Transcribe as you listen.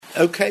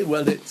Okay,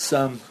 well, it's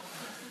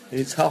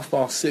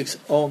 6:30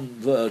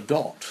 on the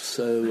dot,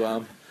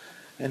 so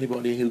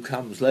anybody who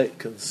comes late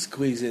can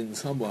squeeze in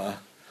somewhere.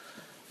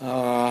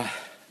 Welcome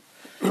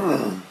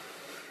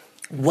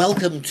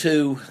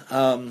to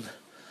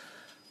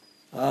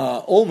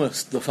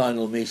almost the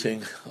final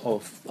meeting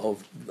of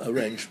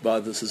arranged by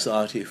the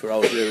Society for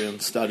Algerian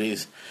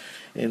Studies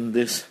in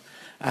this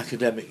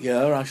academic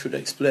year. I should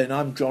explain,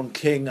 I'm John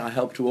King. I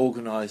help to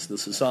organise the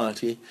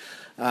Society,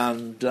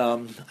 and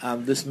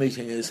this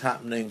meeting is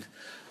happening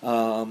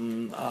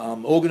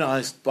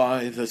organised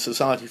by the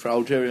Society for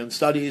Algerian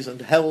Studies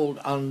and held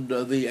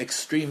under the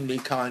extremely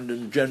kind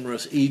and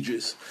generous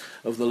aegis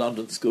of the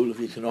London School of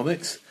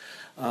Economics,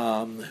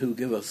 who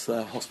give us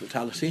their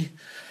hospitality.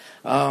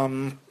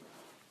 On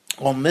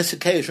this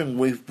occasion,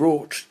 we've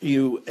brought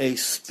you a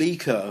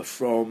speaker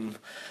from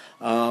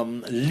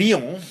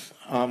Lyon,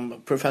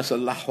 Professor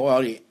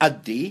Lahouari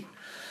Addi,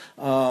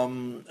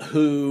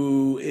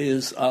 who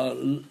is a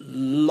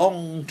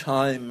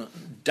long-time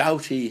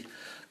doughty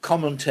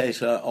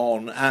commentator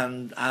on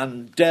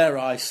and dare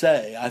I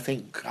say, I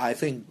think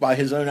by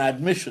his own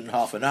admission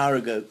half an hour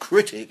ago,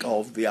 critic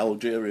of the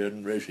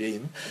Algerian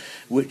regime,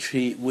 which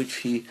he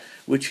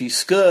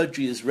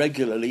scourges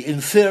regularly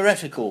in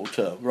theoretical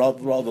terms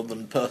rather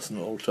than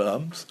personal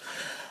terms.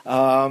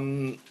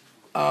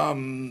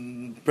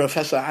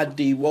 Professor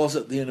Addi was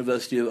at the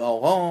University of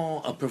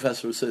Oran a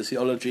professor of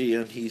sociology,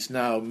 and he's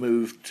now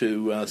moved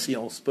to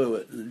Sciences Po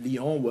at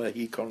Lyon, where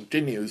he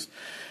continues to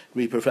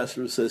be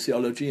professor of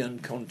sociology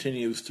and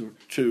continues to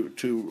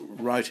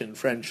write in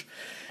French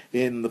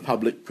in the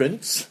public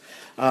prints.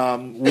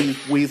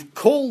 We've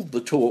called the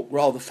talk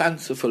rather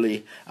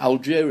fancifully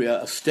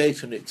 "Algeria, a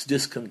State and its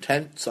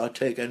Discontents." I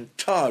take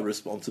entire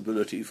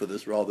responsibility for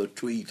this rather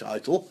twee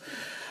title.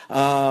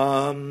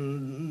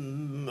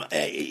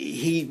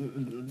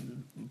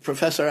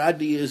 Professor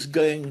Addi is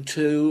going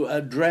to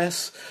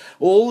address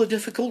all the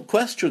difficult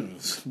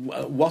questions.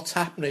 What's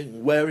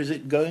happening? Where is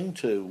it going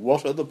to?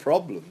 What are the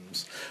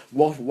problems?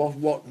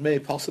 What may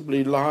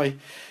possibly lie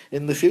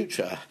in the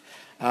future?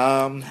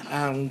 And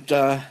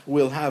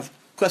we'll have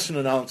question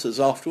and answers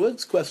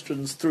afterwards.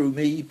 Questions through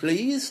me,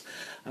 please.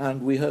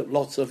 And we hope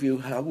lots of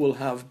you will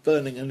have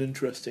burning and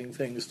interesting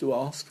things to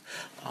ask.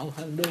 I'll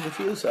hand over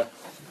to you, sir.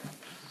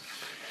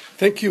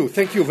 Thank you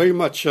very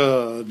much,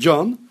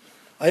 John.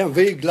 I am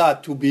very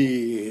glad to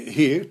be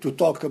here to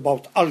talk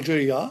about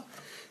Algeria.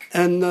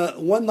 And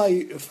when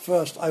I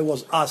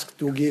was asked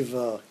to give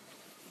a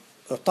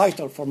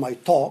title for my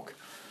talk,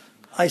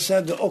 I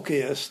said,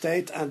 okay, a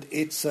state and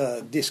its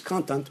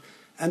discontent.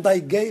 And I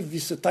gave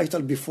this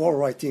title before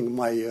writing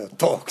my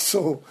talk.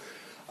 So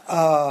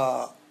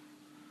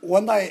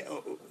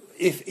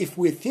if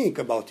we think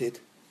about it,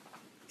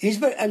 is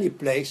there any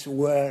place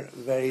where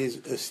there is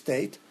a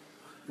state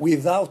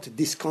without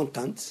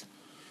discontents?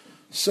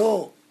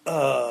 So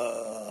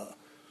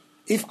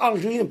if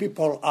Algerian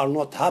people are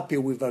not happy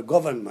with their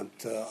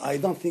government, I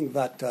don't think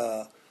that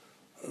the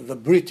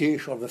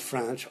British or the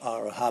French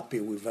are happy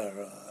with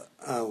their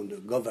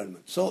own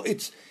government. So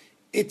it's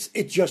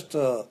just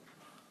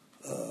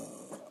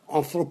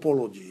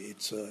anthropology.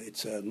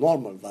 It's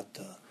normal that.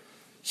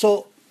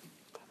 So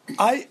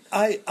I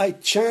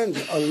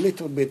changed a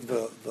little bit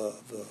the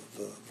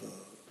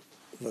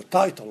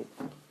title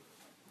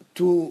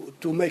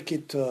to make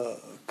it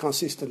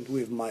consistent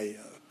with my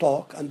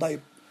talk, and I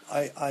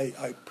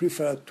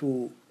prefer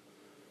to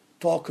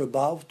talk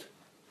about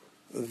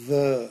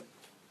the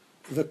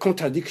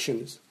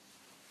contradictions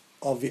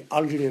of the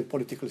Algerian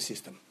political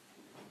system.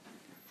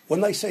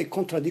 When I say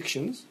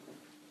contradictions,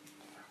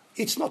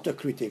 it's not a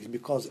critique,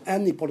 because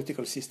any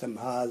political system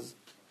has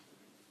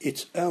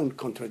its own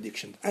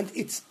contradiction, and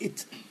it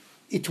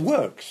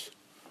works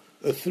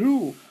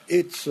through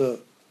its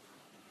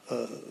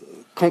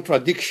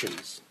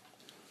contradictions.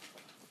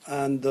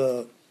 And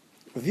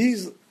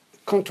these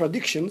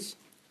contradictions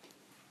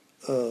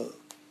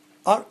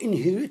are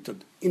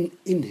inherited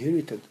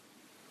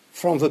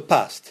from the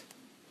past.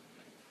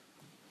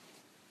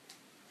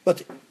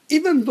 But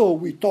even though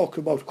we talk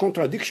about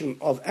contradiction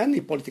of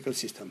any political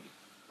system,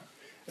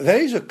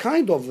 there is a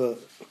kind of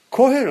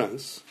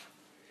coherence,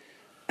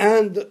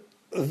 and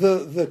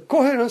the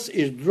coherence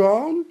is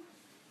drawn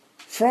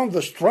from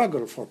the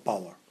struggle for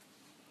power.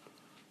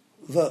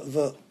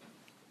 The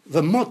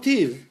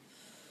motive,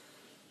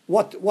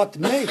 what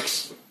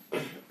makes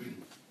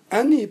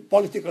any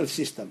political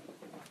system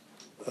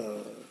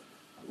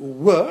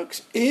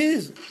works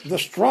is the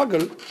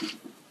struggle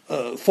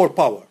for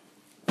power.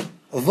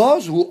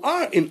 Those who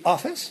are in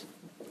office,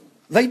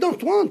 they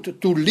don't want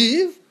to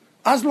leave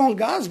as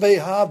long as they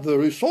have the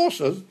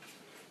resources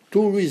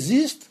to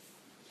resist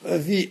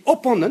the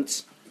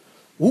opponents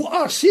who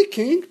are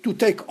seeking to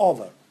take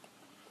over.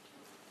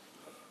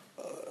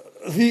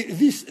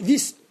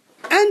 This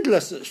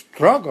endless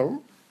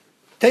struggle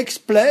takes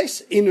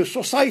place in a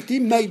society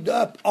made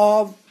up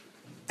of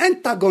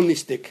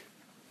antagonistic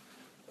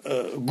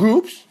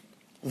groups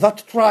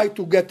that try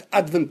to get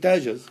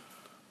advantages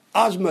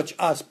as much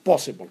as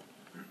possible.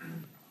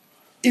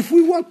 If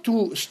we want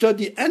to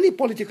study any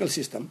political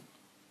system,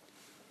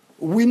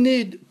 we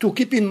need to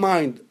keep in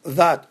mind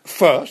that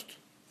first,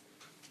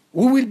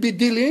 we will be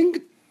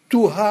dealing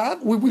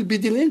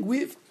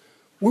with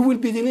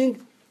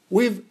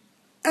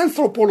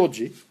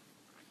anthropology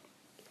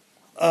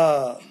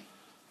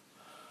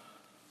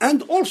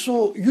and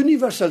also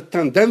universal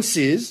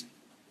tendencies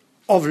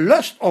of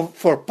lust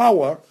for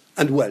power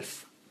and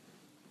wealth.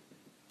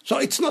 So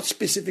it's not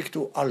specific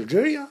to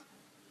Algeria.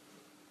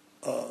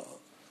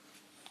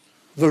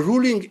 The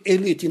ruling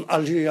elite in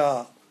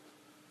Algeria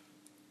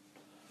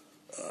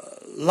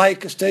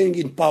like staying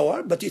in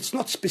power, but it's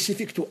not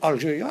specific to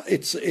Algeria.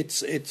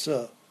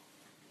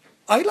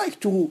 I like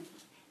to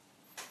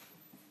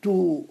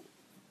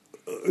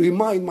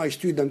remind my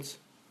students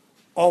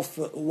of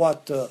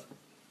what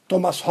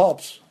Thomas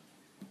Hobbes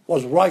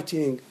was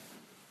writing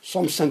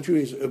some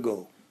centuries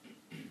ago.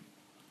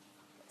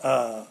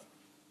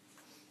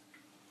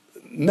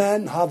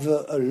 Men have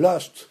a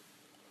lust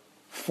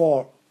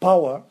for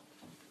power.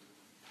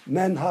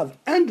 Men have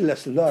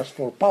endless lust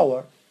for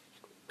power,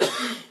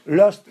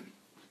 lust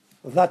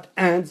that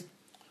ends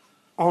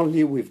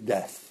only with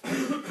death.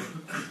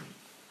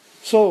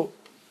 So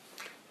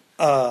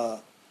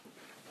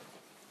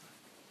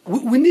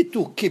we need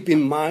to keep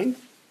in mind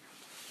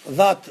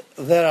that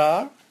there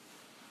are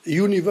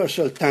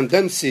universal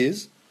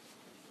tendencies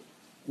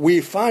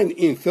we find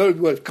in third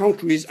world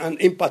countries and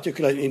in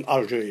particular in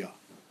Algeria.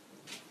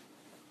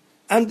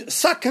 And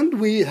second,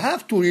 we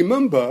have to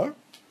remember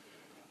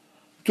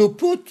to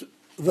put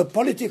the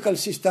political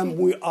system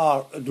we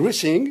are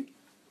addressing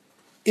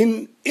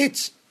in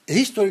its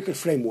historical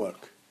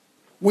framework.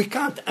 We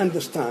can't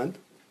understand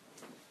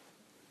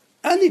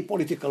any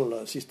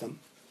political system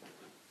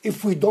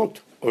if we don't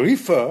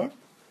refer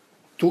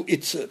to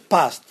its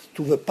past,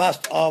 to the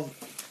past of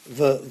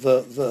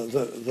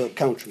the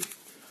country.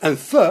 And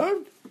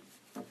third,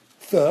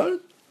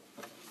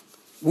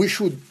 we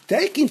should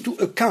take into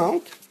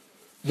account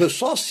the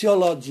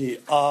sociology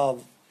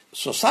of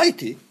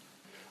society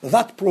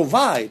that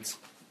provides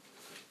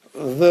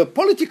the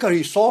political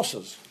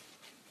resources,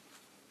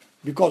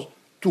 because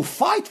to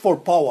fight for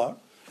power,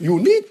 you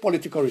need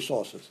political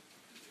resources.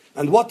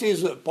 And what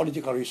is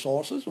political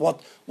resources?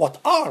 What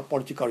are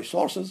political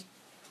resources?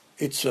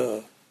 It's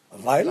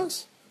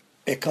violence,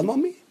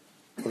 economy,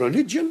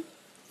 religion,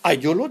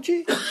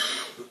 ideology,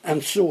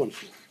 and so on.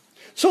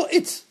 So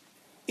it's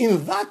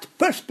in that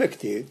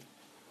perspective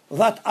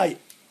that I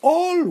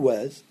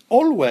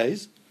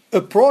always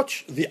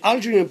approach the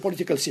Algerian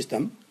political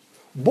system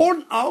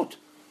born out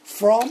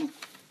from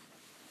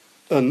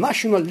a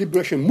national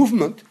liberation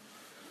movement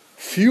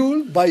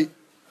fueled by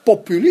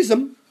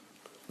populism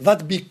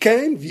that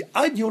became the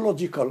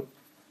ideological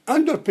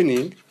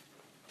underpinning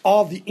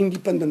of the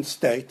independent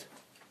state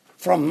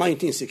from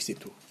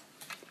 1962.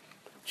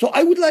 So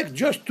I would like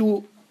just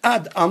to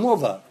add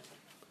another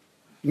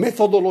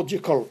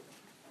methodological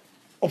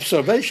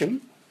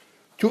observation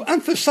to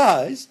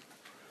emphasize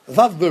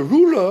that the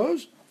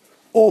rulers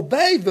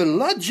obey the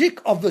logic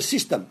of the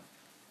system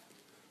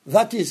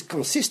that is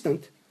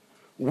consistent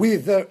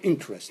with their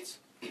interests.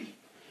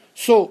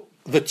 So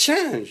the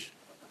change,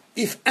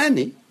 if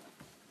any,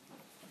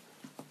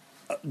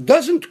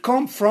 doesn't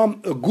come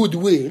from a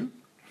goodwill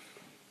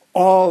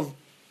of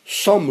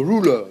some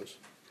rulers.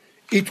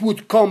 It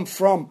would come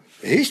from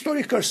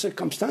historical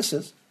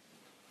circumstances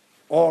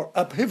or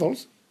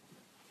upheavals,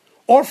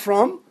 or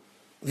from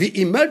the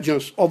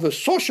emergence of a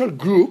social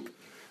group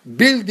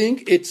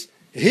building its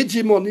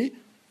hegemony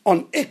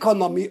on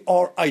economy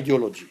or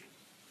ideology.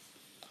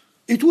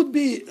 It would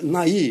be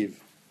naive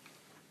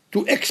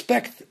to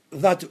expect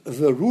that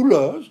the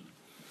rulers,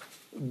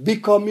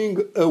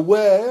 becoming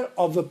aware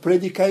of a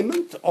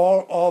predicament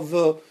or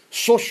of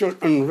social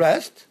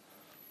unrest,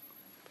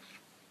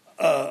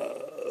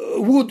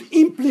 would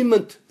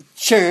implement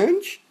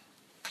change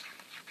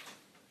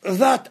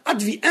that at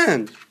the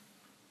end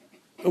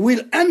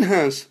will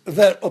enhance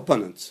their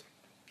opponents.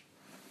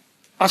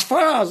 As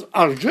far as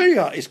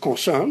Algeria is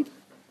concerned,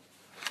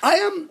 I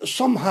am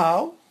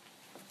somehow,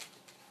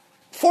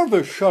 for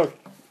the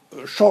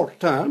short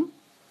term,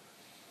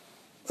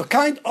 a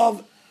kind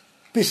of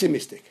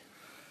pessimistic.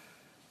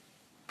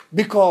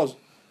 Because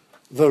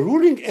the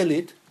ruling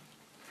elite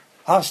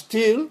has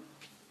still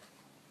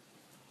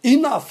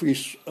enough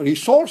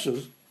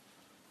resources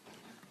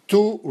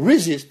to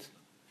resist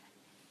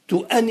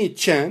to any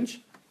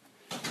change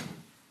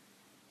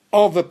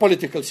of the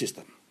political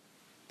system.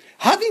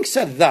 Having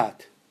said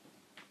that,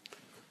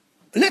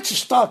 let's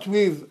start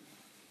with,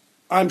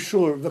 I'm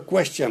sure, the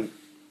question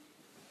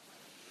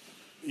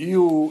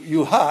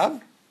you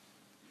have.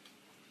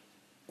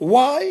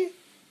 Why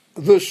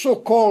the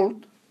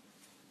so-called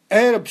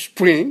Arab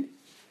Spring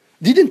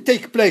didn't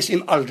take place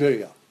in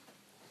Algeria?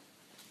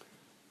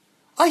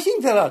 I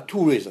think there are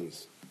two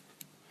reasons.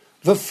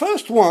 The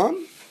first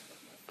one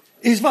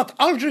is that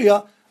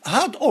Algeria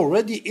had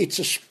already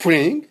its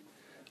spring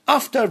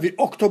after the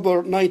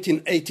October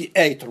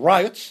 1988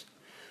 riots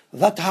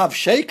that have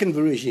shaken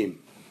the regime.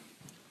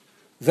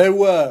 There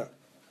were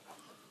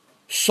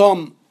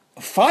some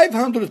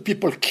 500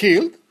 people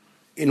killed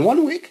in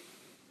 1 week,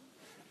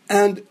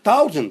 and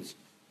thousands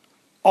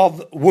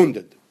of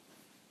wounded.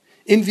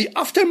 In the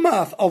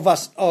aftermath of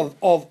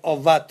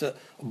that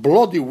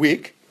bloody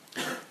week,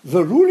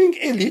 the ruling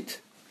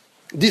elite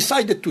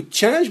decided to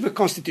change the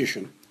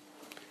constitution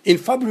in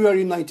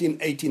February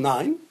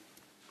 1989,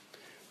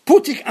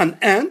 putting an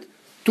end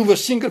to the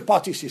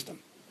single-party system.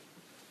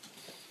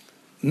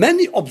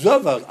 Many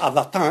observers at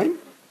that time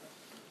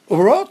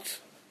wrote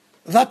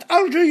that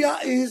Algeria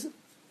is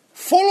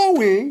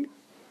following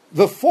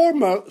the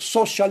former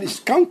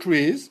socialist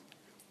countries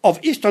of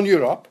Eastern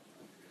Europe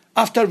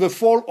after the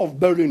fall of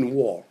Berlin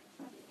Wall.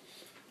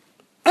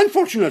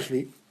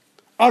 Unfortunately,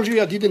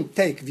 Algeria didn't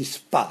take this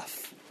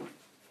path.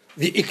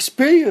 The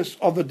experience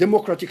of the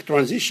democratic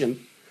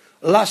transition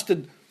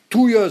lasted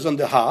 2 years and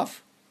a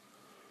half,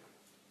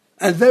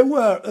 and there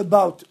were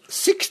about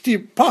 60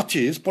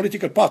 parties,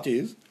 political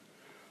parties,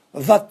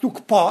 that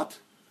took part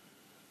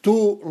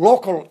to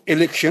local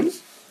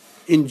elections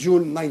in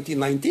June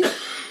 1990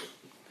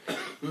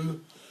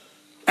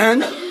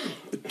 and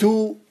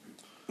to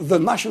the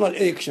national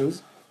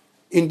elections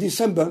in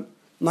December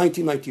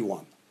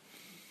 1991.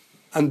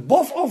 And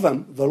both of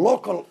them, the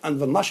local and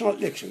the national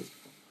elections,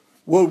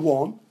 were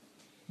won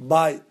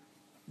by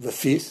the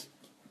FIS,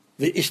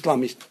 the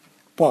Islamist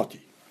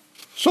party.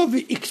 So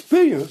the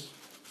experience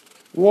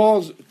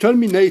was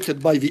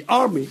terminated by the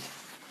army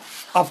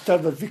after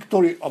the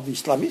victory of the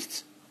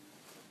Islamists,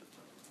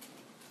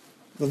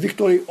 the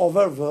victory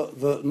over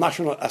the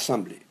National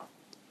Assembly.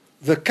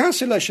 The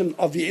cancellation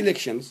of the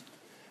elections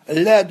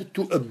led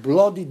to a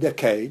bloody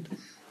decade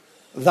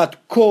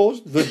that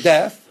caused the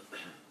death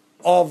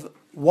of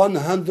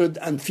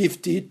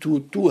 150 to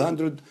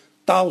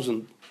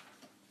 200,000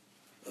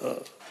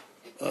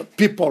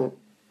 people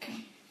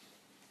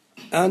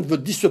and the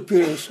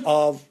disappearance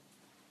of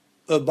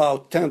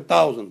about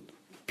 10,000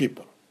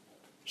 people.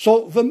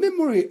 So the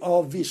memory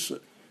of this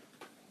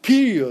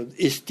period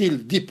is still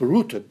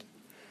deep-rooted,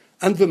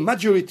 and the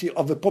majority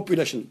of the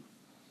population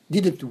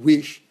didn't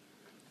wish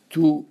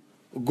to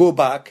go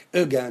back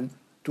again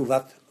to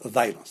that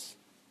violence.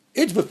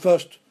 It's the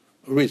first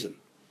reason.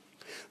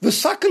 The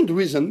second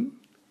reason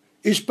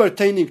is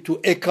pertaining to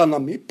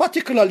economy,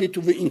 particularly to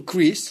the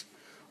increase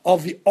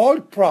of the oil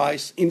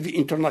price in the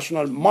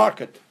international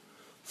market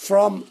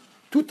from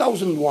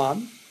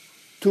 2001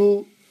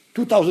 to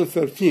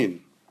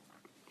 2013.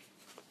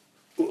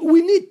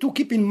 We need to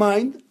keep in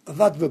mind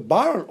that the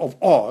barrel of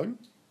oil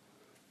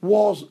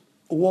was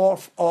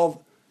worth of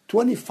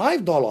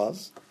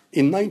 $25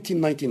 in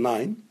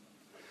 1999,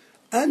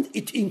 and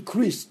it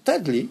increased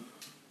steadily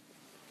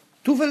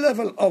to the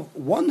level of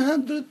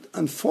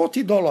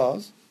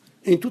 $140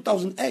 in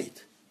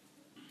 2008.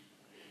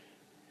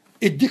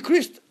 It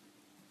decreased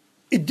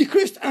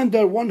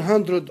under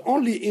 100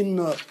 only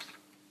in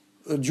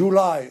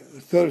July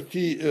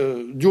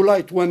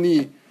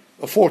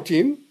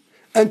 2014,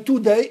 and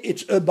today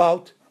it's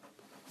about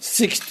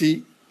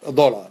 $60.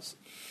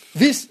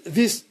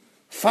 This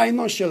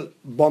financial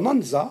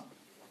bonanza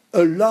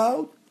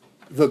allowed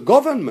the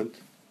government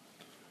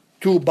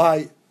to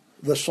buy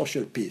the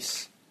social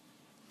peace.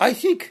 I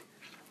think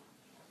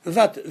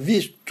that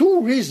these two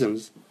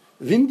reasons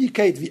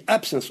vindicate the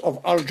absence of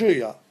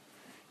Algeria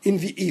in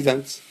the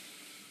events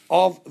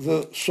of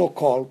the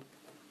so-called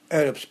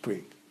Arab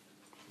Spring.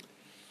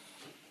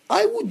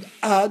 I would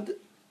add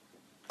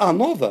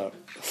another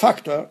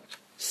factor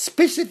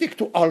specific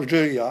to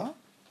Algeria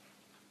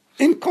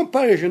in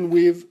comparison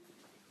with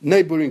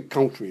neighboring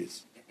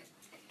countries.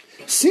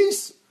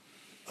 Since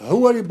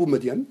Houari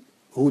Boumediene,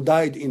 who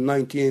died in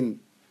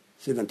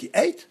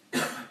 1978,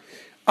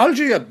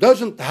 Algeria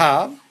doesn't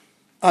have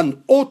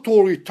an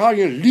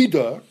authoritarian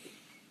leader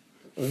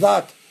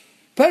that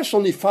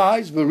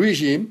personifies the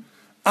regime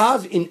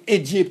as in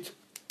Egypt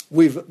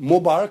with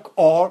Mubarak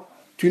or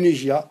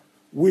Tunisia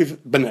with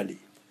Ben Ali.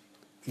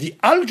 The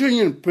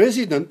Algerian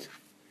president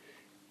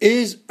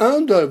is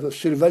under the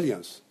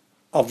surveillance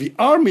of the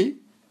army,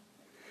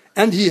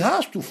 and he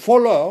has to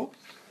follow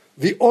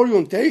the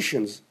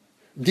orientations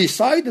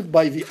decided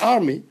by the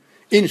army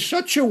in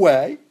such a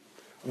way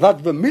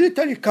that the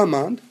military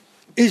command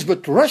is the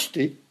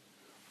trustee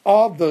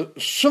of the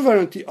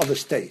sovereignty of the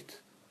state.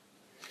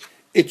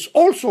 It's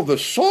also the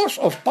source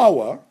of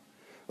power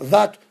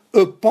that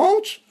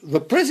appoints the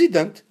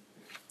president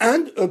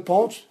and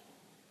appoints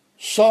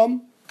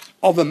some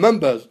of the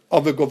members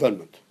of the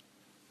government.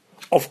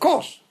 Of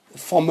course,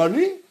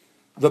 formally,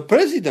 the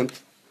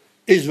president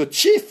is the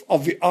chief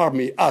of the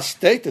army as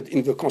stated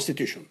in the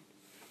constitution.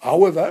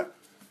 However,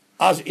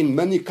 as in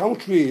many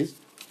countries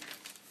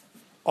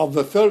of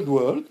the third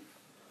world,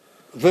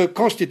 the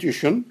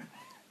constitution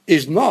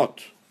is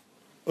not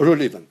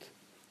relevant.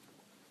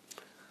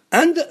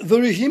 And the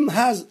regime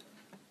has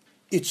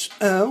its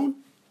own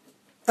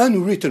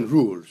unwritten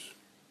rules.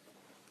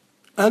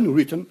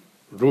 Unwritten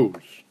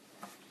rules.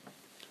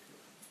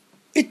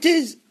 It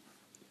is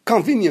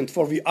convenient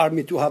for the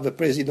army to have a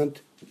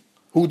president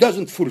who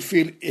doesn't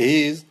fulfill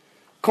his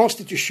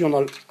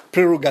constitutional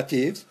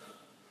prerogatives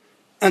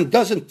and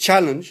doesn't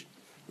challenge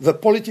the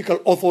political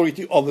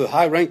authority of the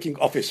high-ranking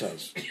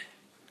officers.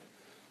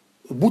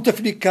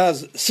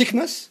 Bouteflika's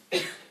sickness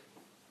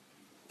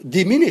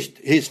diminished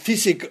his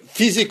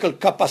physical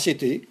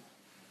capacity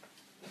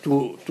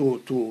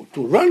to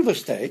run the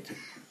state,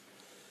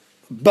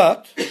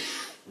 but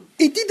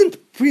it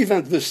didn't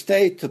prevent the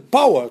state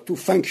power to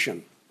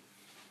function.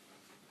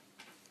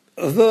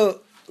 The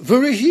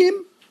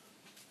regime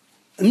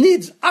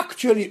needs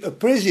actually a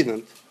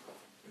president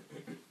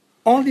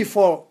only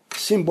for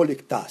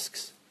symbolic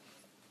tasks.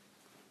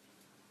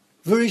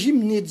 The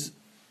regime needs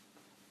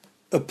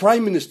a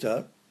prime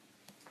minister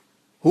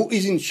who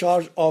is in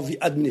charge of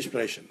the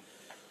administration.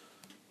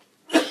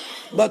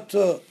 But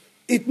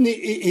it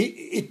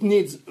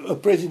needs a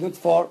president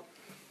for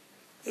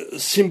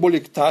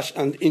symbolic tasks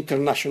and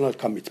international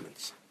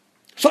commitments.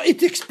 So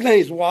it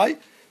explains why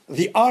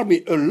the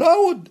army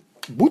allowed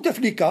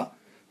Bouteflika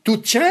to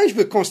change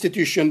the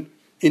constitution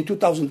in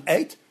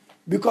 2008,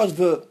 because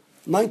the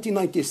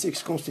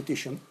 1996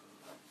 constitution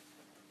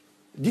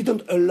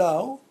didn't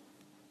allow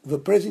the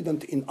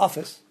president in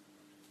office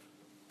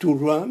to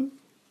run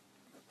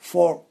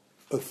for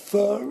a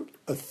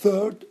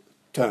third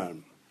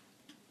term.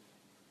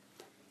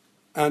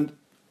 And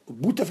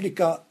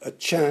Bouteflika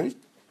changed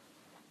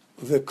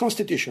the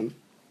constitution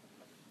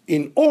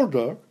in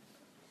order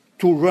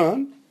to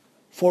run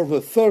for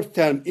the third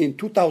term in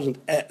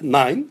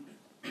 2009,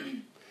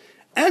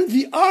 and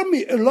the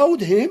army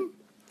allowed him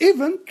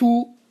even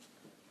to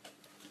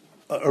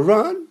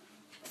run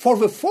for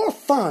the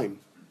fourth time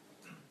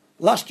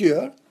last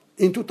year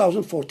in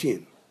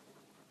 2014.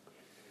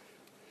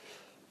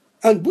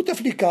 And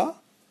Bouteflika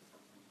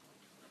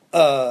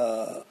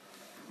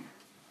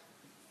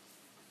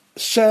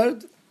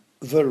served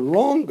the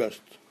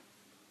longest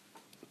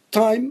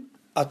time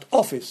at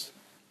office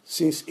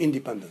since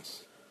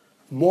independence,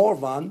 more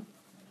than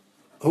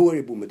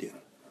Houari Boumediene.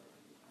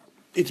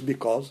 It's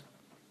because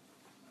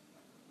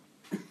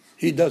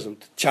he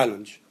doesn't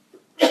challenge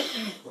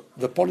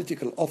the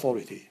political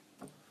authority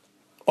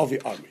of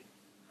the army.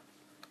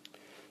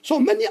 So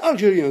many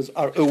Algerians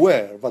are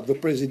aware that the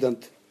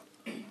president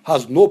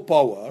has no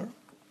power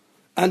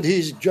and he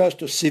is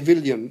just a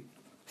civilian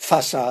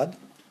facade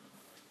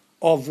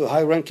of the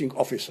high-ranking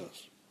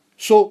officers.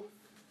 So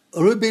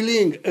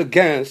rebelling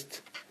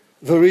against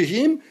the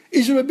regime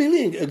is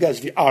rebelling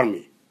against the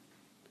army.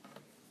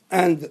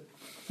 And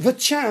the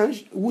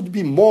change would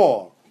be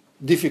more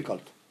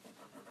difficult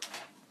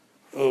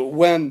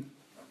when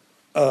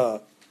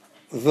the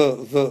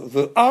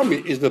army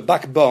is the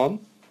backbone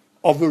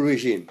of the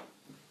regime.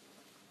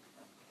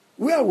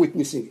 We are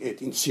witnessing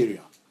it in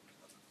Syria.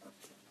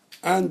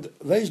 And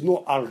there is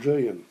no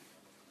Algerian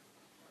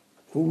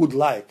who would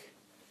like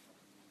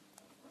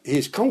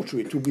his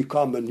country to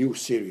become a new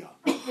Syria.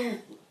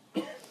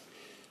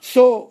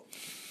 So,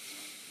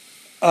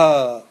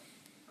 the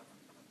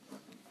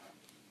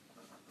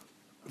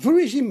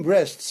regime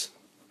rests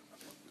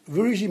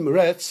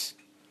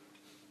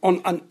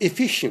on an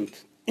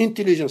efficient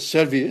intelligence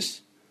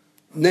service,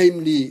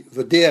 namely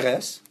the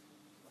DRS,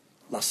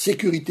 la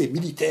sécurité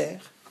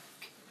militaire.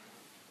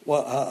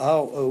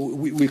 Well,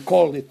 we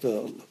called it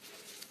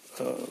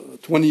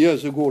 20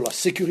 years ago la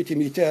sécurité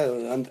militaire,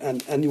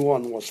 and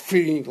anyone was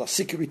fearing la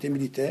sécurité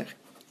militaire.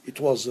 It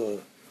was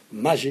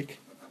magic.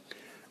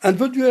 And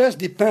the DRS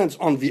depends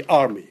on the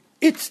army.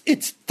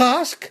 Its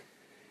task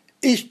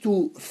is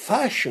to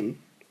fashion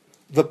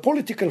the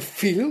political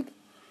field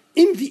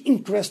in the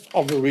interest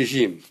of the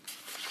regime.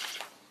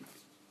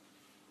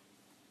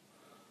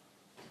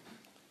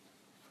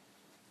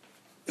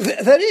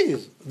 There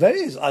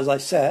is, as I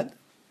said,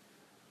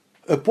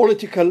 a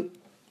political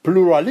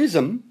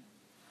pluralism.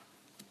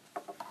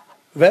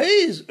 There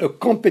is a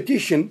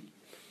competition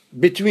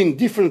between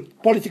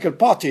different political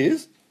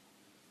parties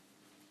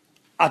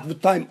at the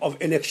time of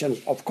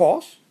elections, of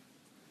course.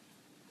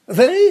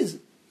 There is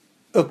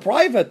a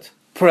private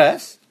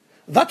press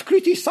that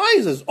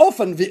criticizes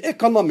often the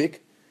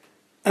economic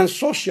and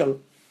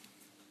social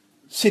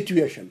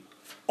situation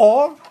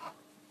or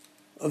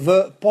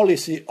the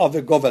policy of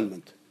the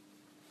government,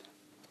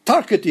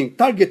 targeting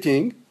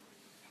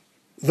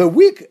the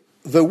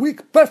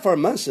weak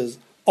performances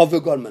of the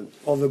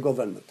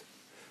government.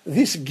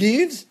 This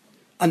gives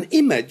an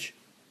image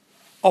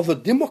of a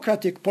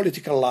democratic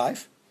political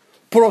life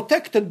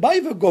protected by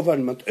the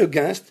government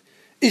against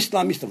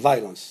Islamist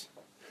violence.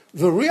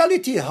 The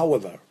reality,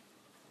 however,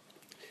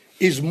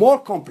 is more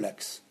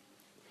complex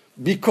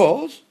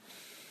because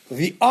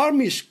the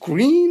army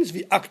screens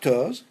the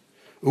actors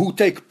who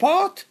take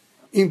part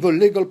in the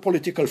legal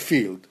political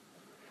field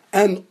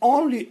and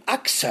only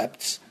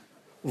accepts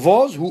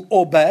those who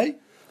obey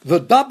the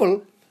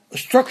double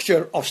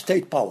structure of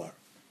state power,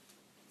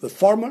 the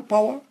formal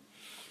power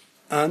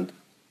and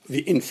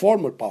the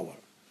informal power.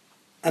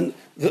 And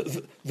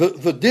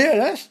the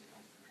DRS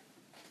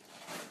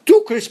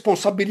took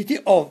responsibility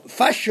of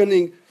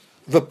fashioning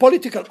the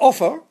political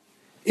offer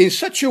in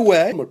such a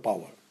way,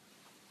 power.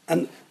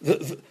 And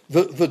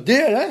the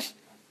DRS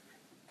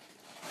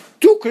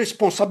took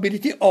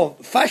responsibility of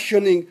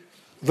fashioning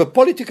the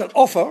political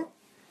offer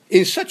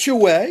in such a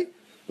way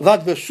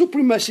that the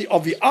supremacy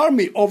of the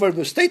army over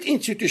the state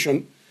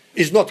institution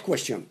is not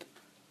questioned.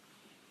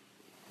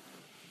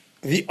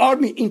 The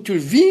army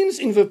intervenes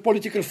in the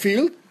political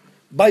field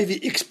by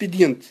the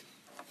expedient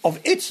of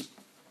its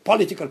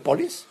political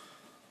police,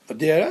 the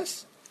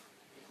DRS,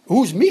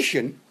 whose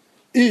mission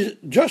is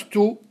just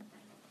to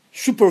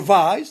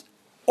supervise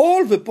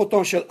all the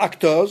potential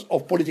actors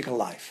of political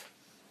life.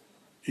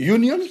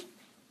 Unions,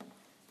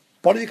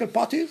 political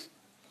parties,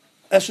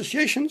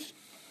 associations,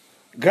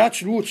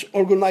 grassroots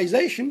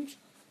organizations,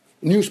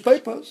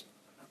 newspapers,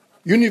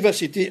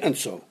 university, and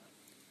so.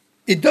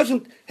 It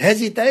doesn't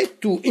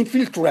hesitate to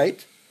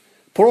infiltrate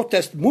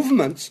protest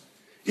movements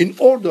in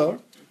order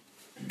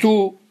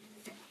to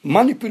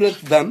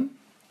manipulate them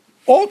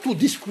or to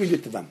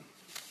discredit them.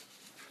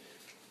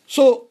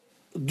 So,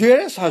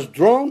 DRS has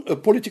drawn a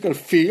political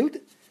field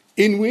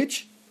in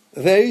which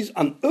there is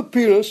an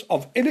appearance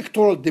of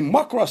electoral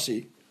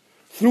democracy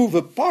through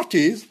the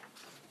parties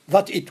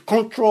that it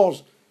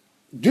controls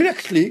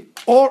directly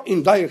or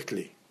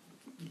indirectly,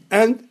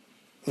 and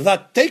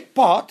that take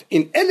part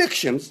in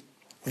elections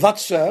that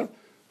serve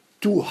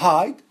to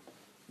hide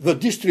the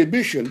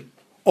distribution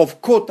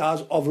of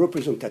quotas of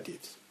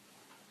representatives.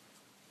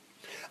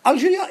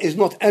 Algeria is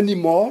not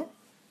anymore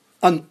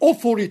an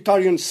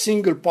authoritarian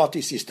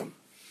single-party system,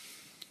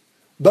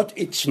 but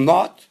it's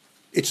not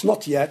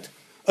yet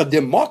a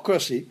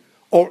democracy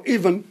or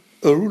even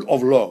a rule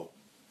of law.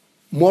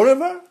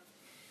 Moreover,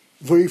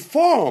 the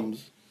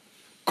reforms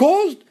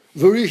caused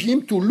the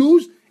regime to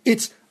lose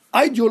its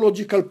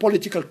ideological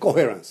political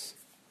coherence.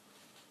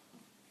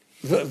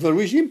 The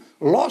regime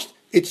lost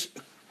its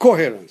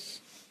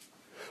coherence.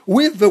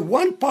 With the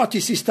one-party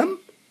system,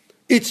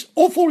 its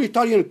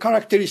authoritarian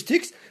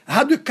characteristics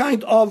had a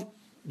kind of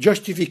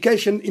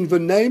justification in the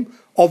name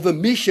of the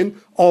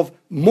mission of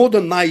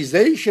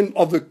modernization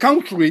of the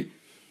country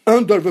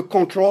under the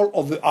control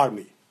of the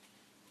army.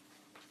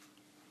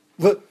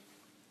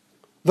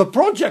 The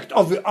project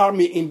of the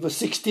army in the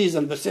 60s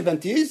and the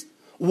 70s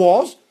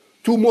was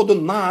to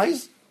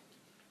modernize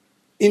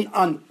in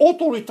an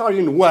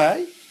authoritarian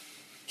way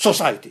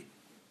society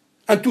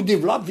and to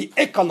develop the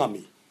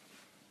economy.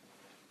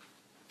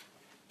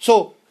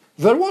 So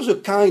there was a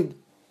kind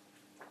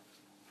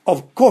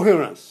of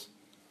coherence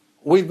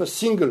with the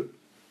single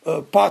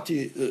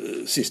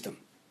party system.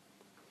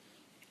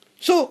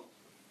 So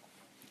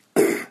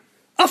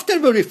after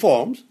the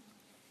reforms,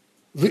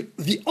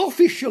 the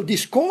official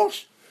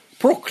discourse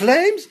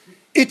proclaims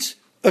its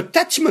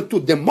attachment to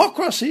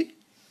democracy,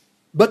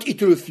 but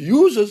it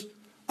refuses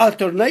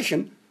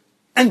alternation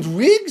and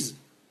rigs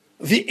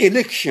the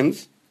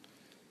elections.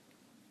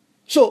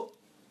 So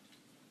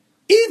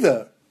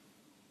either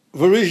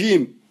the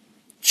regime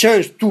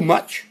changed too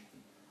much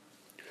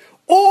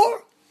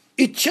or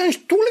it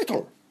changed too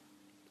little.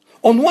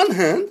 On one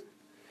hand,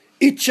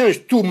 it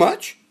changed too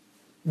much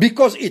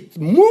because it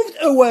moved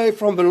away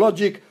from the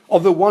logic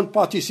of the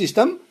one-party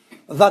system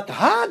that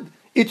had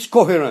its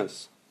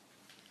coherence.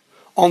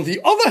 On the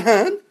other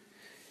hand,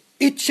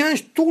 it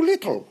changed too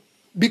little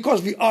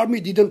because the army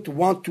didn't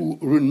want to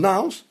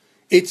renounce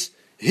its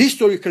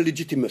historical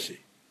legitimacy.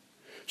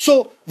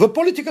 So the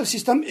political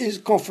system is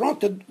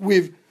confronted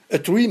with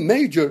three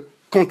major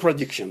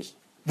contradictions.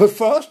 The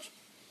first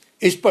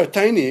is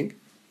pertaining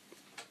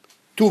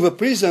to the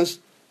presence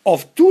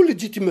of two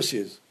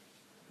legitimacies,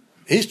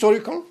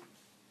 historical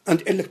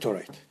and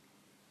electorate.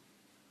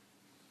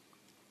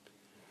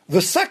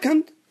 The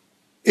second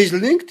is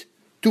linked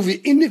to the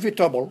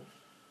inevitable,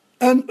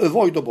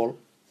 unavoidable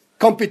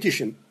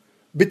competition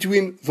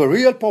between the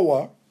real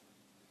power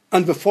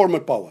and the formal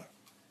power.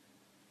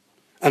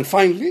 And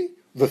finally,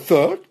 the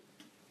third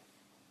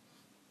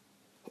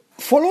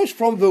follows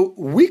from the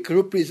weak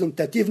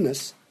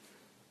representativeness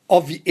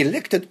of the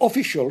elected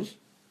officials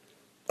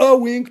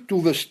owing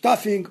to the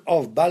stuffing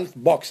of ballot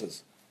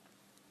boxes.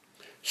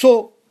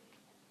 So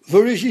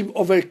the regime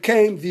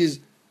overcame these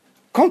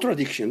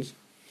contradictions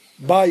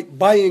by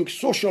buying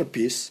social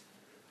peace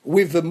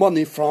with the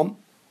money from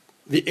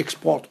the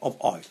export of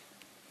oil.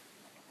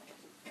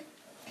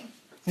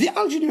 The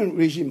Algerian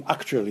regime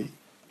actually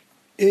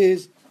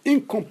is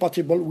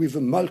incompatible with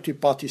the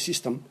multi-party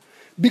system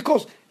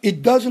because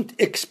it doesn't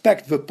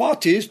expect the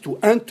parties to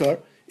enter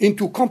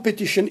into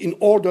competition in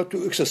order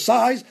to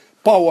exercise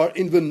power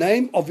in the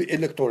name of the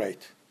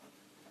electorate.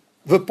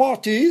 The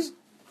parties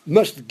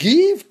must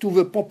give to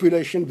the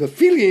population the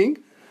feeling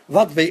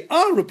that they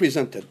are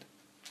represented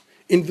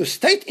in the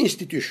state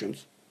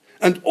institutions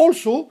and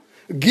also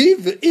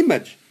give the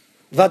image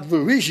that the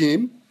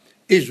regime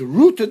is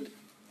rooted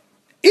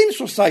in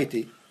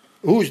society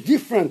whose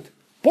different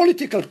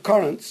political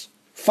currents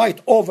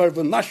fight over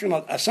the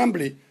National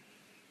Assembly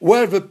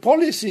where the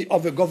policy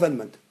of the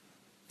government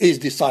is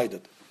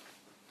decided.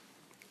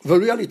 The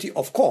reality,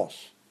 of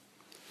course,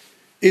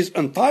 is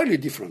entirely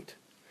different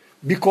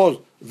because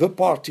the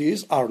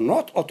parties are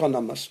not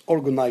autonomous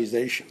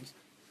organizations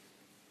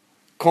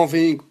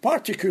conveying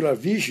particular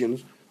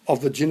visions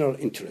of the general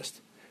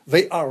interest.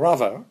 They are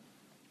rather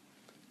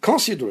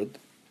considered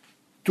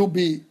to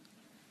be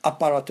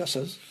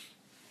apparatuses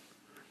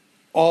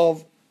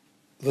of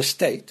the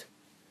state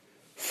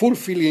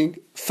fulfilling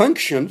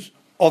functions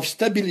of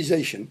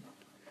stabilization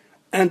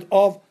and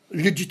of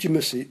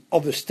legitimacy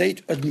of the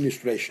state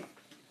administration.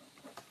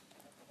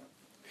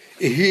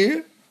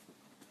 Here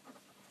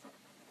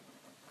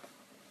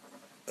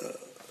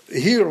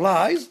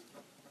lies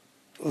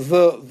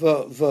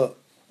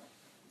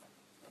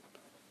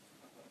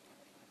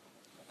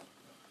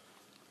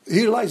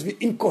the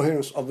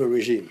incoherence of the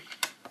regime.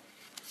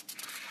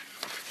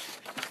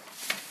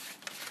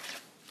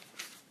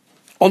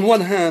 On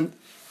one hand,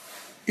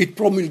 it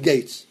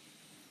promulgates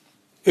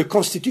a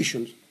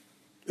constitution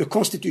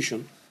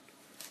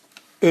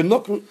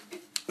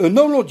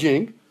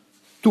acknowledging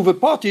to the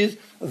parties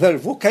their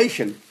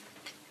vocation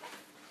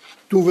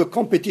to the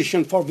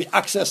competition for the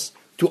access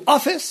to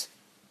office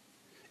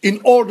in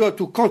order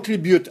to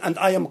contribute, and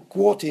I am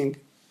quoting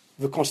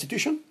the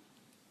Constitution.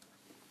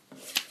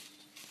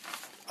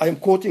 I am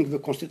quoting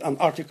an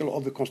article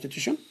of the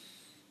Constitution.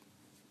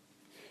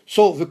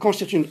 So the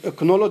Constitution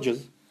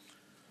acknowledges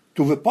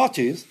to the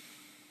parties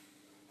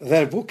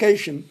their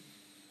vocation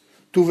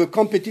to the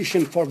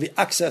competition for the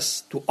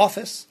access to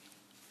office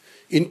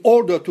in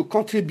order to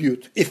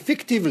contribute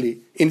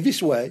effectively in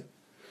this way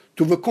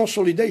to the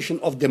consolidation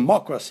of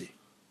democracy.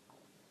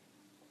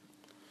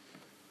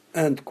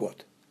 End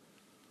quote.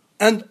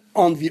 And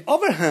on the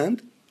other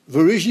hand,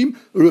 the regime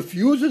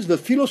refuses the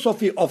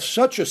philosophy of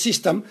such a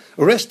system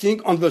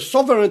resting on the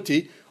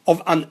sovereignty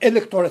of an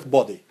electorate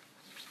body.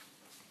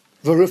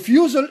 The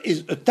refusal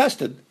is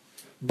attested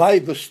by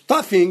the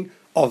stuffing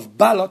of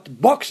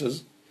ballot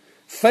boxes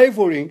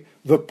favoring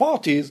the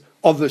parties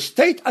of the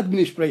state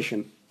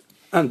administration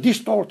and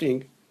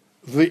distorting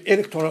the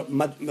electoral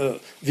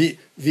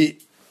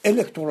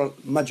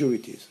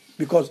majorities,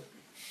 because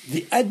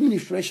the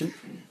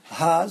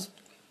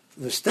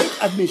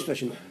state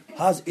administration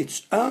has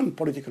its own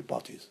political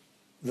parties,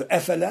 the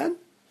FLN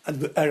and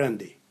the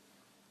RND.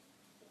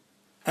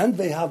 And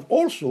they have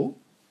also,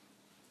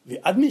 the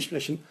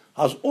administration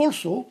has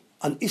also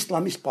an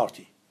Islamist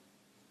party.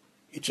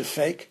 It's a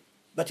fake,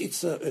 but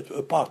it's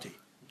a party.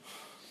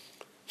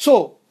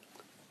 So,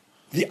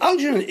 the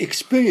Algerian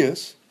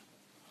experience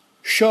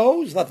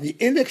shows that the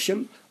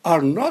elections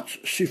are not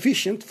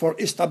sufficient for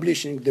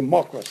establishing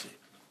democracy.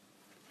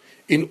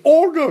 In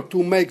order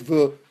to make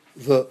the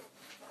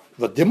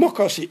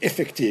democracy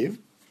effective,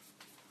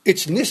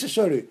 it's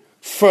necessary,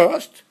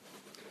 first,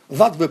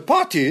 that the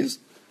parties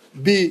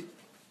be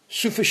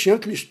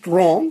sufficiently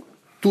strong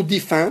to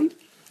defend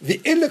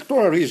the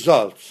electoral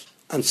results,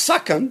 and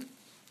second,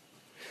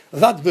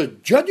 that the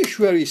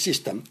judiciary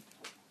system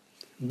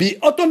be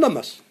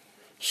autonomous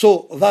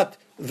so that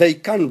they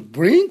can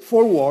bring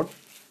forward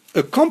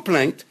a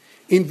complaint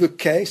in the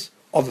case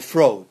of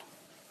fraud.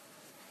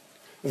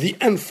 The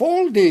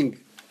unfolding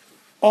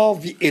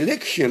of the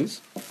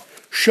elections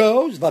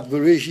shows that the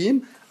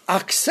regime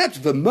accepts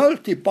the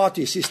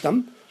multi-party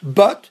system,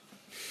 but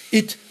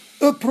it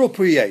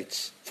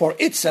appropriates for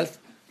itself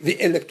the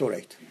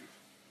electorate.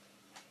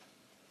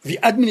 The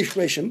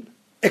administration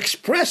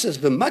expresses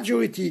the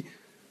majority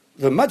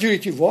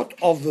vote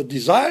of the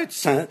desired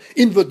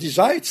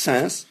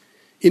sense,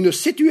 in a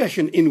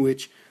situation in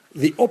which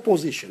the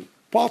opposition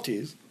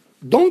parties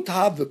don't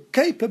have the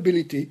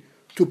capability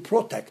to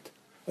protect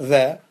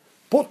their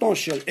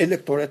potential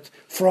electorate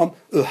from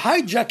a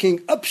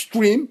hijacking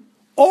upstream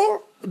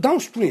or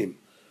downstream.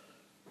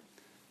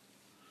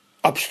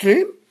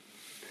 Upstream,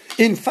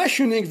 in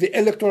fashioning the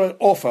electoral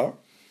offer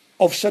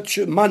of such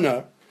a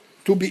manner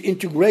to be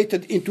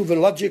integrated into the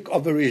logic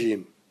of the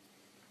regime.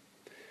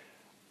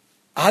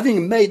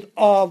 Having made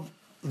of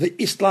the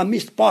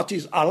Islamist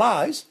parties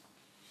allies,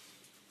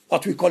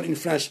 what we call in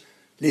French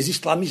les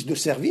islamistes de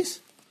service,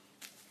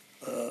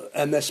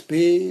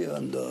 MSP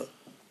and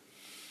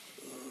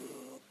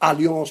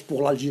Alliance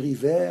pour l'Algérie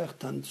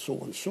Verte and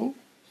so and so,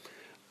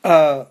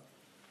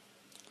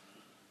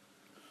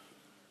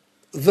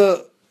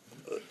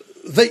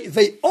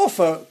 they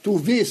offer to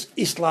these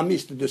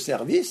Islamistes de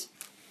service,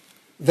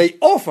 they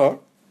offer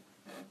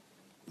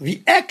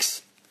the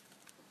ex-FIS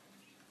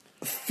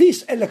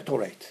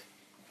electorate.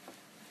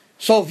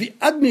 So the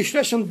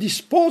administration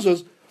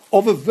disposes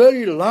of a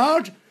very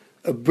large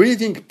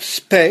breathing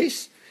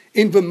space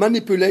in the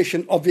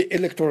manipulation of the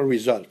electoral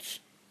results.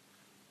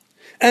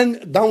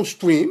 And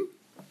downstream,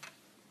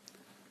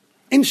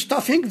 in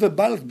stuffing the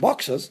ballot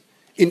boxes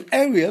in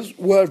areas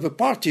where the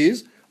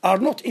parties are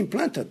not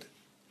implanted,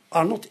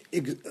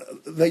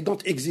 they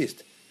don't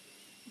exist.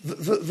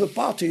 The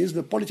parties,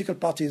 the political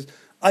parties,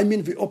 I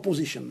mean the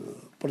opposition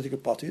political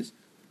parties,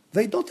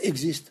 they don't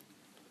exist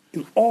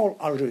in all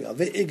Algeria.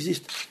 They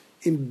exist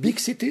in big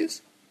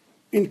cities,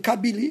 in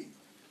Kabylie,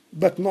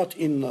 but not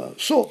in...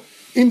 So,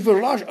 in the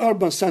large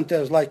urban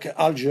centers like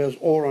Algiers,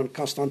 Oran,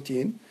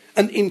 Constantine,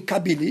 and in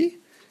Kabylie,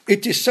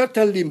 it is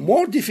certainly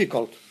more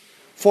difficult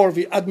for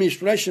the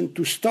administration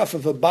to stuff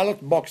the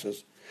ballot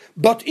boxes.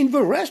 But in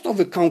the rest of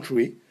the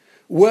country,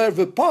 where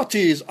the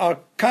parties are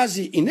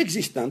quasi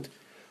inexistent,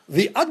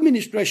 the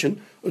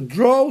administration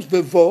draws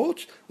the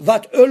votes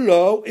that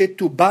allow it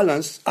to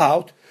balance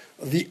out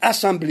the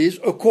assemblies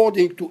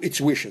according to its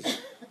wishes.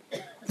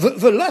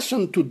 The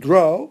lesson to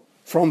draw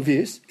from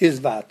this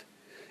is that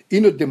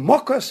in a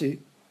democracy,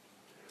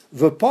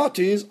 the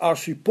parties are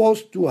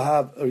supposed to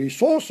have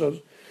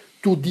resources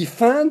to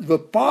defend the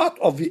part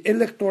of the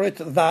electorate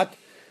that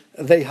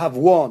they have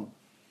won.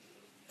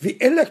 The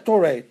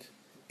electorate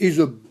is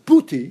a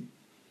booty,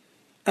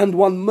 and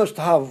one must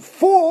have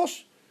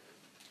force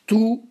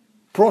to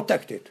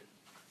protect it.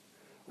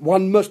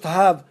 One must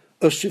have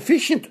a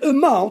sufficient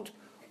amount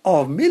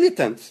of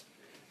militants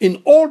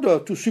in order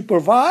to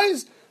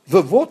supervise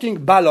the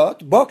voting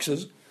ballot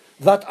boxes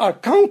that are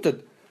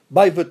counted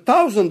by the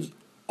thousands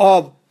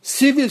of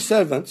civil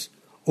servants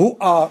who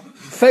are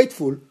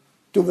faithful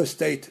to the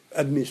state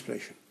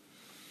administration.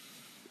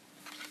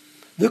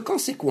 The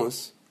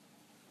consequence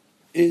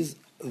is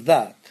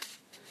that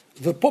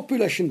the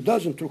population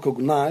doesn't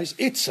recognize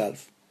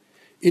itself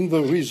in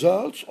the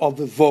results of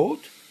the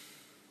vote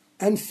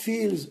and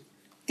feels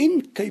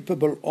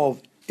incapable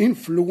of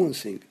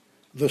influencing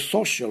the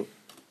social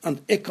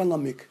and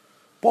economic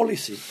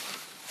policy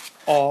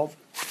of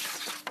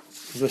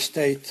the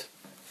state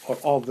or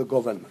of the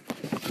government.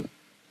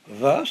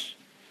 Thus,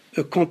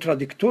 a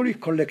contradictory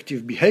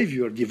collective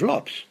behavior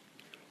develops.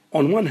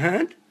 On one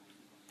hand,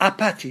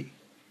 apathy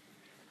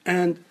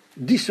and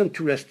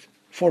disinterest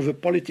for the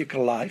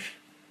political life,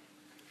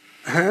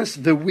 hence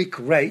the weak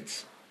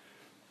rates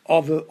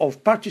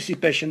of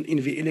participation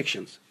in the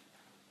elections.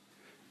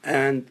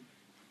 And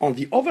on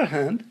the other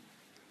hand,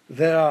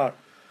 there are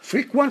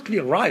frequently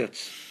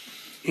riots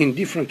in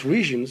different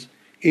regions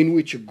in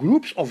which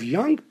groups of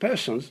young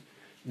persons,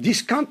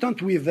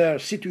 discontent with their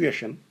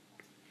situation,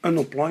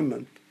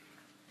 unemployment,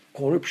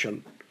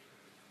 corruption,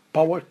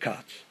 power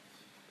cuts,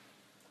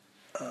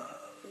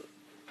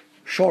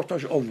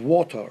 shortage of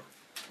water,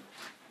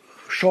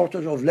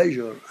 shortage of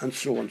leisure, and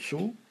so on.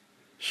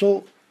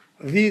 So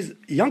these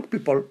young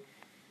people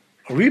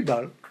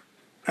rebel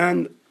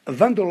and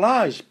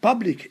vandalize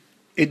public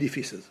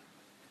edifices.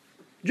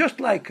 Just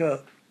like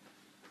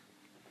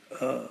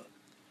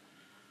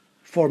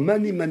for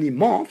many, many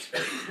months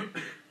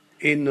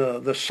in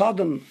the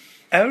southern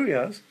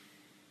areas,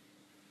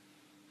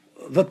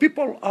 the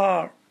people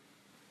are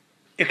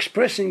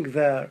expressing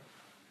their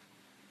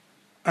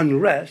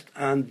unrest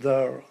and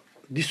their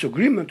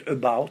disagreement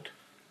about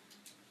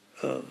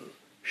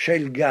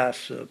shale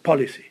gas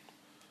policy.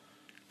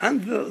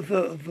 And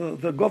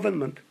the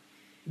government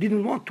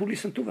didn't want to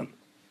listen to them.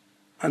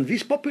 And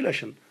this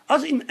population,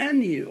 as in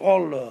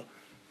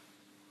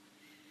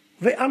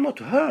they are not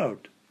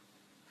heard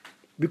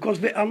because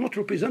they are not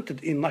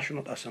represented in the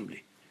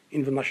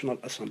National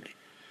Assembly.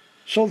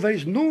 So there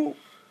is no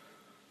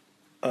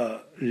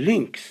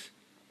links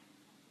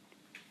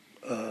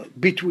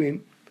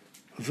between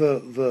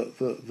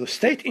the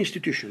state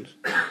institutions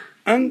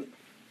and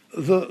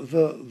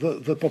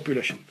the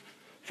population.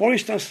 For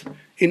instance,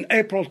 in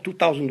April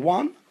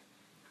 2001,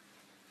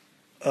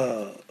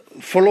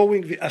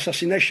 following the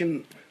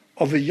assassination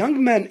of a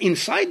young man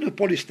inside the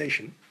police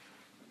station,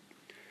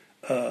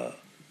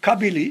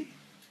 Kabylie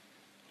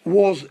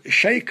was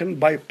shaken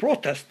by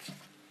protests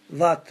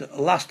that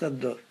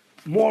lasted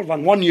more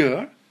than 1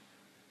 year,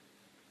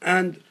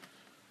 and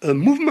a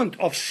movement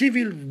of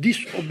civil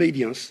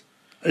disobedience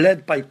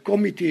led by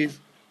committees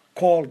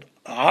called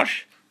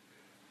Arsh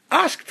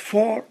asked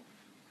for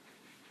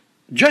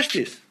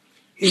justice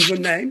in the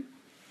name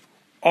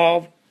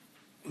of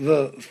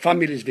the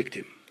family's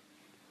victim.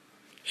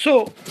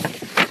 So,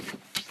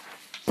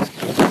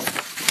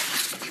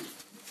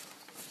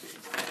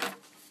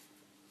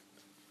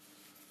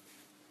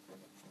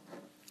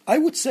 I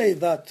would say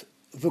that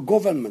the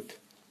government,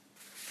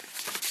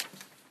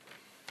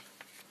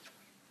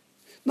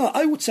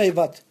 I would say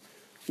that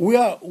we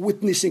are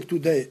witnessing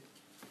today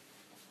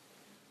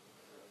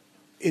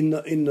in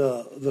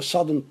the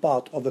southern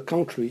part of the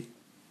country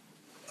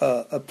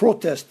a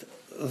protest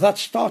that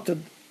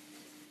started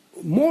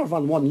more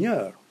than 1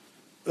 year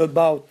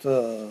about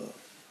the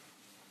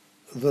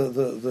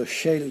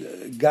shale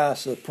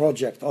gas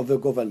project of the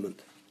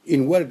government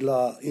in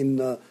Wergla,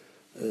 in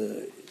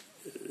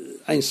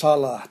Ain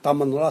Salah,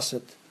 Taman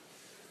Rasset.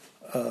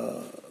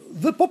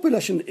 The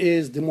population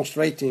is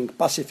demonstrating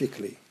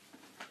pacifically,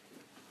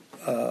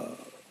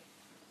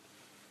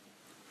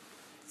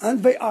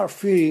 and they are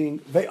fearing,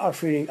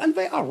 and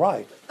they are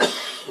right,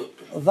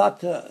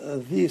 that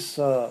this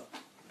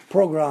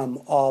program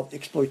of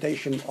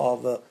exploitation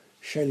of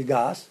shale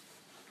gas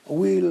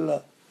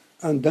will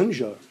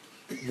endanger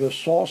the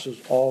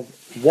sources of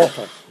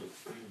water.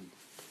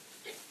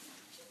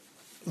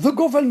 The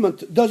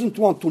government doesn't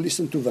want to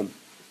listen to them.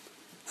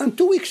 And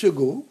 2 weeks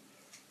ago,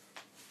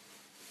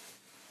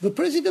 the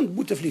President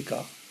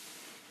Bouteflika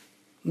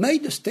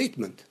made a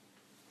statement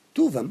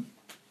to them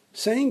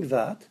saying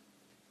that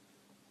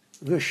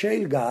the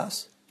shale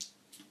gas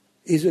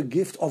is a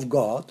gift of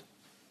God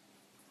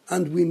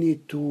and we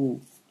need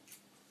to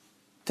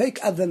take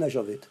advantage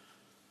of it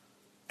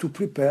to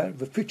prepare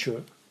the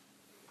future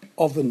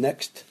of the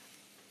next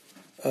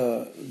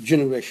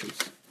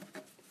generations.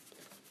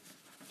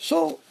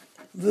 So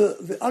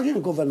the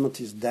Algerian government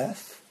is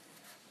deaf.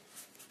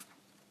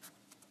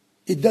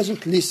 It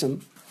doesn't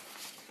listen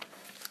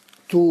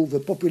to the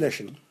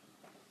population.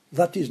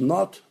 that is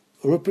not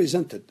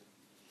represented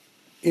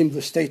in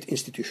the state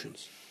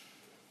institutions.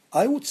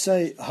 I would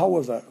say,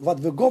 however,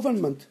 that the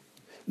government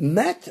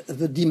met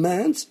the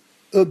demands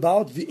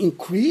about the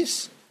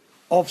increase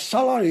of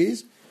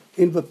salaries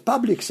in the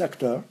public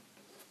sector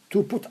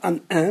to put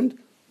an end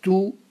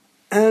to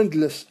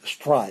endless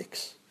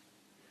strikes.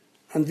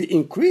 And the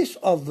increase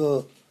of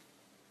the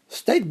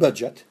state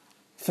budget,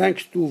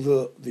 thanks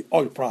to the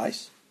oil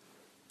price,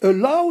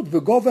 allowed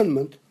the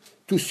government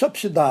to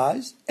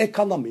subsidize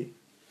economy,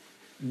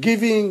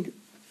 giving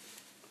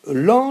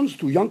loans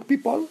to young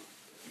people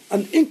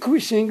and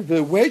increasing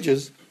the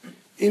wages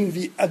in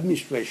the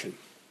administration.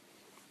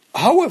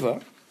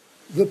 However,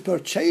 the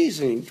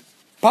purchasing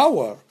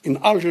power in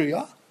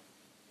Algeria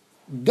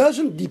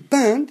doesn't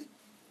depend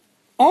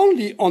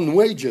only on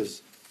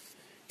wages.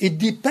 It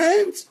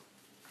depends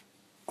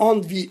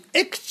on the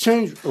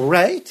exchange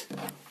rate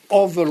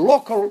of the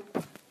local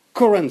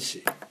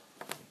currency.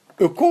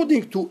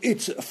 According to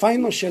its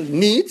financial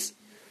needs,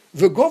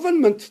 the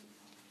government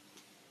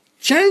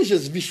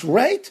changes this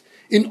rate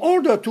in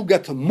order to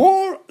get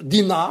more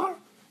dinar.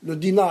 The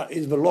dinar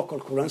is the local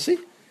currency.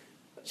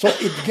 So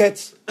it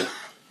gets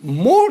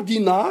more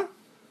dinar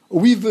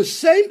with the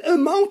same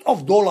amount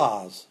of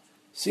dollars,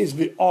 since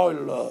the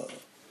oil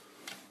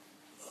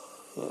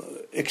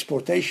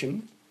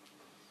exportation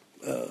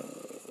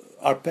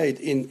are paid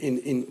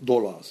in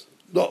dollars.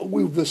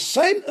 With the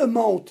same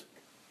amount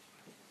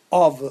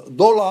of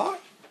dollar,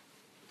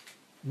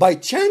 by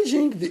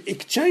changing the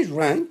exchange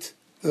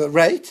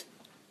rate,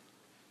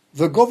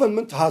 the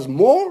government has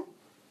more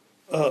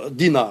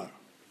dinar.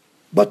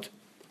 But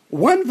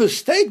when the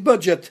state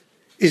budget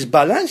is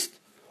balanced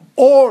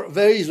or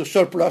there is a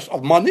surplus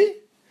of money,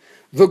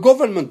 the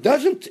government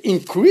doesn't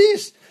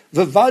increase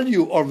the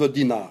value of the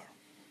dinar.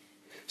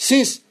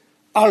 Since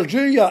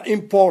Algeria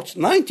imports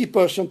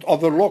 90%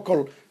 of the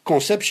local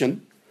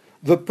consumption,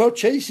 the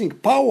purchasing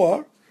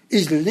power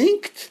is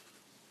linked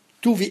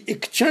to the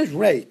exchange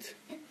rate.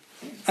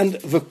 And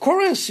the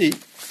currency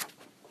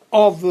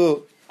of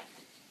the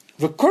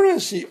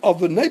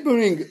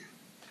neighboring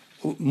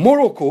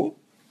Morocco,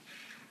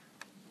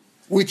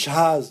 which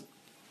has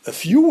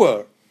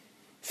fewer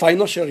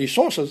financial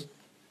resources,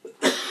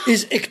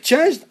 is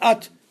exchanged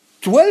at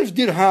 12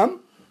 dirham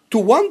to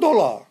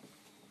 $1,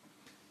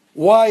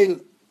 while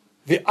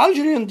the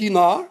Algerian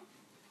dinar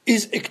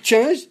is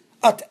exchanged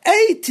at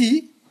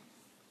 80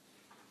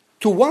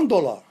 to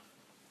 $1.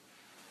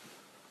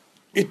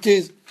 It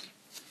is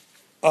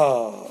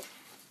the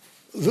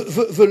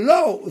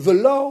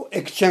low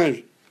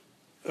exchange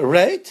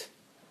rate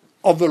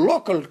of the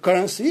local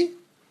currency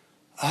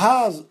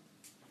has,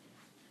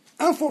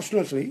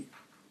 unfortunately,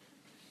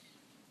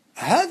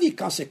 heavy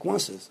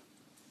consequences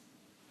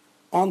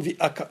on the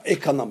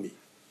economy,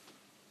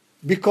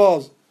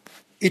 because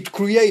it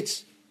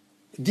creates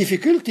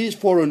difficulties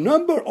for a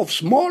number of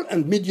small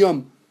and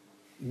medium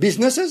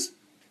businesses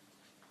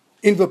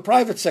in the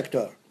private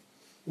sector,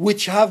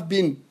 which have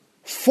been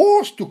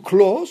forced to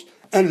close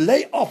and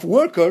lay off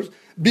workers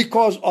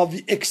because of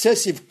the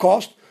excessive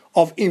cost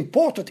of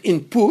imported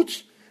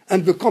inputs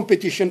and the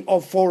competition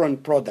of foreign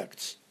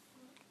products.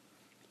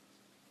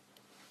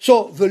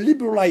 So the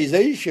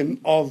liberalization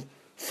of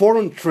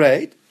foreign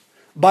trade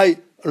by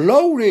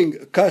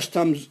lowering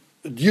customs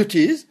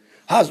duties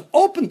has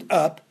opened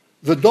up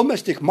the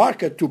domestic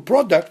market to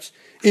products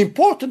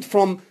imported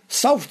from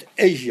South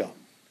Asia,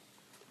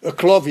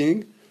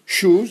 clothing,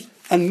 shoes,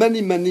 and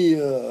many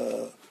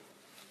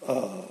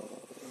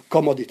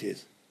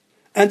commodities.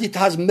 And it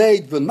has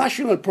made the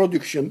national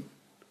production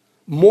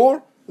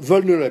more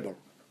vulnerable.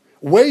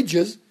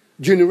 Wages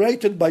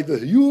generated by the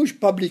huge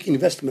public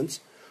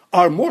investments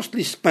are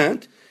mostly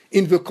spent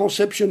in the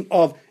consumption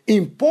of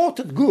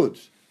imported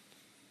goods,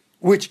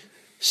 which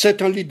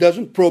certainly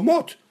doesn't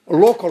promote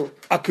local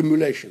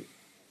accumulation.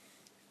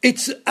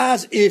 It's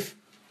as if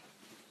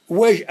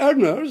wage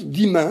earners'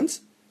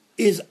 demands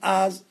is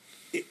as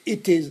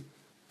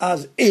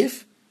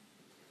if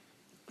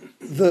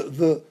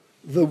the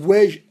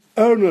wage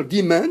earner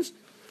demands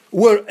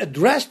were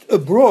addressed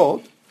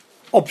abroad,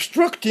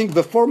 obstructing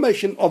the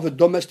formation of a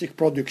domestic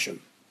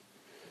production.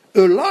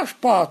 A large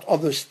part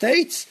of the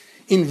state's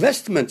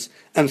investments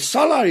and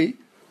salary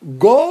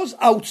goes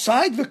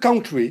outside the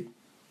country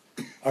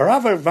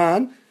rather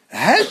than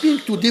helping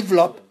to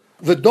develop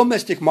the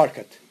domestic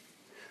market.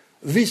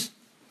 This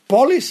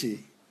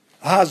policy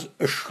has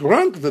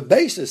shrunk the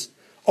basis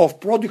of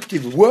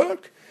productive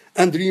work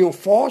and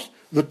reinforced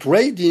the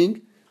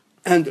trading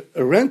and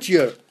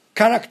rentier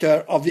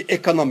character of the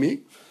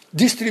economy,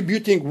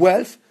 distributing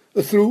wealth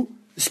through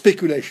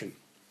speculation.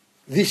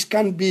 This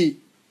can be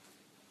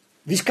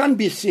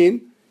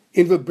seen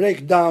in the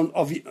breakdown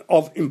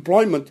of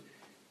employment,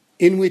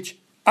 in which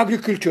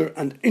agriculture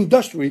and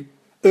industry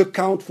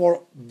account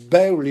for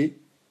barely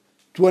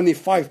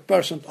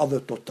 25% of the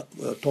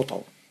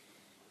total.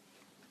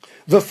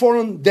 The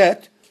foreign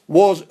debt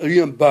was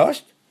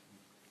reimbursed,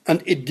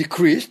 and it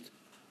decreased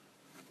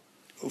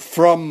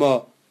from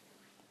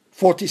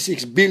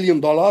 $46 billion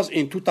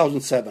in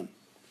 2007.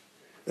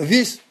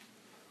 This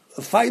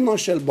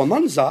financial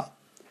bonanza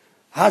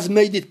has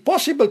made it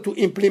possible to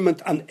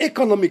implement an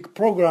economic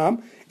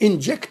program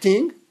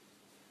injecting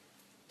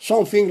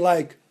something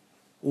like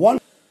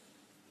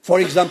for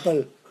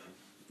example,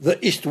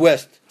 the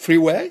East-West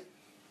Freeway,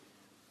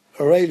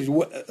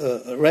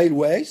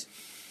 railways,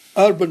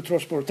 urban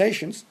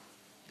transportations,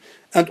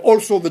 and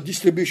also the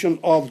distribution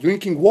of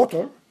drinking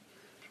water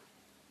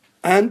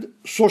and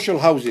social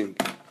housing.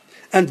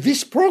 And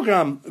this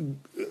program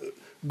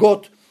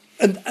got,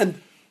 and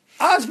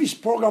as this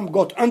program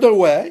got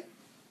underway,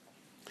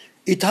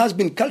 it has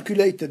been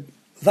calculated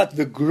that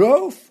the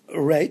growth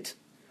rate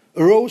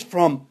rose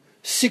from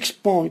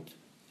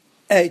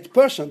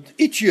 6.8%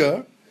 each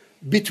year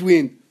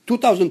between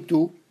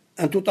 2002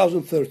 and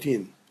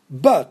 2013.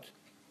 But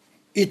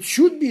it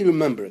should be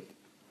remembered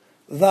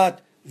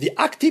that the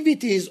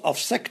activities of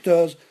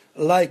sectors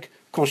like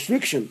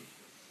construction,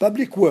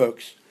 public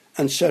works,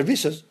 and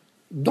services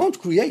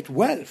don't create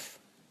wealth.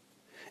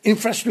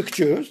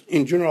 Infrastructures,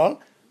 in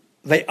general,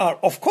 they are,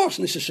 of course,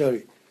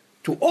 necessary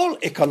to all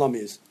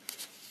economies,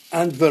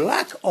 and the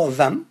lack of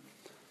them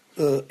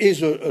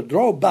is a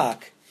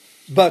drawback,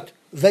 but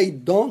they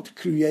don't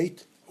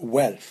create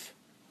wealth.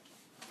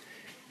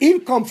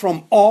 Income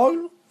from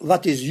oil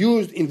that is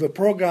used in the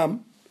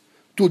program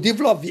to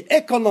develop the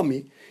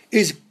economy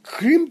is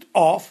crimped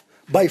off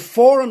by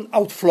foreign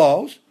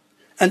outflows,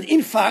 and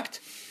in fact,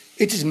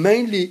 it is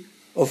mainly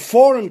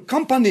foreign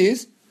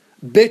companies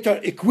better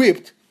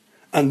equipped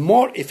and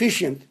more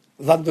efficient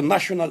than the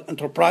national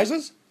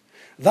enterprises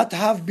that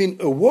have been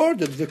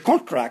awarded the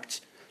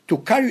contracts to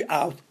carry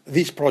out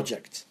these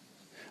projects.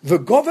 The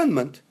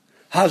government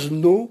has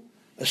no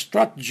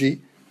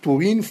strategy to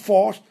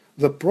reinforce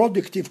the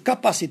productive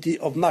capacity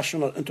of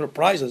national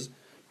enterprises,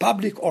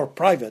 public or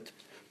private,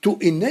 to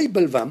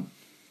enable them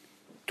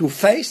to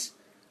face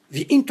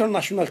the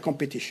international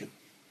competition.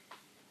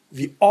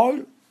 The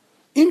oil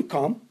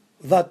income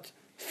that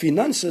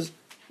finances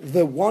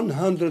the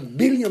 $100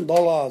 billion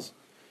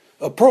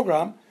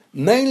program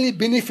mainly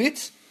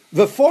benefits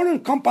the foreign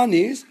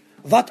companies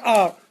that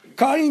are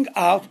carrying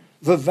out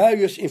the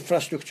various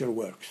infrastructure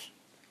works.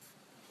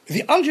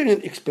 The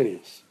Algerian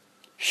experience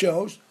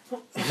shows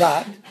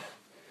that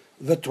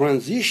the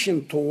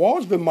transition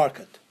towards the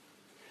market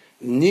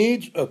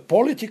needs a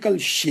political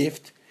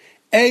shift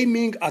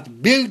aiming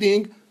at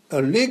building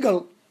a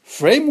legal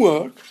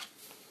framework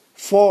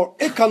for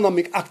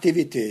economic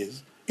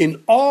activities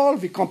in all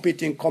the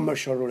competing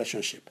commercial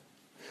relationships.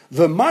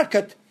 The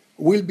market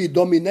will be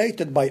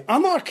dominated by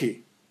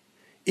anarchy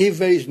if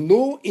there is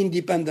no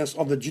independence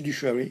of the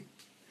judiciary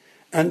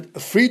and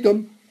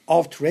freedom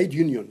of trade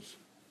unions.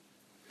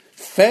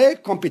 Fair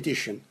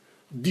competition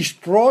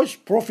destroys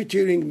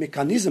profiteering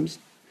mechanisms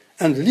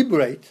and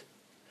liberates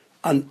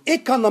an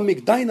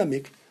economic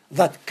dynamic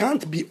that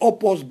can't be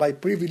opposed by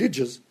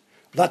privileges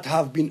that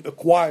have been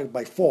acquired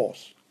by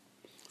force.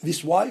 This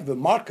is why the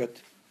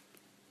market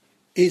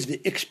is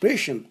the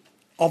expression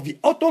of the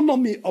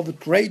autonomy of the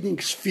trading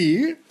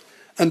sphere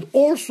and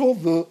also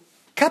the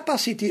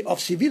capacity of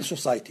civil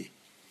society.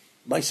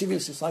 By civil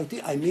society,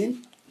 I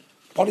mean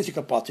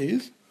political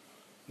parties,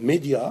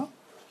 media,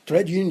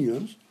 trade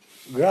unions,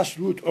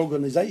 grassroots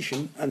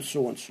organizations, and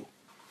so on.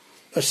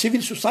 A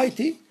civil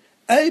society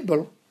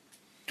able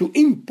to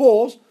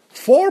impose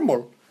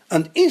formal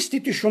and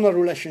institutional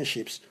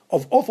relationships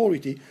of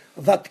authority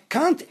that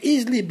can't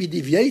easily be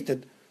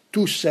deviated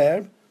to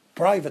serve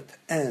private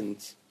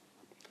ends.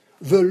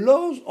 The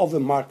laws of the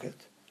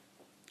market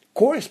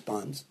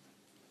corresponds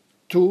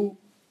to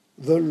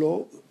the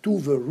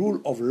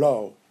rule of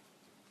law,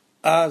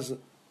 as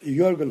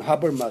Jürgen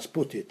Habermas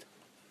put it,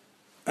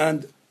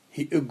 and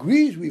he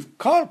agrees with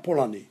Karl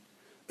Polanyi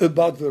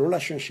about the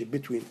relationship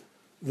between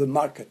the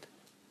market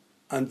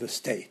and the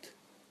state.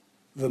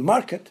 The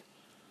market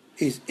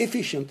is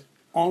efficient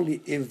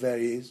only if there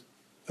is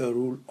a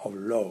rule of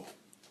law.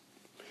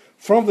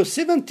 From the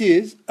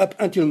 70s up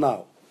until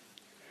now,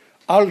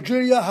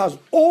 Algeria has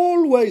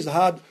always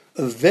had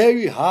a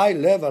very high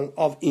level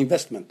of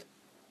investment,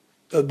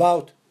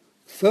 about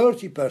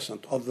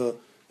 30% of the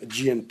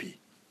GNP.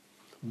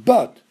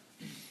 But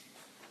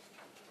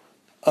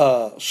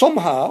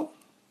somehow,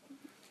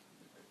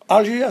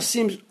 Algeria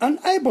seems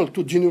unable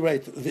to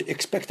generate the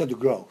expected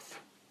growth.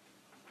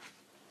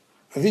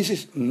 This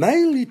is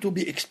mainly to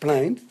be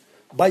explained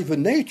by the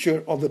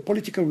nature of the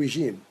political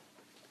regime,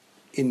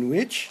 in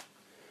which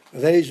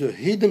there is a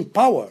hidden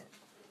power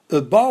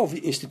above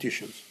the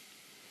institutions.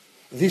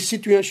 This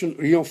situation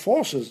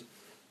reinforces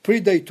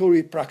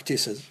predatory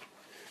practices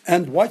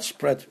and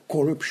widespread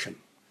corruption.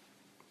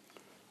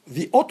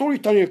 The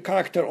authoritarian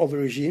character of the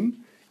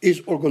regime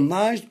is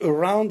organized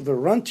around the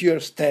rentier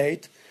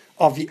state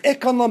of the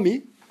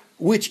economy,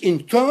 which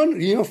in turn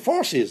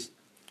reinforces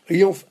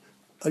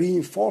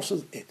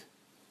it.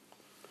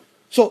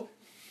 So,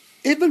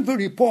 even the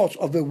reports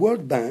of the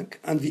World Bank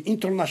and the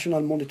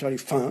International Monetary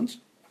Funds,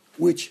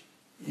 which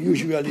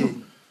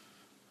usually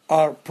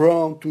are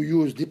prone to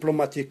use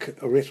diplomatic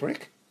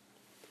rhetoric,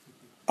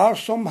 are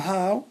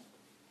somehow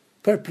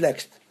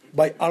perplexed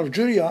by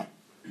Algeria,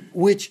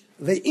 which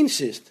they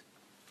insist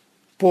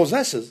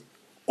possesses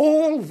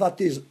all that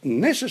is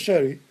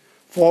necessary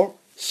for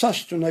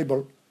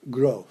sustainable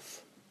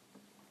growth.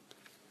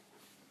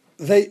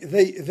 They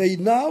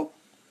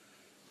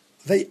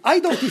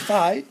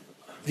identify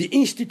the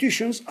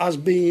institutions as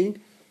being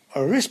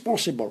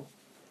responsible,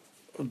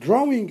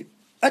 drawing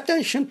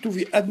attention to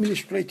the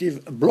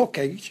administrative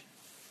blockage,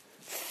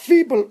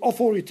 feeble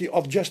authority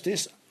of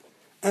justice,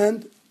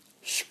 and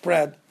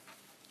spread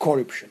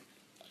corruption.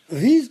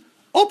 These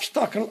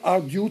obstacles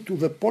are due to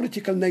the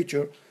political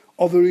nature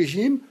of a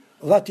regime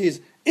that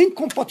is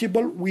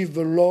incompatible with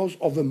the laws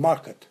of the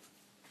market.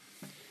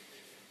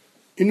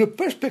 In a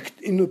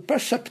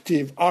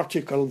perceptive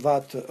article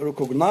that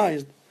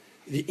recognized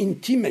the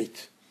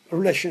intimate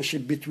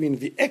relationship between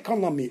the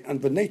economy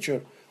and the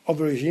nature of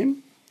the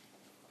regime,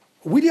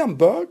 William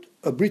Byrd,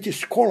 a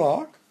British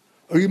scholar,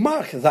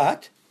 remarked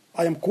that,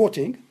 I am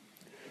quoting,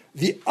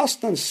 the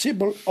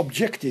ostensible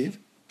objective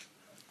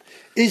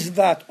is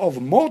that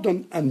of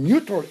modern and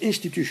neutral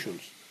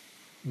institutions,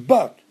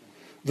 but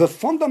the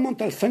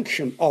fundamental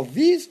function of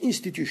these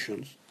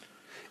institutions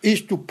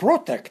is to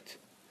protect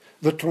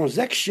the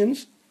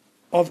transactions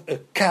of a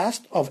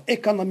caste of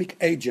economic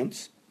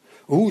agents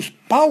whose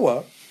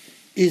power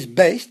is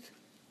based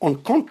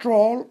on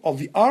control of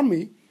the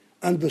army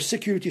and the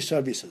security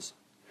services.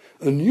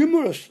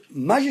 Numerous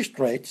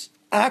magistrates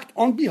act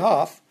on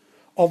behalf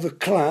of the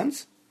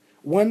clans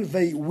when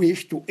they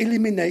wish to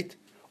eliminate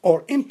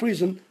or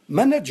imprison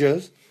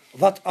managers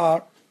that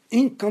are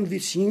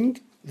inconveniencing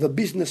the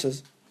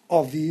businesses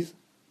of these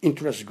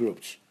interest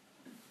groups.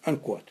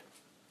 Unquote.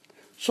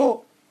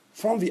 So,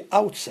 from the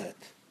outset,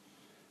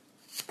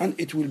 and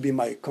it will be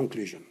my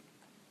conclusion,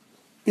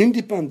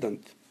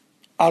 independent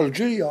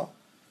Algeria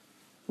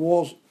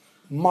was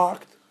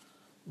marked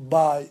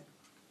by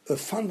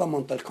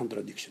fundamental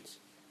contradictions.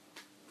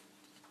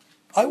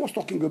 I was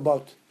talking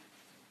about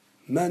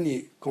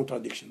many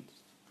contradictions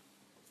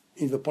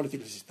in the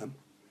political system,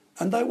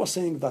 and I was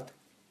saying that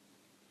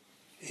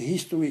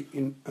history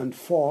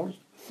unfolds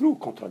through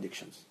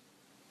contradictions.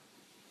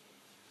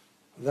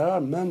 There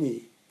are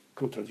many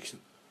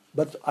contradictions,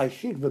 but I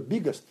think the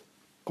biggest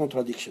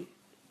contradiction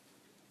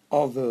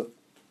of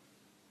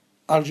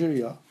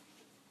Algeria,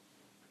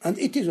 and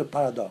it is a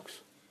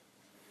paradox,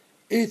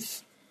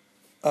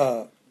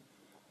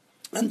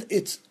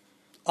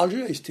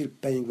 Algeria is still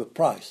paying the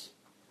price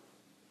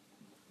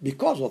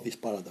because of this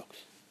paradox.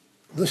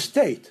 The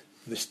state,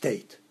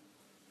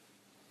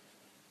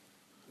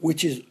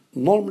 which is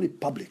normally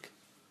public,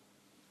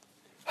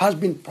 has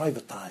been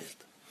privatized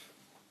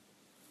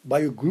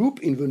by a group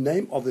in the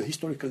name of the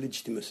historical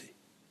legitimacy.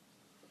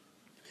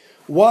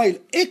 While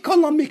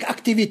economic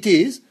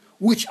activities,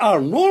 which are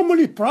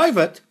normally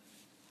private,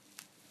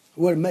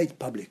 were made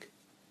public.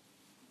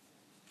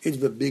 It's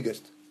the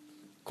biggest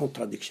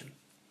contradiction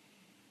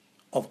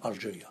of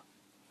Algeria.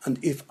 And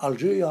if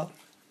Algeria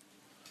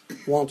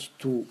wants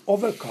to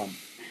overcome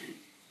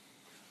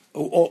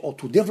or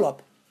to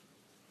develop,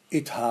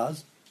 it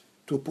has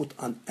to put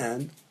an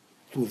end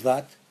to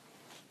that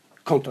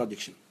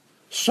contradiction.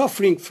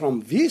 Suffering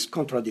from this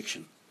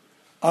contradiction,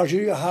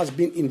 Algeria has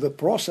been in the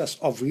process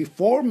of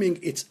reforming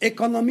its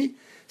economy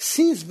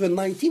since the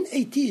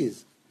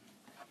 1980s.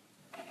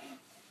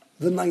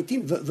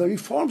 The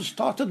reform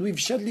started with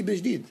Chadli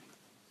Bejdid,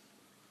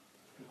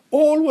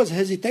 always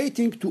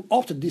hesitating to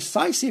opt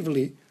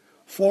decisively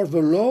for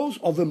the laws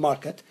of the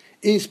market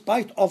in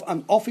spite of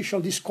an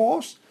official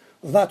discourse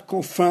that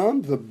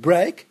confirmed the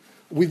break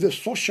with the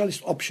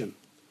socialist option.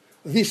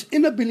 This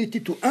inability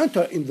to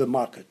enter in the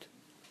market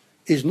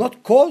is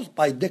not caused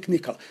by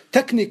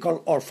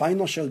technical or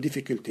financial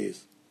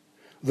difficulties.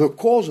 The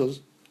causes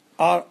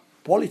are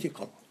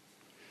political,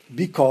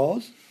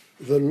 because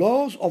the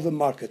laws of the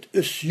market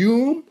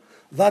assume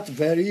that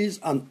there is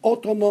an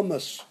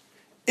autonomous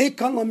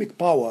economic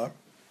power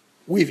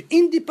with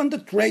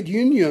independent trade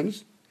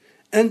unions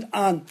and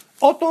an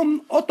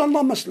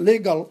autonomous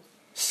legal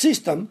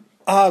system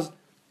as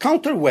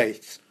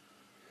counterweights.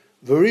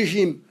 The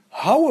regime,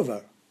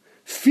 however,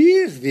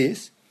 fears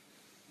this,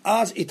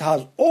 as it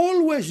has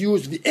always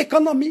used the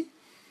economy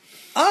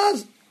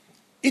as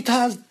it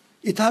has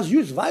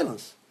used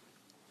violence.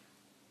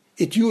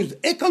 It used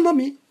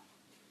economy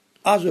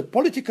as a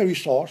political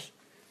resource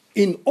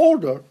in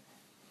order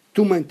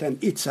to maintain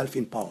itself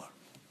in power.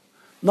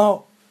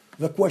 Now,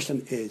 the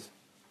question is,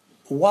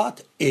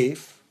 what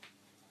if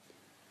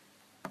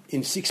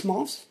in 6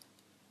 months,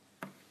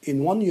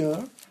 in 1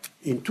 year,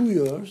 in 2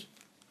 years,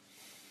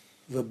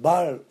 the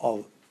barrel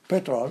of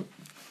petrol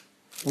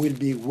will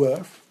be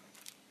worth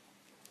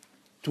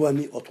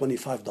 $20 or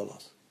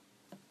 $25?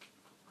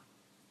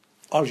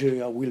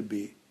 Algeria will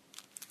be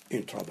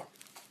in trouble.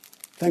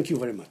 Thank you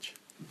very much.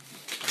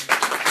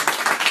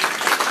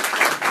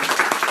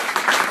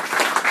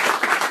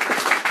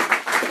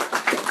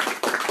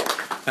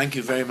 Thank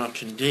you very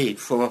much indeed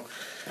for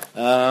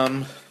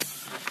a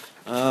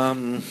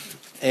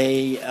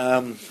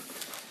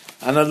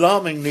an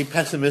alarmingly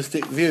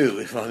pessimistic view,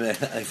 if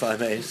I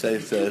may say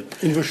so.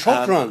 In the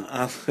short run,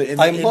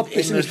 I'm not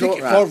pessimistic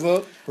for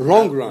the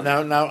long run.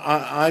 Now,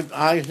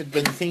 I had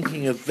been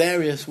thinking of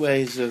various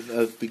ways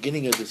of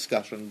beginning a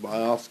discussion by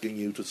asking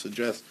you to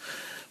suggest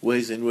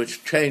ways in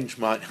which change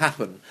might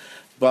happen.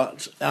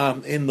 But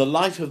in the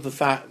light of the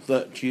fact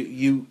that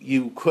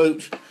you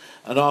quote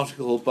an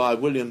article by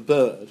William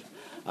Byrd,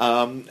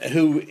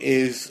 who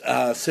is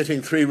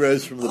sitting 3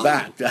 rows from the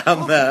back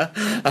down there,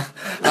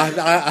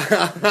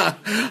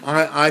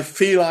 I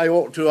feel I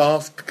ought to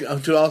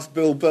ask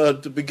Bill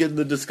Byrd to begin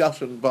the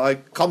discussion by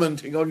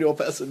commenting on your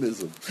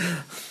pessimism.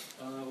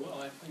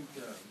 Well, I think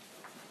I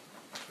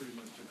pretty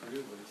much agree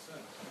with what he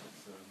said.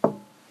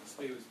 The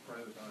state was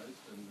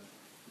privatized, and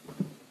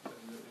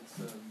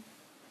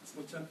it's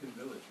Potemkin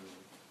village,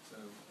 really. So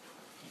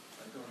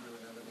I don't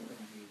really have anything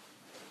to.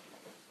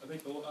 I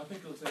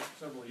think it'll take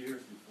several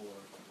years before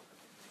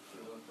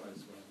the oil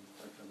price will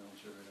affect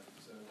Algeria.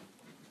 So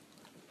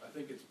I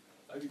think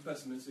I'd be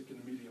pessimistic in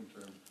the medium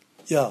term.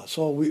 Yeah,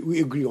 so we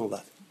agree on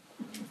that.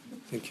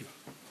 Thank you.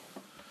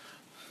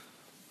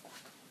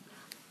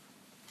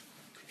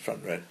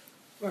 Front row.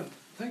 Well,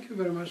 thank you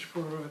very much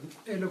for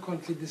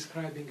eloquently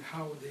describing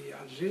how the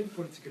Algerian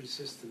political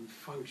system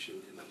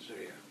functioned in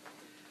Algeria.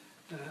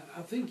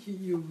 I think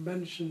you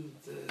mentioned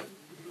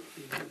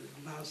in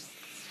the last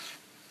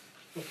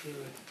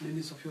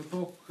minutes of your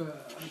talk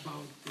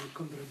about the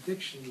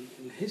contradiction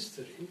in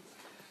history.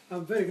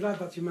 I'm very glad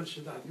that you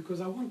mentioned that, because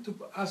I want to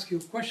ask you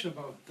a question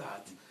about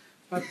that,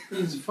 but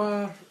it's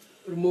far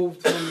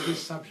removed from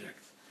this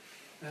subject.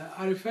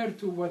 I refer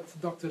to what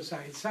Dr.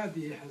 Saeed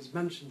Saadi has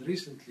mentioned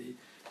recently,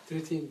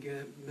 treating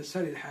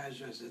Messali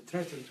al-Hajj as a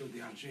traitor to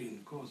the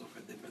Algerian cause of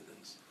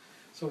independence.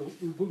 So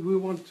we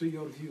want to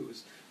your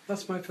views.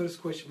 That's my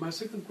first question. My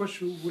second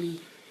question will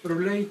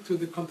relate to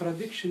the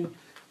contradiction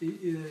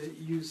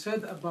you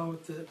said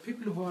about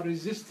people who are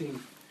resisting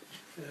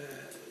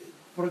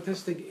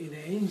protesting in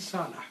Ain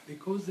Salah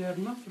because they are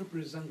not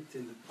represented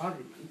in the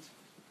parliament.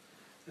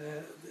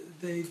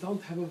 They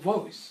don't have a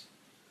voice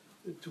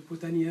to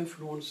put any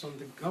influence on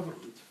the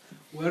government.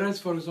 Whereas,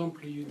 for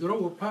example, you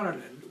draw a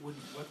parallel with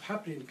what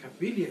happened in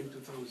Kabylia in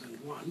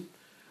 2001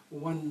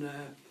 when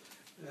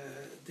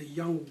the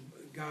young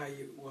guy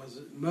was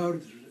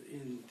murdered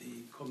in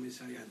the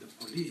commissariat of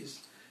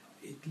police.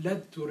 It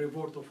led to a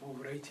revolt of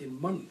over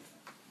 18 months.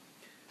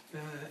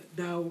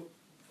 Now,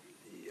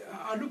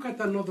 I look at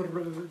another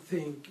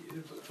thing.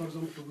 For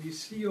example, we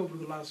see over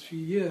the last few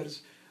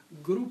years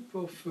a group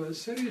of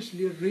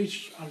seriously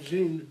rich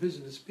Algerian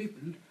business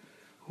people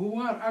who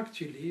are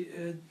actually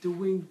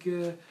doing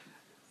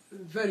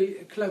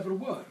very clever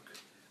work.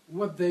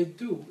 What they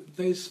do,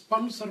 they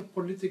sponsor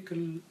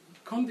political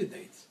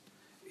candidates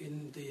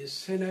in the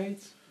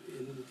Senate,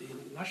 in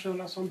the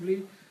National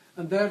Assembly,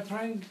 and they're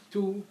trying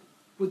to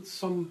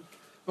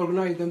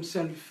organize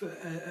themselves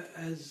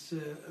as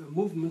a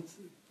movement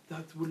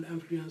that will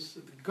influence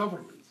the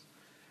government.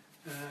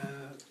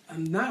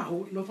 And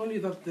now, not only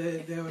that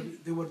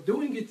they were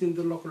doing it in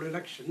the local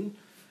election,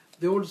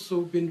 they also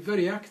been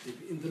very active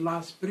in the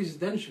last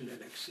presidential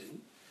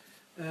election.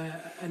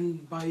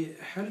 And by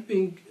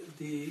helping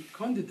the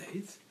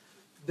candidates,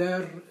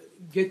 they're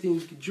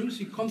getting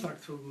juicy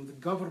contracts from the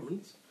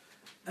government,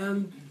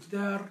 and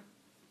they're,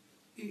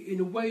 in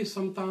a way,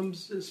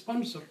 sometimes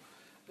sponsor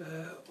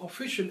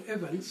official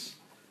events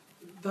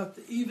that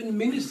even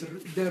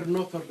ministers dare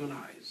not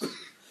organize.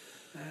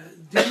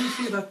 Do you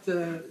see that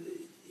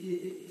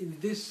in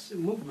this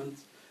movement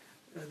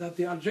that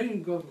the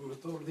Algerian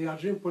government or the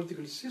Algerian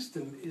political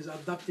system is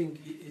adapting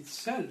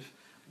itself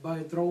by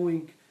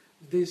drawing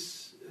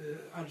these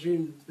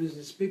Algerian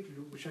business people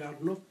which are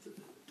not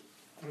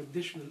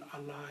traditional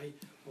ally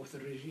of the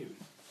regime?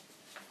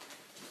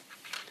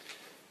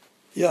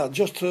 Yeah,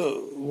 just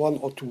 1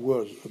 or 2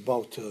 words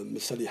about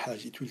Messali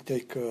al-Hajj. It will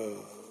take a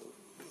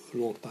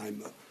long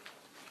time.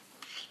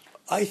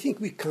 I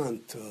think we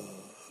can't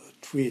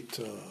treat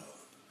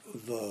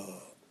the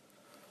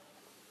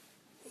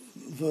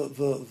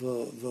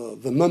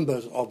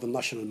members of the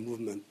national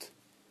movement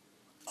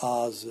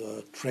as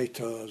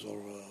traitors or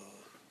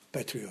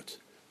patriots.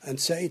 And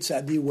Saeed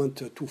Saadi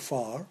went too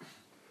far.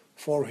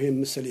 For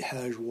him, Messali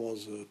al-Hajj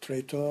was a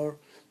traitor,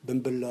 Ben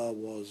Bella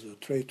was a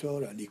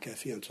traitor, Ali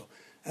Kafi, and so on.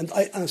 And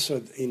I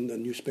answered in the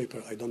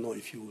newspaper, I don't know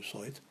if you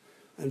saw it,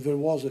 and there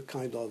was a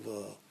kind of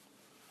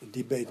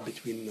debate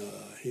between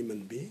him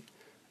and me.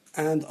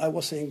 And I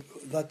was saying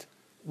that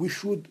we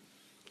should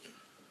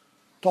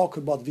talk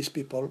about these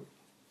people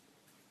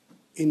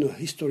in a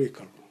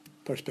historical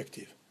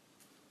perspective,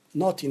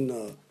 not in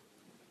a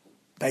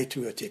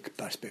patriotic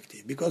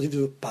perspective, because it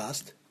is the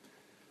past,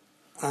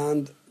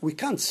 and we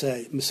can't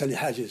say Messali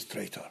al-Hajj is a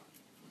traitor.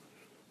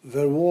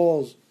 There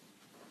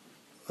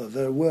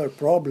were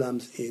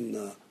problems in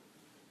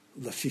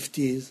the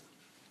 50s,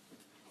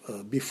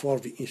 before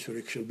the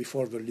insurrection,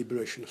 before the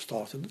liberation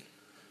started,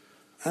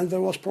 and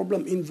there was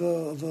problem in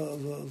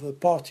the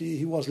party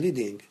he was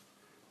leading,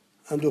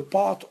 and a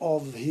part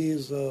of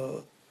his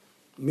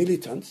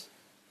militants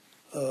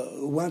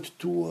went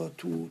to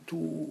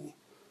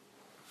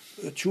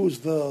choose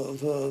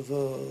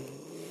the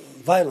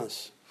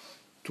violence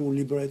to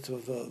liberate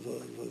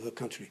the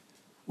country.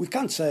 We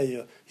can't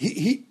say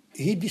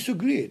he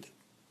disagreed,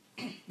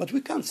 but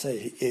we can't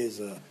say he's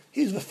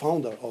the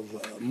founder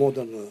of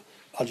modern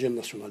Algerian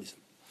nationalism.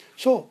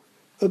 So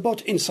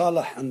about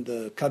Insalah and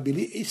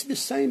Kabylie, it's the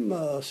same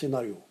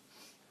scenario.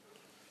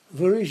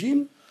 The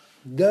regime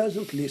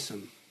doesn't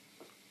listen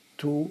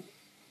to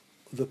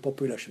the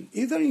population,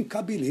 either in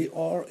Kabylie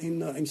or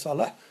in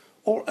Salah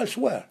or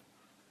elsewhere.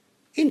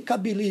 In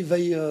Kabylie,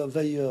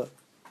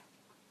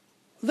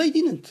 they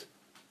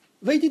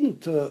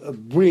didn't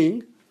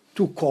bring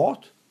to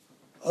court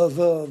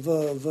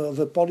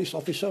the police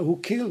officer who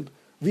killed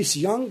these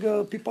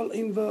young people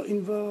in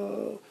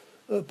the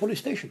police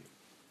station.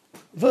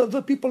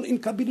 The people in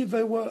Kabylie,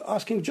 they were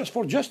asking just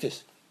for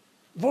justice,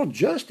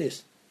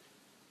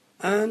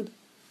 and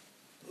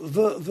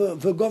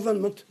the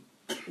government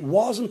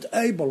wasn't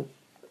able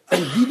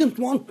and didn't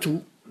want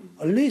to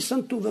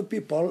listen to the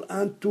people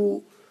and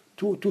to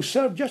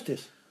serve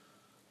justice.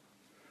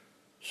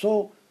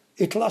 So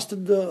it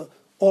lasted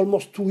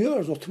almost 2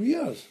 years or 3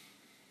 years.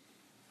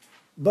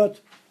 But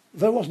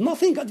there was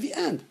nothing at the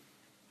end.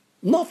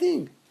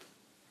 Nothing.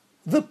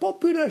 The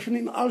population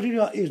in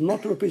Algeria is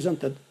not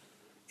represented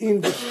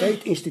in the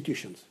state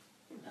institutions.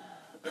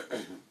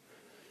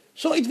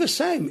 So it's the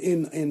same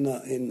in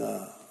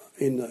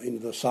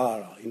the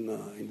Sahara, in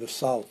the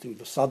south, in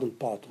the southern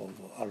part of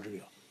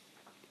Algeria.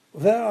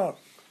 There are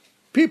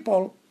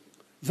people,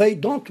 they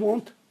don't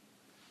want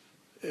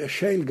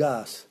shale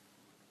gas.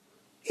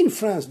 In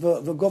France,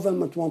 the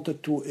government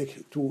wanted to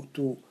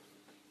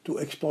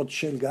export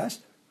shale gas.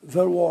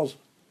 There was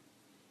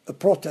a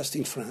protest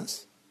in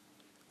France,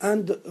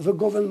 and the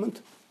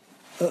government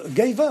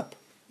gave up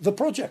the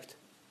project.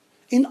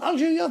 In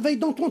Algeria, they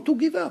don't want to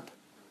give up.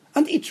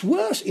 And it's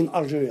worse in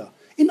Algeria.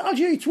 In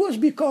Algeria, it's worse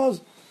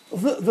because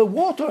the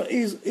water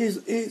is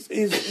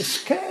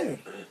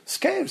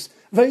scarce.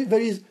 There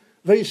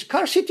is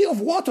scarcity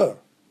of water.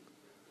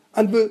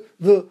 And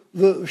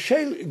the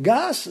shale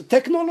gas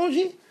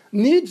technology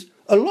needs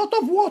a lot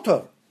of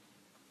water.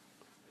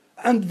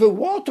 And the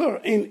water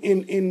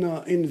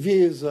in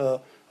these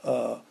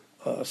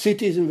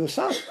cities in the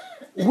south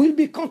will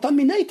be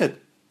contaminated.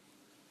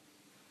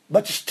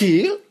 But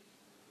still,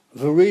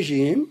 the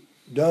regime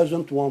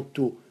doesn't want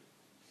to.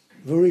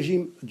 The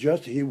regime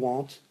he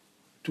wants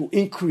to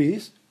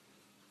increase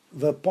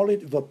the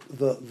political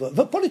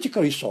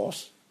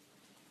resource,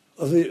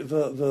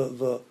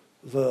 the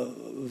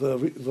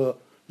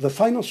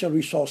financial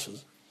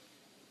resources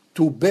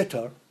to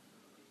better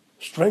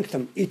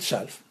strengthen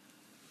itself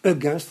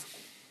against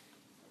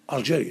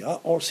Algeria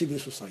or civil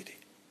society.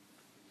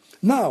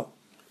 Now,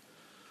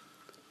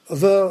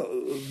 the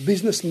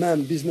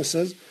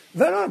businesses,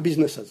 there are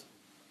businesses,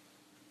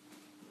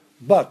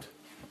 but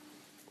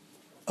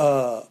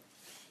there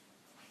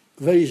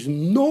is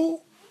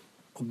no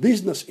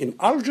business in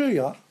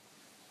Algeria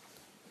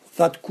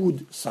that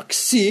could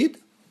succeed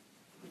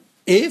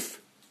if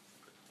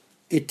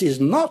it is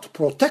not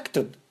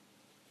protected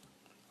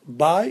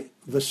by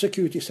the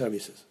security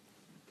services.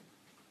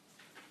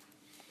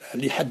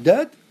 Ali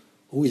Haddad,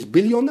 who is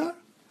billionaire,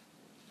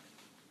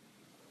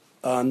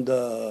 and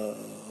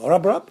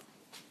Rabrab,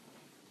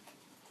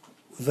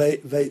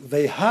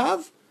 they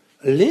have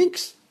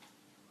links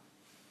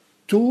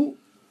to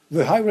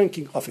the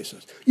high-ranking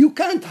officers. You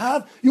can't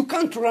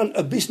run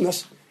a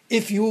business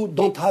if you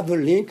don't have a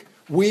link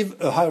with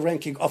a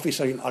high-ranking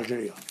officer in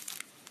Algeria.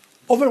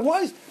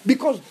 Otherwise,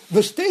 because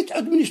the state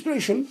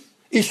administration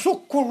is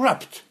so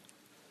corrupt,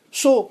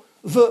 so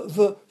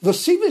the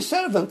civil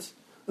servants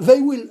they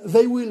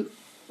will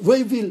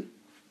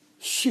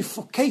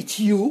suffocate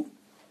you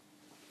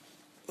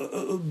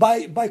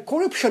by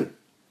corruption.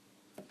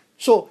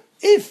 So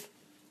if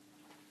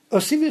a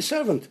civil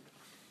servant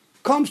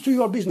comes to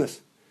your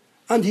business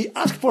and he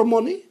asks for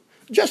money,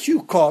 just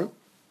you call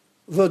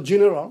the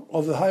general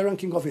or the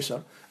high-ranking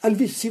officer, and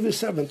this civil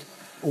servant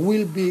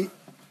will be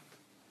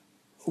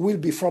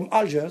from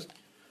Algiers.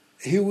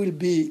 He will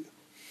be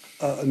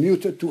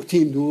muted to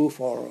Tindouf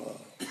or,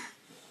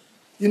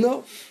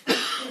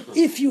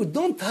 if you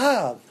don't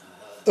have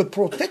a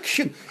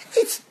protection,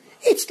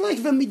 it's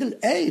like the Middle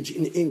Age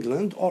in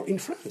England or in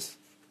France.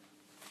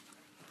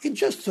 It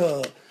just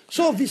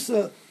so this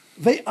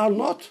they are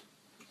not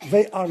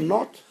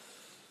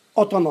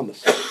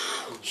autonomous.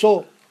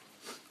 So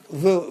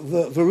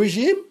the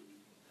regime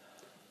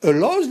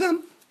allows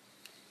them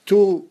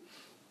to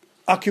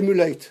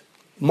accumulate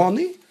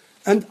money,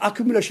 and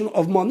accumulation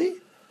of money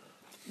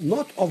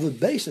not on the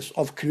basis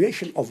of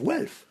creation of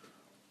wealth.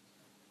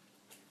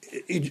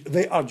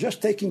 They are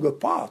just taking a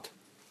part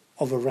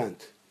of a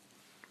rent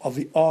of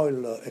the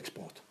oil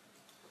export.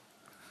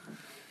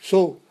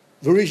 So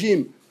the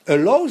regime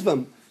allows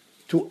them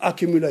to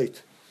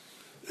accumulate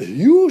a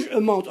huge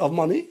amount of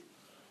money,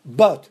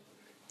 but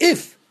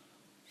if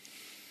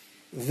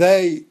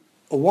they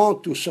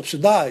want to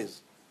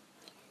subsidize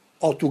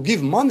or to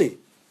give money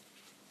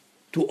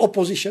to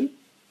opposition,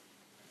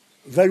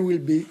 there will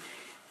be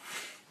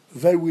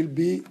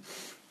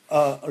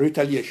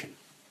retaliation.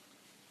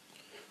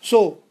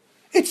 So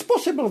it's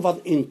possible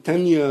that in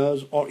 10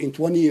 years or in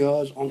 20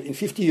 years or in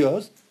 50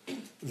 years,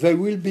 there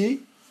will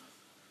be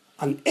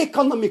an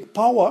economic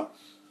power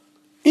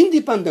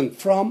independent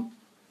from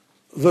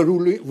the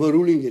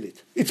ruling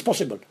elite. It's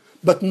possible.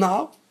 But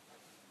now,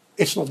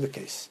 it's not the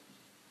case.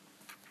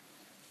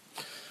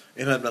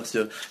 Imad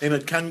Mastur,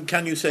 Imad,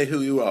 can you say who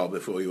you are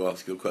before you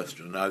ask your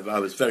question? I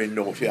was very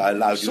naughty. I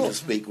allowed you to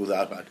speak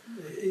without that.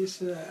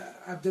 It's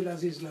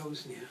Abdulaziz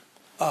Laousnia.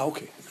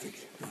 Okay. Thank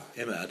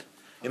you.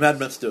 Imad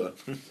Mastur.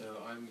 So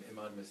I'm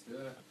Imad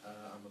Mastur.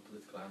 I'm a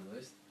political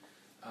analyst.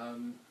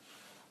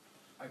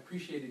 I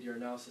appreciated your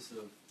analysis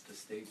of the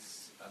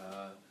state's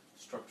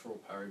structural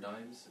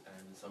paradigms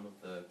and some of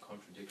the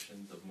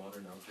contradictions of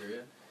modern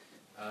Algeria.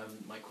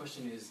 My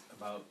question is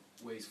about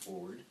ways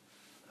forward,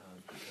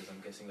 because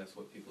I'm guessing that's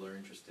what people are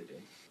interested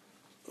in.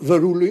 The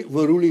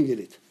ruling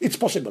elite. It's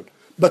possible.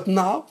 But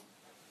now,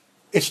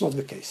 it's not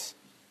the case.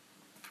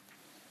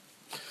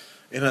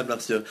 Imad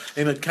Mastur,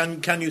 Imad,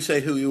 can you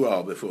say who you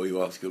are before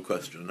you ask your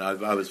question? I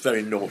was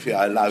very naughty.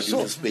 I allowed you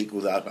to speak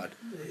without that.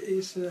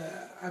 It's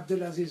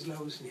Abdulaziz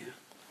Laousnia.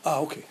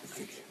 Okay.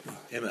 Thank you.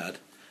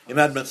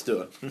 Imad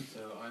Mastur.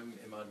 So I'm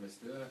Imad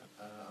Mastur.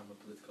 I'm a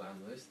political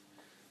analyst.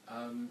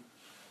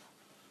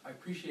 I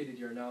appreciated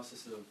your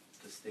analysis of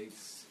the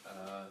state's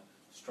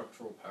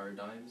structural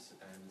paradigms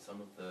and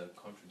some of the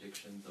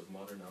contradictions of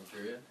modern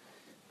Algeria.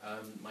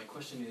 My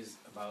question is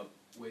about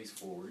ways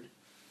forward,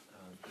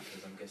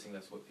 because I'm guessing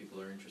that's what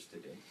people are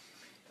interested in.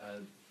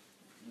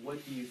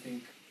 What do you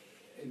think,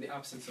 in the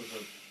absence of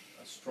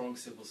a strong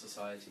civil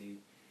society,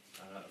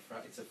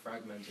 it's a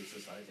fragmented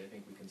society, I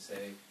think we can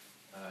say,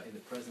 in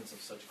the presence of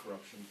such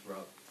corruption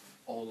throughout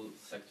all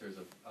sectors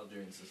of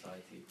Algerian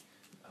society,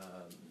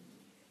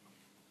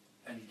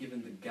 and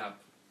given the gap,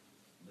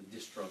 the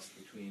distrust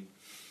between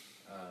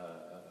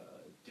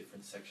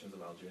different sections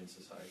of Algerian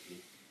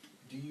society,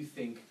 do you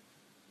think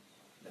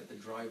that the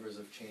drivers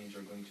of change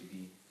are going to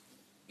be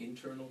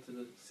internal to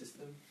the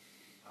system,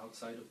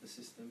 outside of the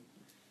system?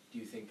 Do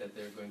you think that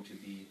they're going to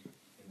be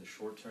in the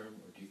short term,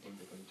 or do you think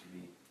they're going to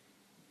be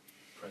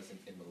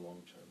present in the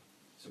long term?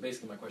 So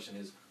basically my question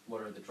is,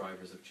 what are the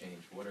drivers of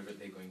change? What are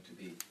they going to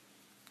be?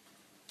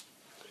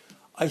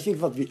 I think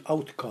that the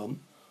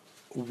outcome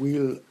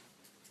will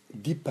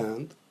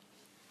depend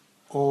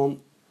on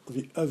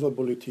the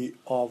availability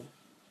of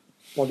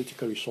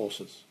political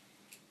resources.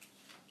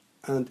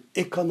 And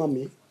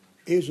economy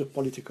is a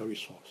political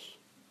resource.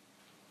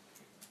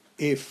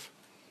 If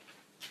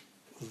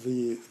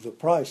the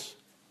price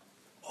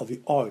of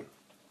the oil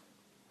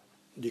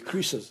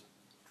decreases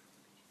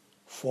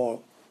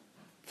for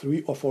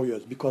 3 or 4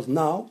 years, because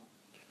now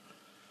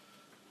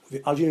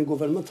the Algerian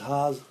government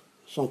has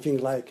something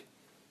like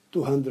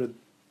 $200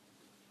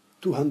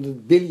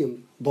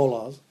 billion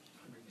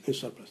in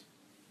surplus.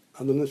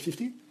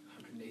 150?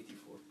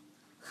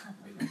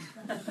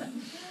 184.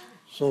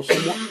 So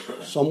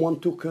someone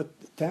took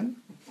 10?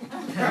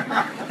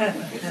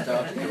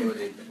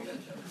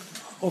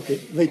 Okay,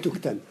 they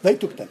took 10.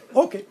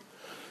 Okay.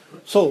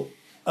 So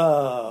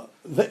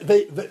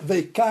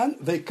they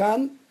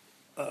can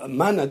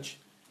manage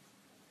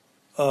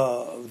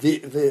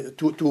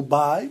to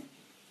buy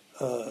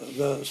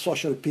the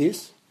social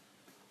peace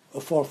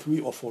for 3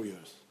 or 4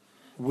 years,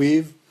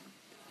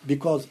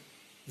 because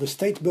the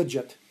state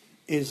budget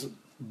is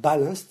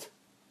balanced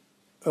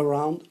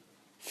around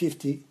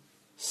 $50,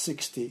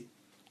 $60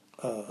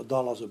 a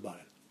barrel.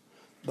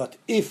 But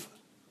if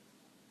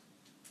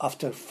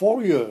after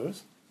 4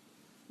 years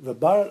the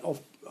barrel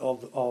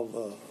of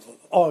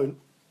oil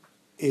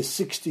is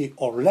 60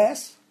 or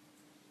less,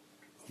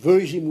 the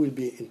regime will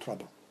be in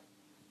trouble.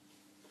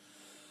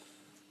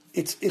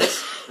 It's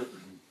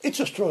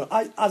a struggle.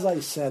 As I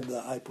said,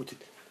 I put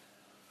it,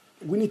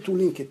 we need to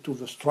link it to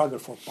the struggle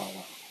for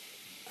power.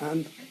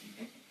 And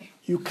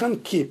you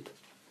can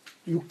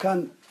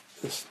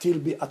still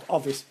be at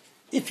office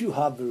if you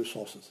have the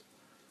resources.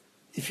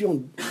 If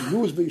you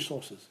lose the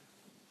resources,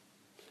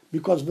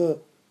 because the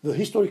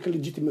historical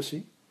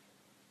legitimacy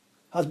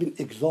has been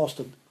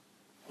exhausted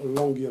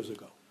long years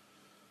ago.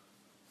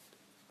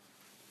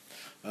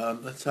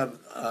 Let's have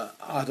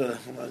Ada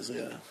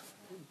Hamazia.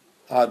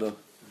 Ada.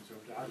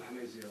 Al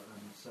Hamazia,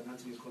 St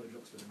Anthony's College,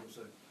 Oxford, and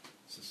also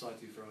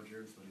Society for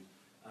Algerian Studies.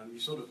 You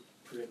sort of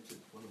preempted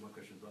one of my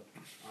questions, but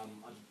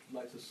I'd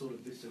like to sort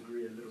of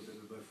disagree a little bit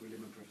with both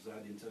William and Professor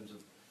Hadi in terms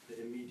of the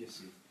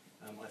immediacy.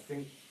 I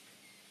think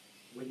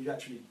when you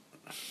actually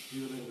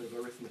do a little bit of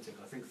arithmetic,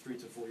 I think 3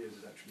 to 4 years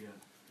is actually a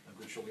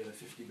good shot. We had a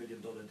 $50 billion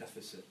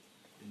deficit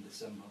in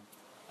December,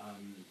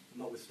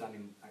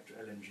 notwithstanding actual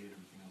LNG and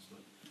everything else,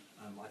 but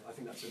I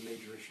think that's a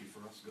major issue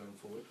for us going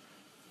forward.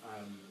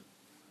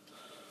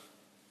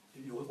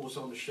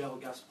 Also on the shale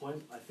gas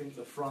point, I think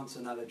the France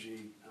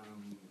analogy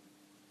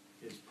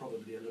is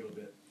probably a little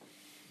bit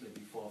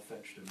maybe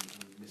far-fetched and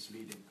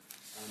misleading.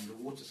 The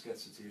water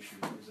scarcity issue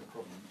is a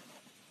problem,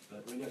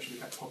 but when you actually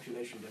look at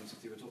population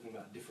density, we're talking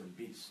about a different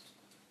beast.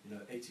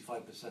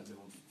 85% live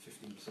on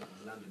 15% of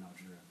the land in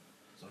Algeria,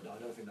 so I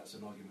don't think that's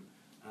an argument.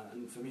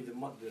 And for me, the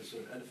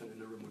sort of elephant in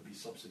the room would be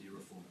subsidy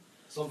reform.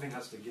 something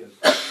has to give.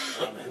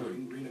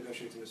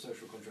 Renegotiating a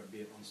social contract,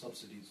 be it on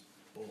subsidies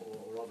or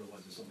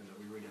otherwise, is something that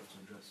we really have to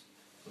address.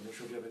 So I'm not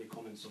sure if you have any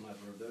comments on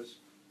either of those.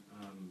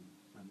 And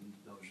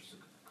that was just a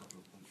couple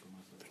of points from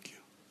my side. Thank you.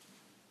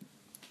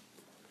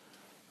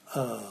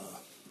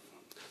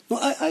 No,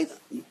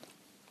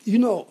 you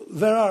know,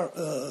 there are.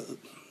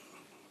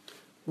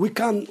 We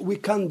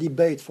can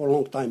debate for a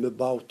long time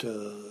about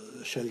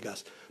shale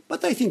gas,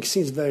 but I think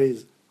since there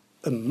is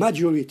a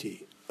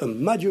majority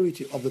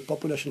of the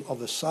population of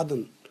the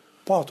southern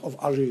part of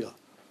Algeria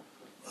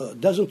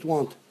doesn't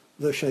want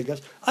the shale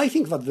gas, I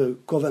think that the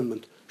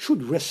government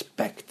should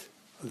respect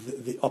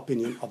the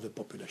opinion of the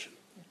population.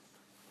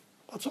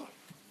 That's all.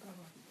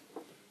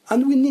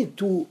 And we need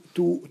to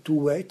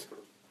wait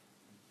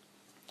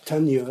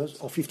 10 years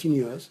or 15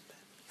 years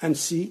and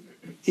see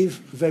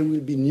if there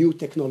will be new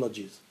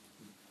technologies.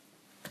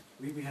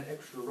 We had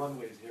extra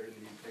runways here in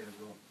the UK as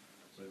well.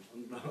 So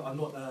I'm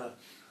not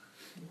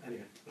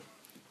anyway.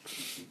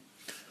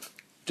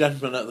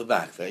 Gentleman at the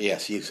back there.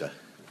 Yes, you, sir.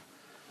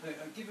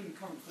 Given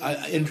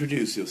current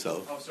Introduce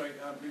yourself. Oh, sorry,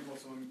 Ruben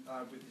Watson,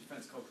 with the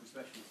Defence Cultural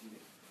Specialist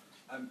Unit.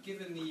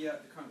 Given the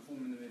current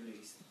form in the Middle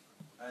East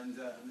and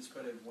the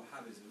spread of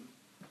Wahhabism,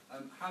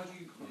 how do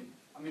you,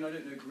 I mean, I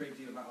don't know a great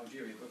deal about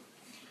Algeria, but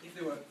if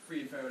there were free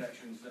and fair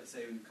elections, let's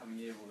say in the coming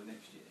year or the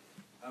next year,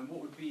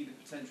 what would be the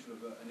potential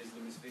of an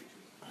Islamist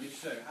victory? And if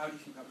so, how do you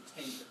think that would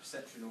taint the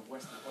perception of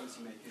Western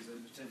policymakers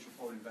and potential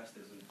foreign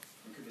investors, and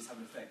could this have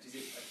an effect? Is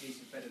it a case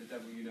of better the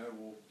devil you know,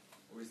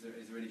 or is there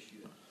an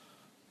issue there?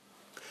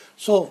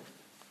 So,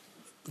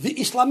 the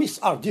Islamists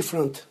are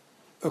different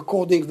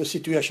according to the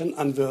situation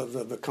and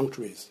the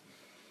countries.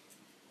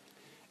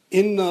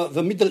 In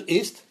the Middle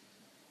East,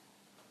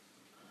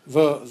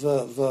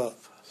 the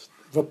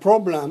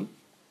problem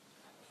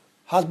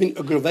has been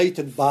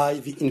aggravated by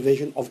the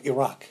invasion of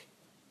Iraq.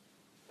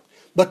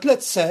 But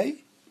let's say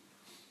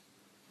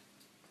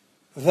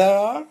there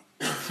are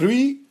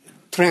three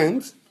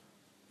trends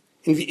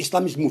in the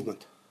Islamist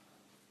movement.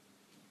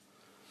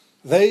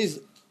 There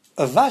is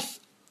a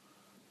vast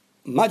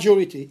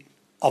majority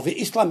of the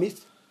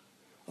Islamists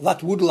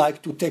that would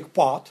like to take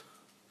part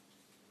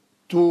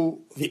to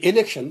the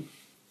election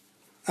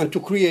and to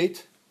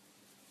create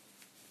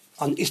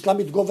an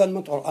Islamic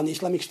government or an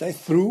Islamic state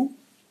through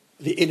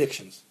the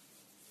elections.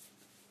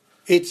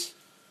 It's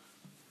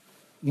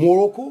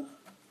Morocco,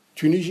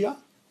 Tunisia,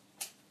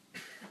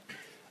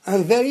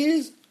 and there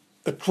is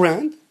a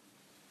trend,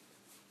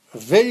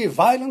 very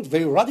violent,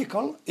 very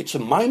radical. It's a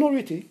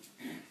minority,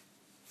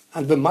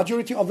 and the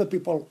majority of the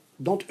people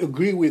don't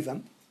agree with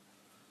them.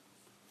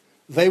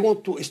 They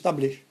want to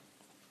establish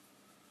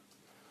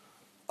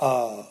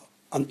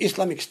an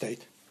Islamic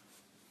state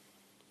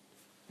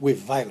with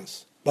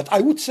violence. But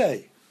I would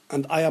say,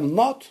 and I am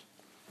not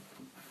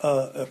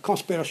a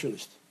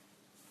conspirationist,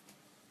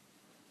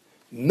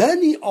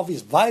 many of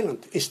these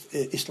violent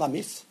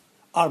Islamists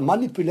are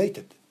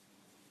manipulated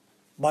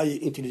by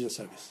intelligence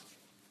service.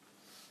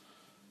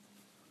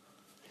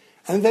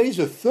 And there is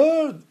a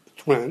third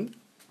trend,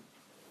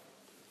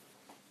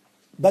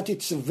 but I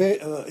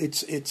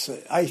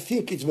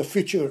think it's the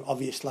future of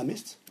the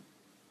Islamists.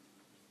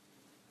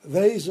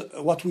 There is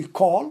what we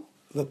call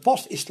the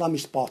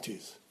post-Islamist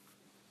parties.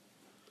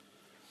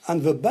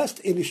 And the best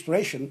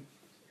illustration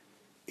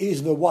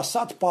is the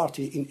Wasat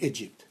party in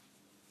Egypt.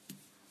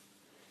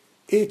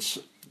 It's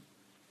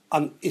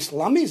an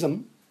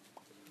Islamism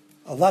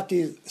that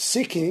is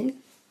seeking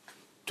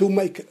to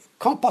make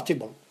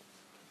compatible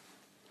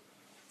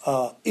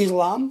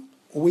Islam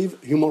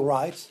with human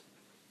rights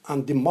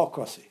and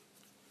democracy.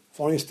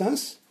 For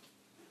instance,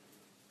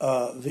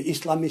 the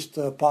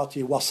Islamist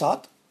party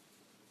Wasat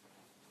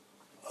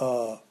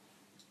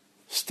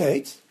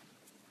states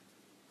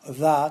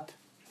that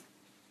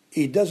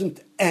it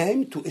doesn't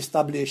aim to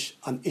establish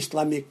an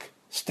Islamic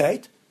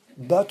state,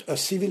 but a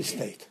civil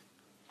state.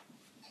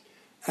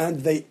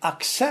 And they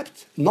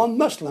accept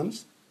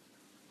non-Muslims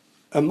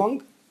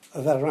among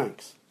their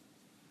ranks.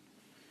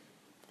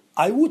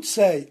 I would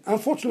say,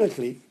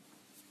 unfortunately,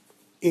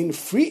 in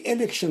free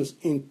elections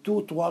in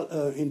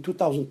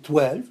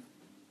 2012,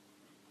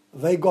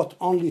 they got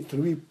only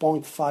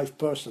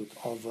 3.5%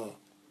 of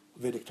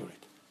the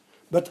electorate.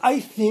 But I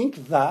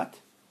think that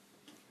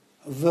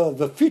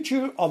the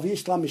future of the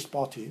Islamist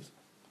parties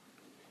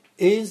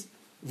is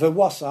the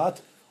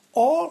Wasat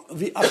or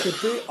the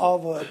AKP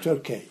of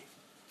Turkey.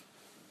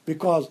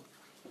 Because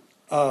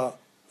the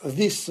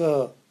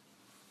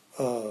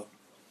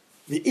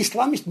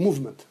Islamist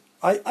movement,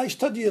 I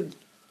studied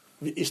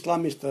the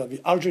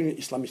Algerian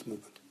Islamist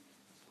movement.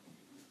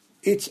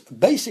 It's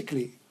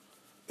basically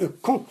a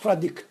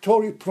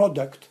contradictory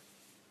product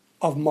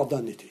of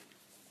modernity.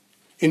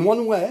 In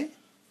one way,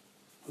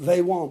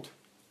 they want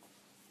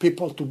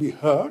people to be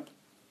heard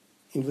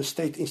in the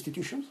state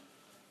institutions,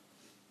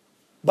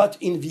 but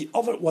in the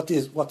other, what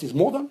is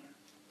modern,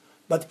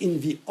 but in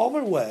the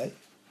other way,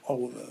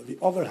 or the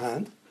other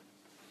hand,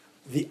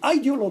 the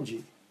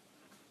ideology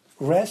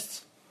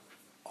rests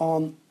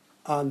on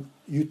an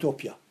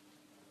utopia.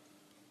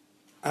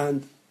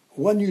 And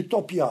when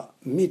utopia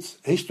meets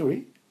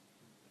history,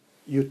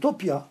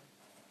 utopia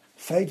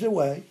fades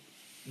away,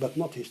 but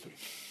not history.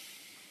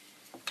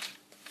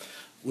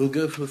 We'll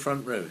go for the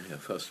front row here,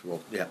 first of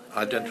all. Yeah,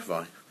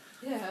 identify.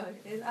 Yeah,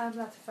 I'm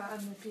Latifa,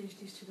 I'm a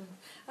PhD student.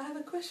 I have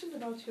a question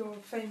about your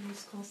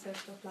famous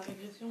concept of la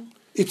régression.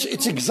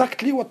 It's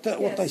exactly what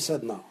Yes. I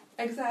said now.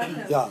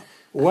 Exactly. Yeah,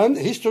 when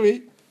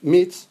history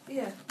meets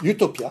Yeah,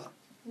 utopia,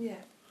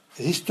 yeah,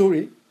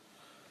 history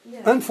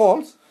yeah.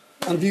 unfolds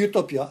and the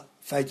utopia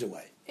fades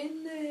away.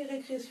 In the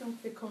régression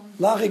féconde,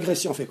 La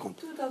régression féconde.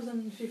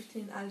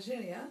 2015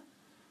 Algeria,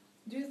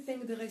 do you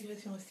think the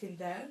regression is still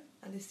there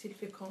and is still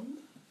féconde?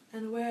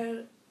 And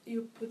where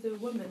you put the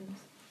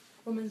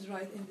women's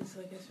right in this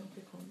regression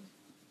féconde?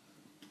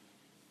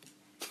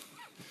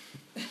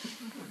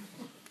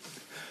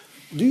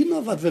 Do you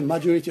know that the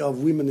majority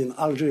of women in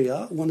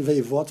Algeria, when they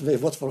vote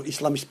for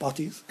Islamist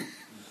parties?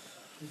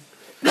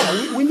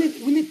 we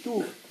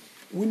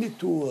need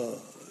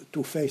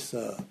to face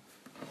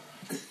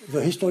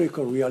the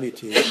historical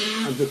reality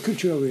and the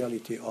cultural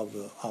reality of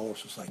our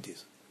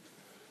societies.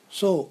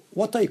 So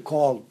what I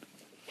call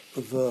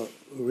the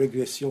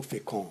régression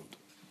féconde,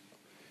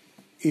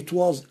 it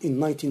was in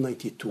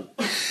 1992.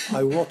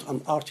 I wrote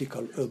an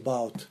article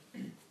about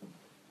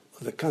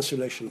the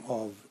cancellation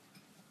of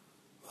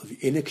the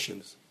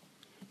elections,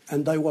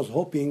 and I was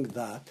hoping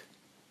that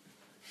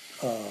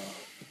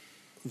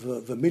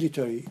the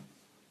military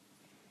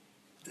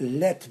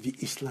let the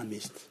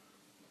Islamists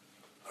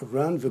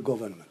run the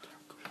government.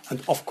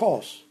 And of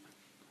course,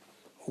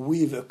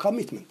 with a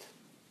commitment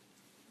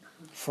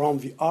from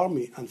the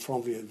army and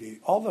from the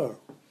other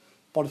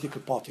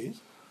political parties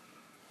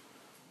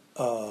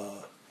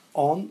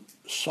on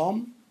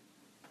some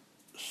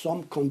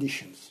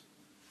conditions.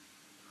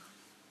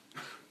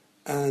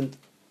 And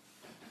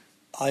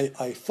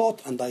I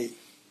thought, and I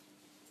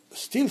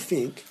still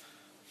think,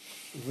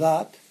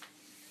 that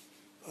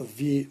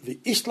the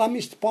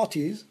Islamist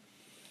parties,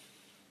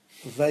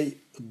 they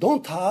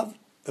don't have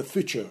a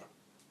future.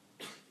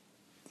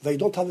 They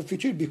don't have a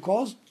future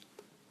because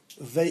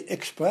they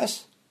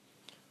express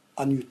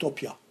an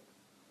utopia.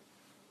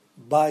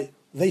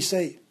 They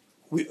say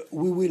we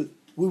will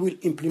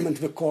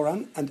implement the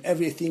Quran and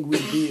everything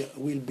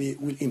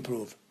will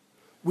improve.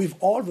 With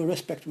all the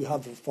respect we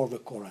have for the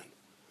Quran,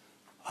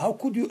 how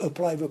could you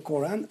apply the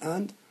Quran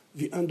and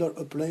the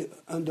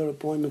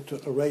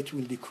underemployment rate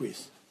will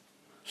decrease?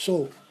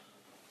 So,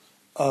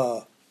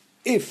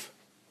 if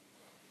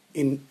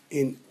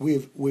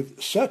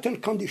with certain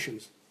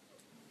conditions,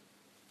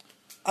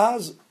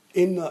 as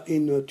in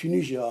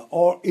Tunisia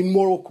or in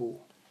Morocco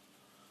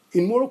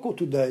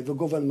today the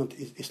government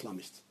is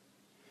Islamist,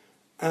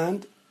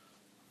 and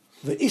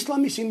the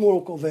Islamists in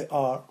Morocco, they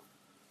are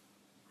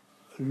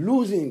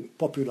losing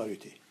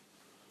popularity,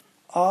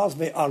 as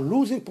they are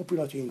losing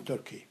popularity in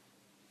Turkey,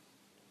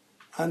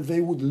 and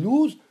they would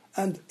lose,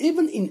 and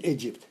even in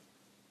Egypt.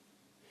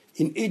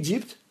 In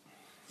Egypt,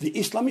 the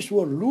Islamists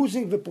were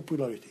losing the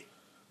popularity.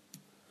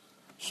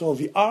 So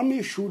the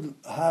army should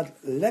have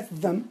let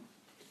them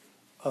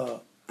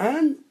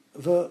end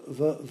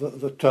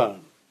the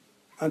turn,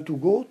 and to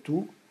go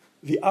to,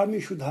 the army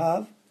should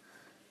have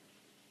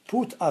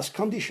put as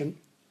condition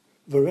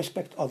the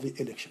respect of the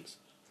elections.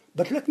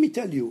 But let me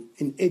tell you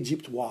in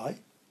Egypt why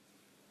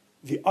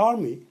the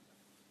army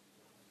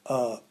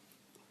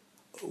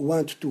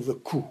went to the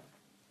coup.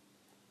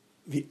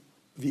 The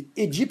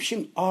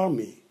Egyptian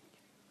army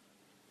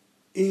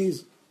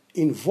is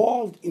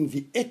involved in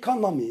the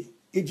economy,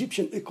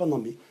 Egyptian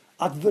economy,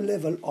 at the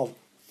level of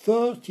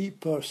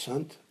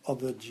 30% of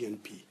the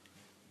GNP.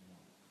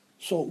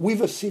 So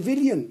with a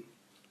civilian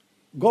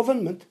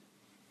government,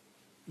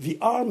 the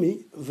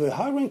army, the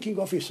high-ranking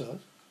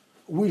officers,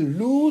 will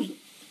lose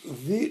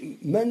the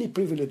many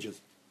privileges.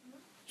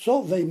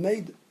 So they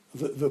made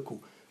the coup.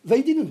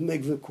 They didn't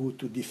make the coup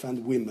to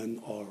defend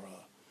women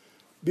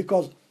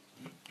because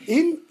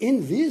in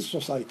these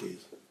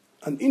societies,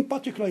 and in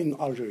particular in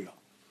Algeria,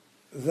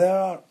 there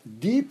are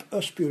deep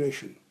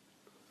aspiration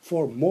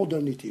for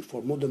modernity,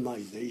 for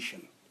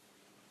modernization.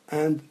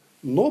 And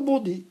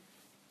nobody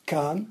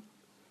can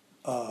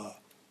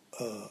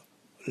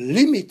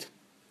limit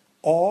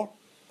or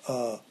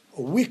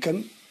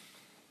weaken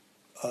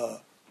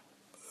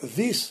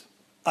this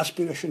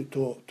aspiration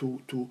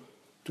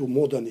to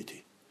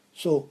modernity.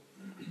 So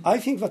I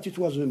think that it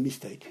was a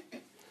mistake.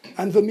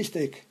 And the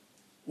mistake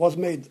was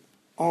made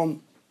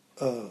on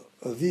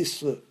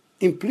this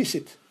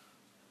implicit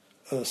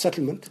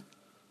settlement.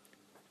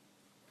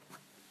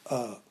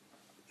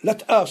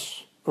 Let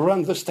us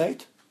run the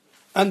state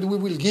and we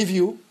will give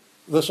you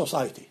the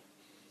society.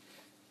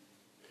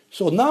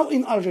 So now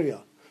in Algeria,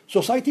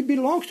 society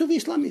belongs to the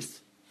Islamists.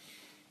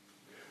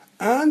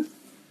 And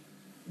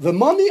the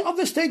money of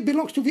the state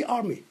belongs to the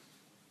army.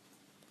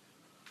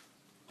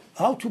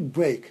 How to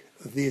break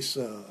this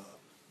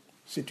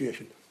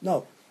situation?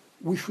 Now,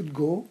 we should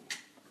go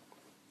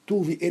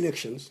to the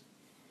elections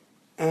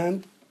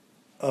and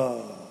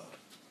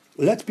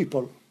let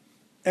people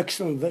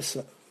express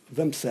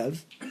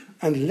themselves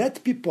and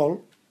let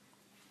people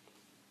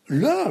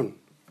learn.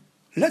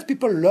 Let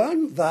people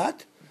learn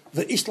that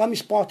the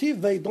Islamist party,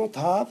 they don't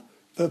have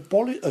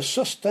a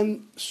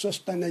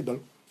sustainable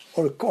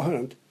or a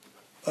coherent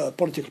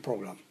political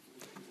program.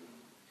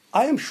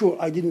 I am sure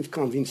I didn't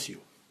convince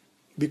you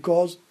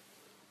because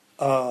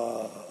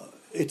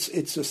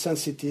it's a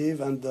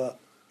sensitive and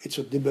it's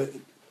a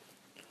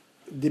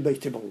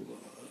debatable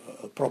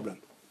problem.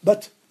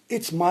 But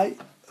it's my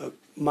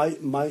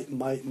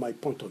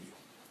point of view.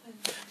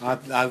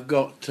 I've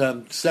got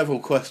several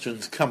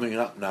questions coming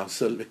up now,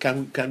 so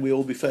can we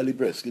all be fairly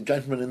brisk? The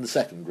gentleman in the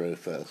second row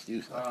first.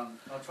 You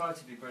I'll try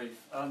to be brief.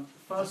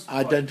 First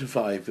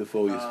identify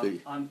before you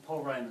speak. I'm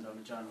Paul Raymond. I'm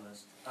a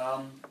journalist.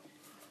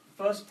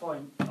 First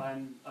point,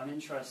 I'm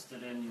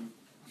interested in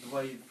the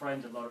way you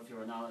framed a lot of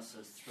your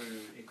analysis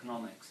through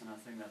economics, and I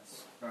think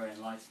that's very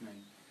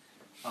enlightening.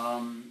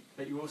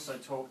 But you also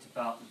talked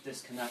about the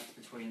disconnect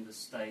between the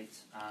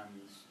state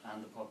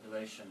and the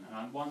population, and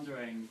I'm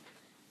wondering,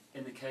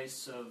 in the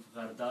case of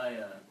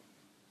Ghardaya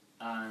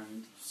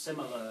and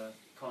similar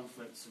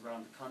conflicts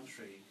around the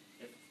country,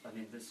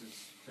 this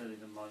is clearly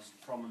the most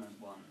prominent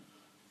one,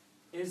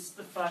 is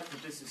the fact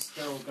that this is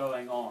still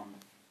going on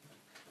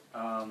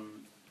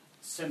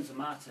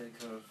symptomatic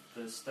of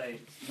the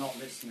state not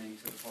listening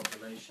to the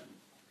population?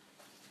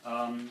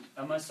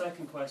 And my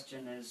second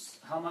question is,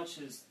 how much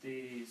is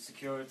the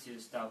security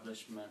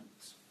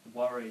establishment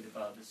worried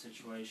about the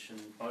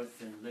situation both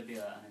in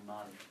Libya and in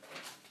Mali?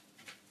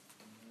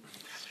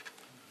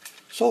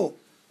 So,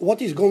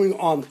 what is going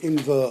on in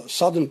the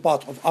southern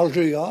part of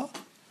Algeria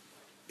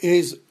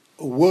is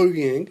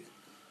worrying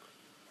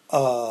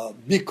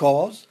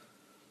because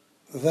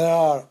there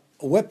are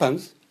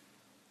weapons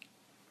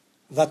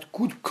that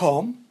could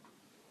come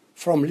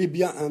from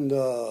Libya and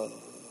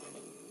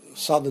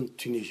southern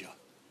Tunisia.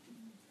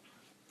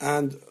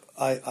 And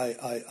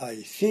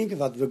I think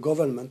that the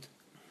government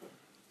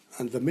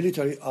and the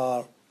military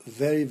are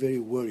very, very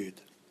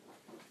worried.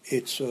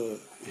 It's a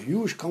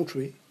huge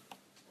country,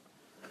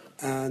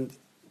 and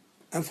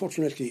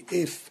unfortunately,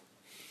 if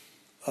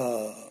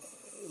the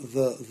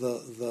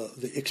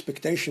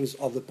expectations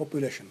of the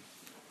population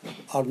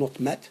are not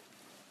met,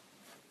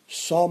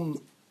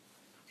 some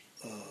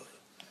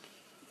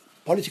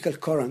political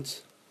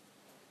currents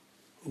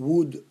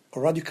would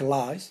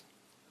radicalize,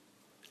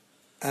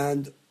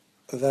 and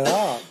there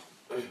are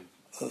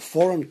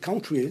foreign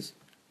countries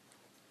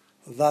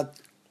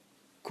that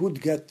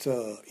could get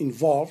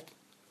involved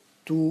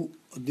to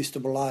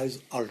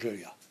destabilize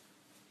Algeria.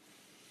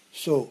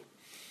 So,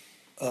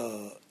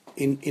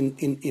 in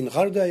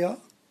Ghardaya,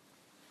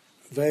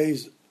 there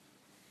is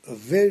a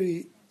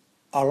very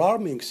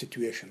alarming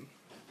situation,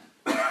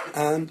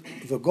 and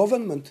the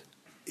government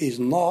is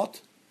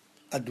not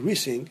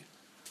addressing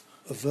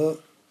the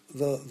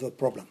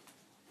problem.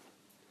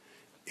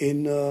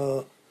 In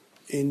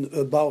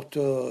about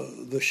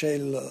the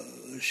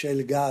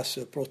shale gas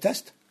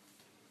protest,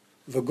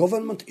 the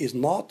government is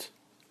not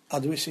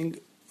addressing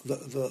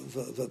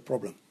the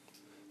problem.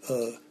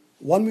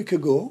 1 week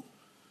ago,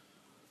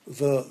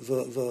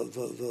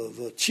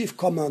 the chief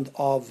command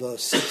of the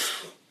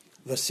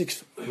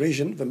sixth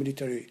region, the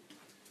military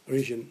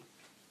region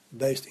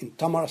based in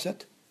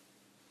Tamarasset,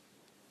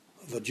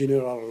 the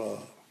general,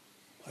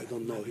 I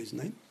don't know his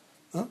name,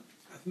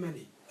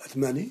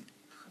 Athmani,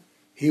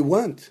 he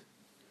went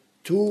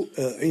to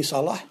In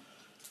Salah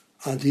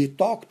and he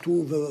talked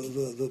to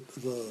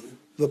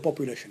the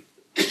population.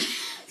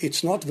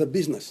 It's not the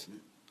business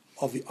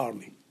of the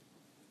army.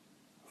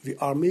 The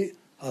army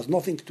has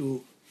nothing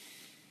to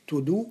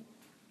do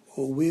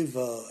with,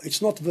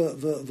 it's not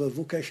the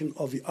vocation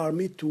of the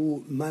army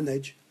to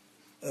manage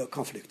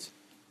conflicts.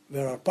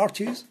 There are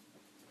parties,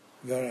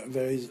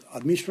 there is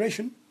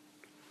administration,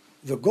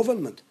 the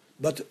government,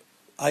 but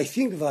I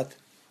think that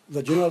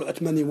the General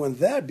Atmani went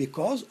there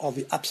because of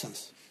the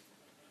absence.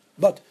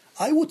 But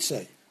I would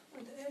say,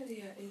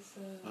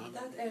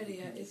 that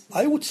area is.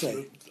 I would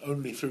say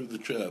only through the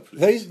chair,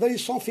 please. There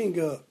is something.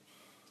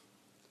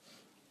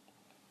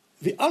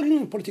 The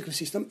Algerian political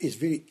system is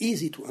very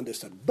easy to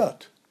understand,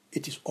 but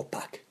it is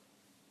opaque.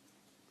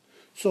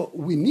 So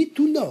we need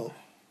to know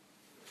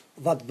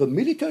that the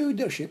military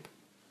leadership,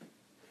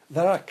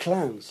 there are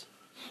clans,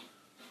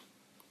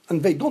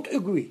 and they don't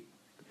agree.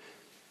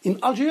 In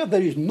Algeria,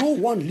 there is no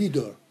one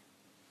leader.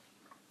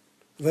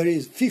 There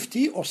is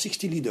 50 or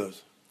 60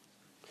 leaders,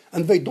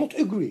 and they don't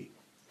agree.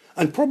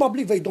 And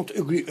probably they don't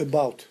agree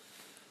about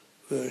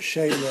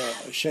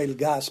shale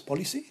gas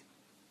policy.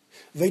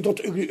 They don't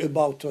agree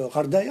about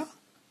Ghardaya.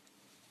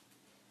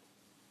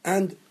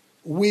 And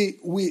we,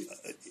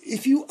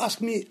 if you ask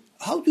me,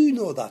 how do you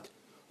know that?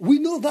 We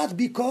know that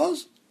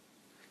because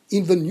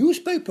in the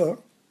newspaper,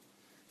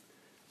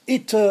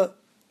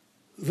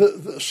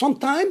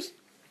 sometimes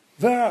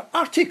there are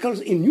articles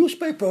in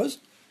newspapers.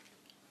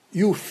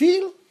 You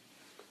feel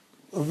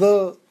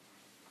the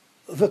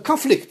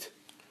conflict.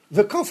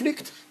 The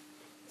conflict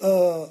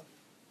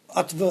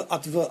at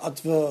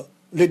the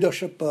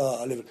leadership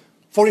level.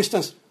 For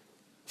instance,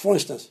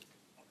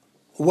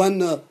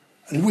 when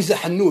Louisa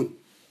Hannoun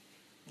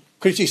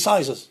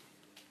criticizes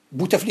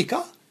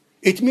Bouteflika,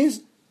 it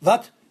means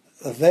that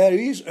there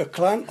is a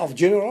clan of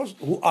generals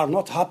who are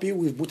not happy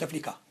with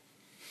Bouteflika.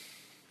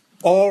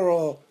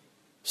 Or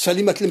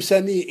Salimat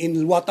Limsani in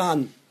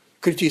Al-Watan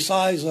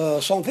criticize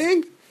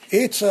something.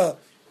 It's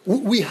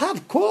we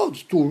have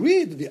codes to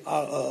read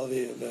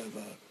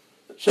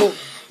so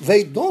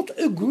they don't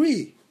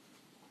agree.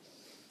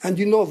 And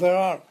you know there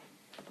are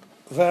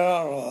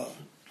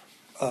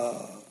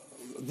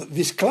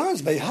these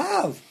clans. They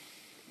have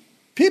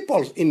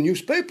people in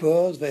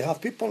newspapers. They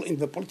have people in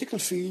the political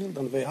field,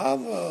 and they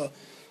have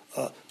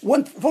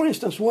for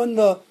instance, when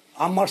Ammar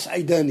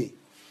Saidani,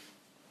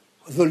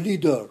 the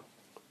leader,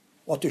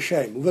 what a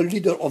shame, the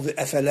leader of the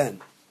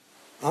FLN,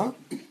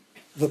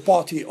 the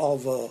party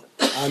of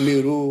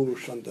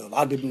Amirouche and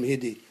Al ibn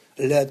Mahdi,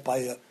 led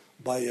by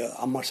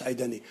Ammar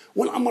Saidani.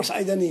 When Ammar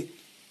Saidani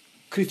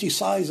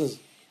criticizes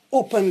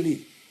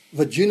openly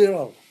the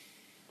general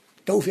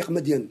Tawfiq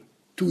Madian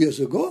 2 years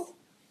ago,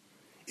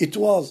 it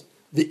was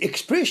the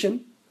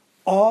expression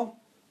of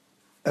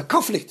a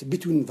conflict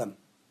between them.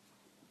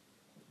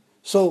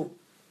 So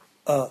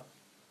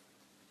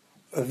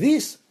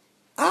this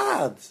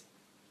adds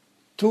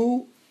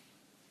to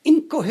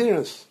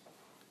incoherence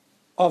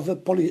of the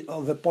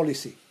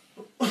policy.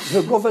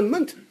 The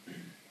government,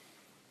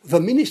 the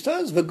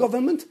ministers, the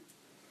government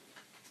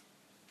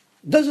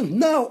doesn't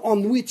know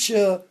on which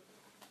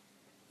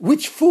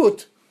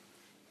foot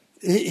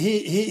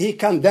he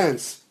can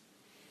dance,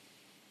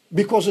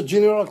 because the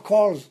general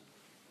calls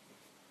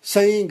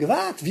saying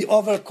that, the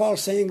other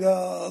calls saying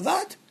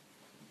that.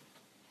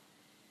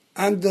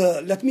 And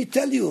let me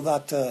tell you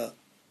that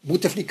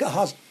Bouteflika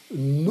has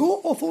no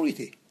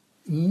authority.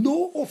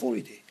 No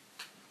authority.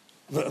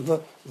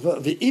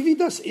 The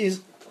evidence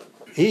is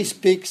he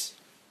speaks,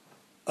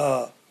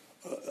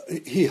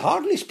 he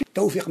hardly speaks.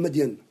 Tawfiq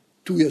Madian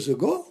 2 years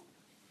ago,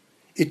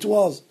 it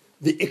was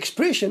the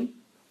expression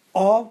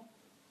of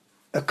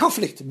a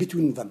conflict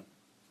between them.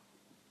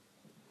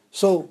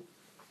 So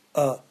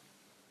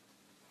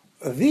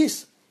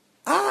this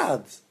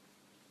adds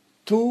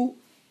to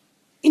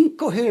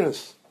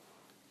incoherence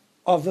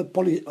of the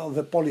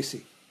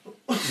policy.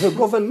 The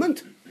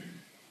government,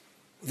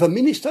 the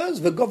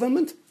ministers, the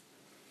government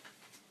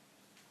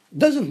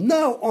doesn't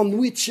know on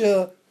which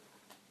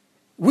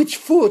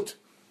foot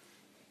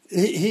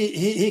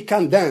he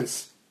can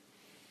dance,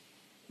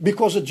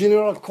 because the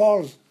general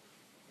calls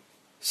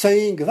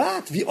saying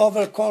that, the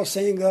other calls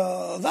saying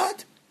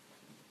that.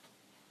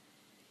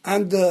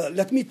 And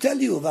let me tell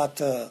you that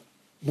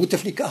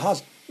Bouteflika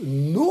has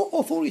no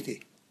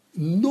authority.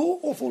 No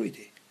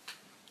authority.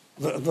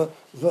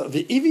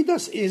 The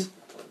evidence is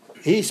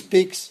he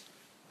speaks,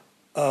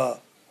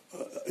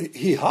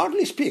 he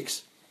hardly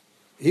speaks.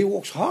 He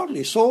works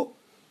hardly. So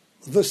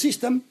the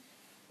system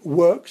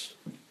works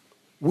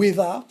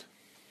without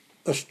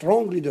a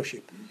strong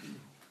leadership.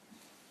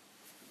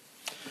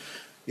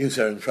 You,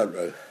 sir, in the front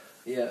row.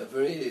 Yeah,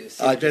 very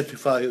simple.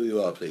 Identify who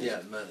you are, please.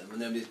 Yeah, my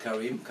name is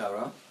Karim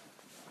Kara.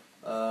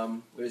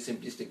 Very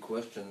simplistic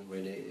question,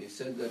 really. You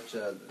said that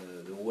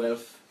the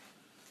wealth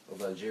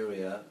of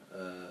Algeria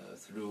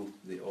through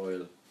the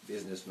oil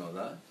business and all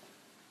that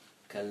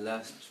can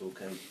last, or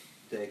can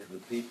take the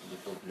people, the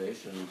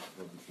population,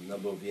 for a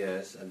number of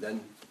years, and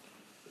then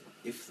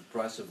if the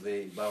price of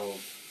the barrel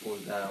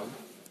falls down,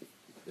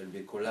 there will be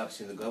a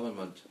collapse in the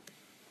government.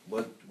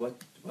 What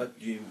do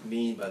you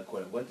mean by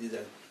collapse? What is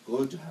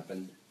going to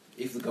happen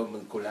if the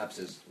government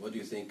collapses? What do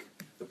you think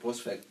the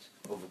prospect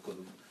of a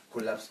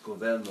collapsed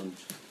government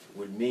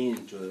will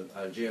mean to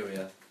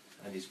Algeria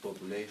and its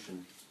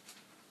population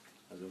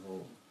as a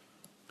whole?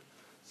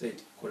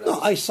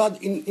 No, I said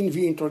in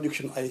the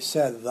introduction, I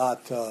said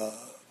that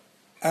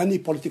any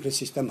political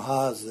system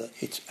has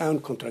its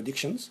own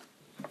contradictions,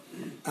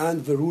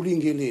 and the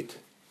ruling elite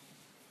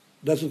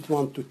doesn't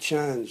want to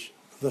change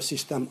the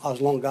system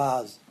as long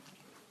as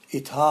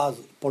it has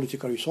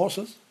political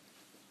resources.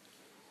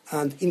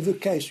 And in the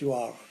case you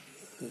are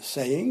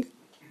saying,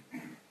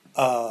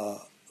 the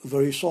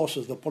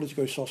resources, the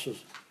political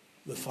resources,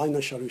 the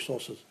financial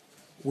resources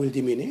will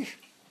diminish.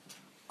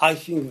 I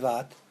think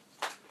that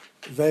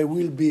there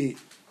will be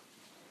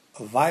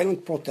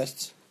violent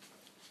protests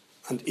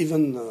and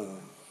even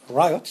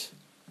riots.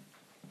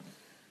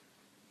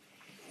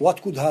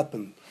 What could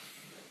happen?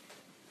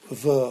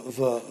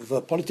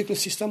 The political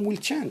system will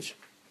change.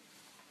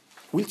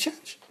 Will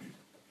change.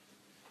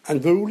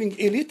 And the ruling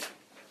elite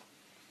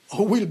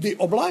will be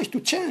obliged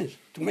to change,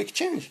 to make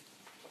change.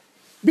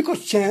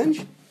 Because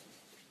change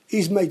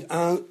is made,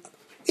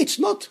 it's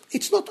not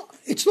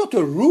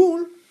a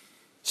rule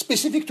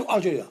specific to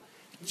Algeria.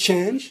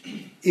 Change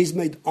is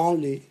made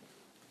only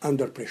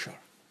under pressure.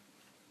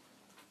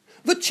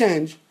 The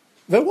change,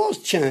 there was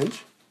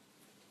change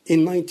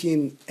in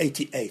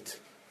 1988.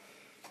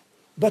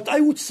 But I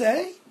would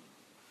say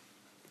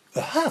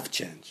a half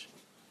change.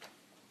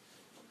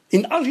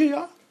 In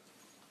Algeria,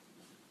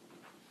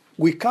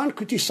 we can't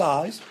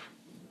criticize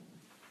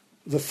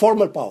the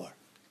formal power.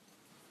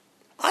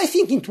 I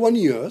think in 20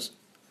 years,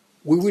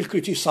 we will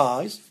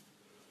criticize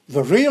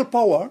the real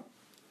power,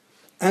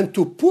 and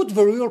to put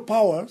the real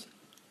powers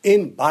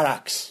in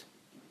barracks.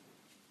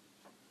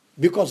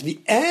 because the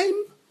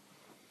aim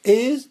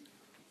is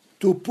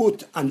to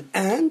put an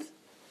end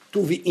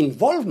to the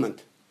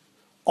involvement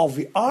of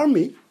the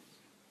army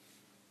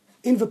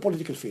in the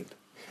political field.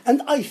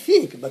 And I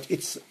think, but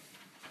it's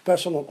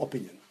personal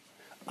opinion,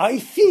 I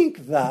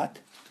think that,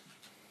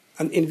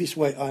 and in this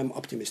way I'm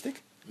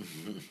optimistic,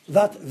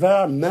 that there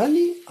are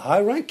many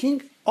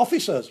high-ranking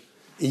officers,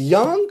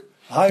 young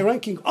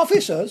high-ranking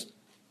officers,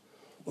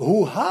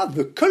 who have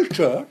the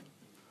culture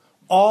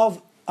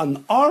of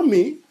an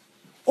army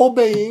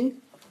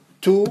obeying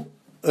to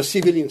a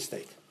civilian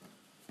state.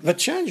 The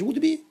change would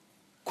be,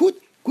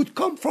 could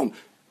come from,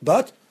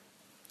 but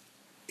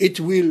it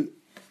will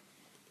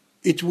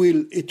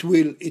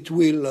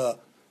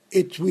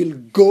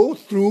go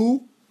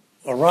through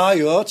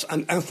riots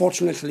and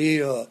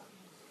unfortunately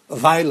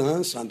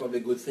violence. And probably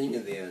a good thing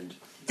in the end.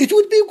 It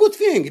would be a good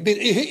thing.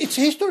 It's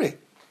history.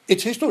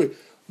 It's history.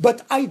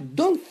 But I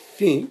don't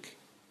think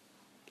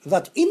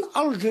that in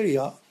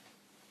Algeria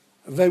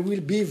there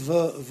will be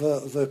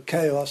the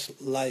chaos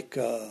like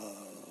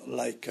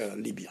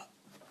Libya,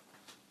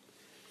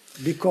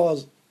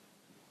 because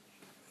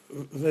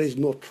there is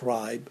no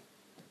tribe,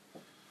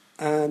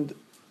 and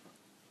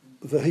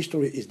the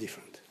history is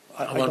different.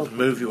 I want to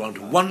move you on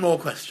to one more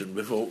question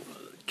before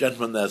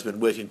gentleman there's been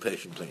waiting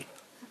patiently.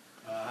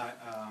 Hi,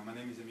 my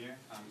name is Amir.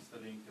 I'm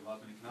studying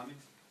development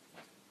economics,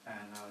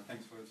 and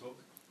thanks for the talk.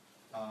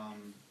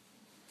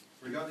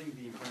 Regarding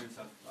the importance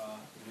of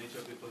the nature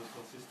of the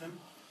political system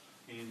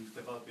in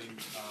developing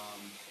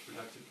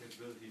productive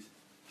capabilities,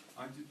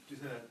 I want to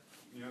say that,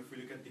 if we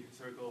look at the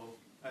historical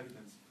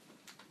evidence,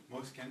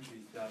 most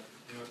countries that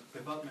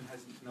development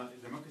has not,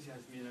 democracy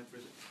has been a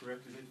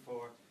prerequisite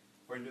for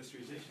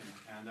industrialization,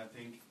 and I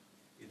think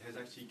it has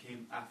actually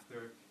came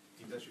after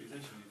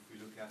industrialization. If we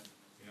look at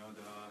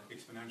the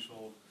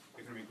exponential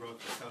economic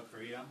growth of South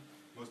Korea,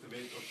 most of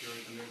it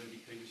occurred under the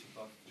dictatorship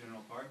of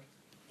General Park.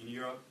 In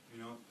Europe,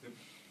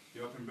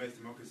 the open-based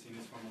democracy in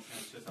its formal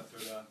sense just after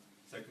the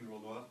Second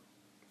World War,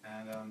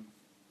 and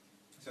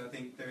so I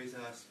think there is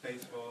a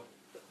space for.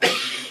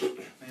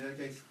 In that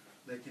case,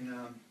 like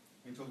when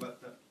we talk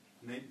about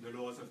the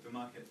laws of the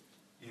market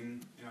in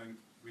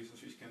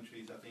resource-rich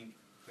countries, I think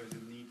there's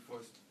a need for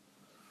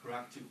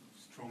proactive,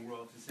 strong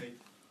role to say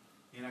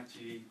in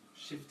actually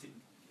shifting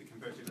the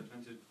comparative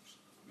advantage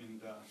in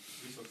the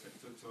resource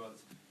sector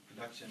towards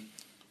production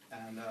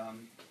and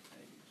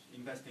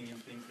investing in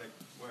things like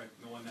where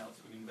no one else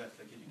would invest,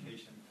 like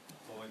education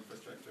or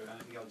infrastructure. And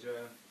I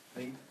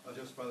think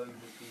Algeria's problem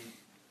has been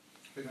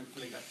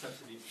frequently like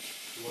subsidies.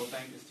 The World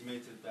Bank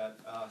estimated that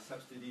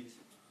subsidies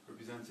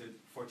represented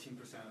 14%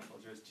 of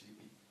Algeria's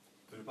GDP.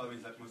 But the problem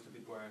is that most of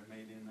it were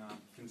made in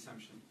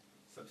consumption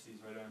subsidies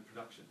rather than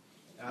production.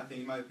 And I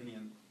think, in my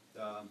opinion,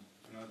 the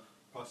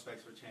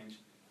prospects for change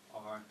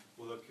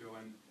will occur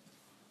when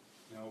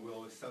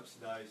we'll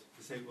subsidize,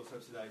 the state will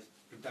subsidize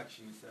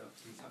production instead of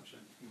consumption.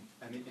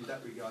 And in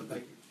that regard,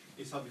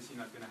 it's obviously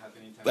not going to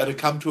happen anytime. Better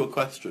come to a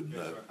question,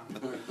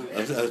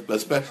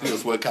 especially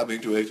as we're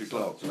coming to 8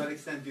 o'clock. To what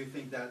extent do you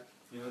think that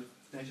the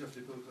nature of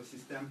the political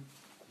system,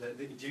 the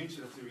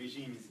nature of the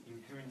regime is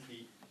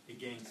inherently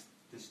against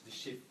the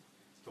shift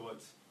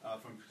towards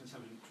from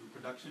consumption to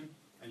production?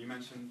 And you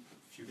mentioned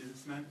a few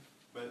businessmen,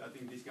 but I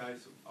think these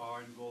guys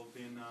are involved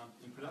in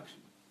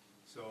production.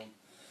 So,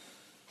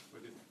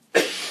 what do you think?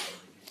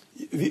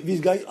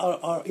 These guys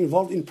are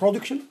involved in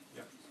production?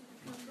 Yeah.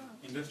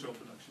 Industrial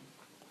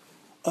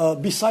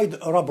production. Beside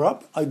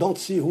Rabrab, I don't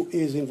see who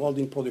is involved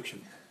in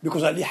production.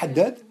 Because Ali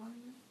Haddad,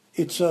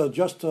 it's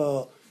just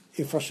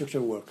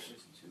infrastructure works.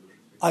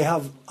 I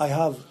have. You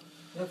have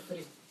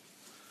three.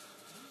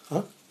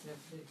 Huh? You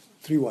have three.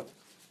 Three what?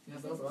 You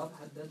have Rabrab,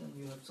 Haddad, and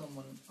you have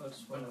someone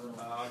else.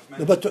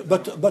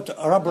 But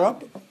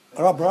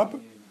Rabrab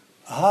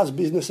has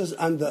businesses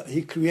and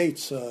he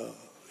creates a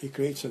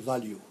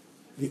value.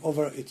 The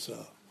other, it's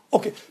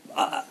okay.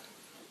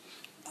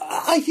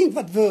 I think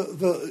that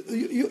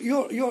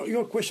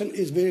your question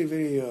is very,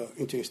 very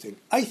interesting.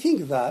 I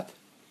think that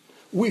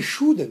we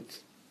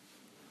shouldn't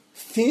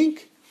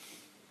think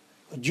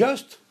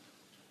just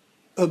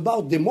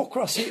about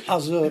democracy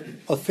as a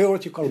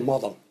theoretical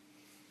model,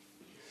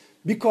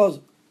 because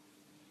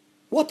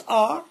what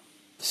are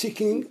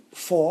seeking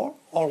for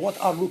or what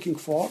are looking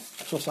for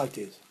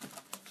societies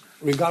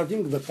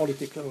regarding the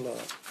political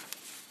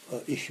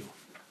issue?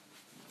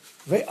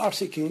 They are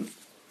seeking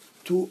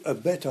to a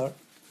better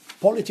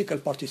political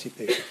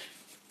participation,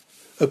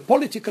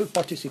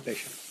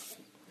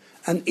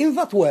 and in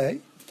that way,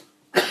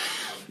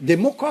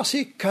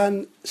 democracy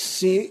can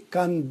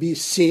be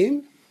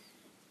seen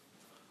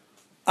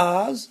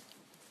as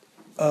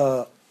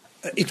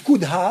it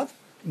could have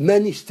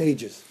many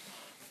stages.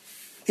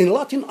 In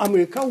Latin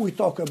America, we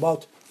talk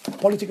about,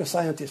 political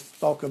scientists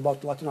talk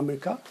about Latin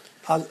America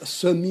as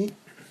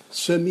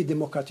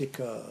semi-democratic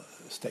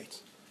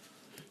states.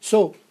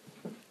 So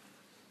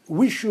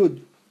we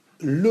should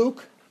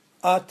look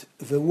at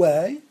the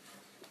way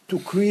to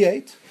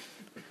create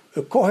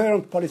a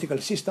coherent political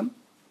system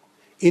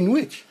in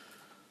which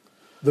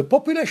the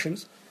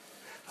populations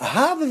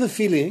have the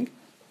feeling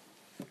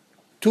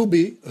to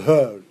be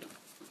heard.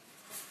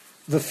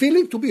 The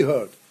feeling to be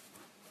heard,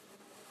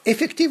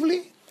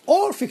 effectively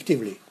or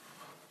fictively.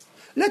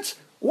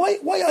 Why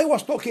I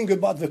was talking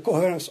about the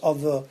coherence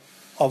of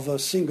a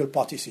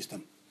single-party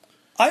system.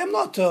 I am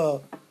not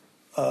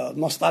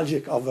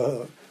nostalgic of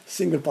a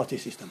single-party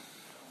system.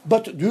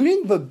 But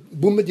during the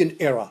Boumediene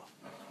era,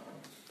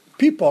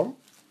 people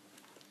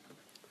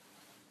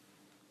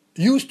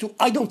used to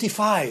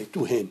identify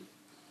to him.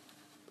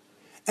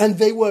 And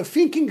they were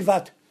thinking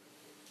that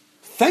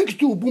thanks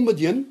to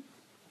Boumediene,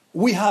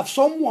 we have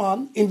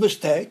someone in the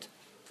state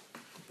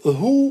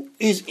who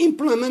is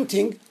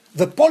implementing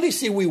the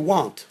policy we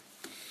want.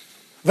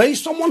 There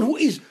is someone who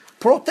is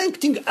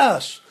protecting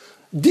us,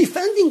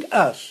 defending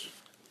us.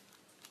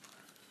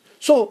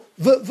 So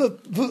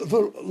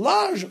the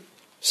large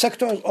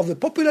sectors of the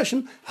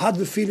population had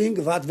the feeling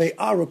that they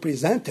are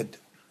represented.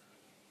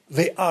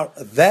 They are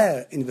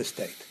there in the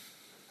state.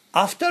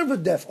 After the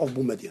death of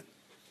Boumediene,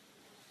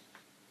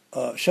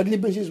 Chadli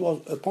Benziz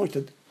was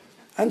appointed,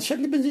 and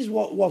Chadli Benziz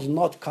was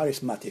not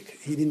charismatic.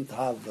 He didn't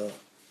have the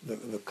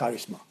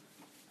charisma.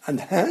 And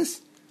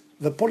hence,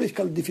 the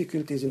political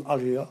difficulties in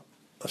Algeria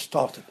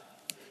started.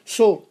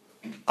 So,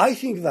 I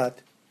think that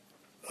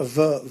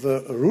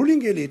the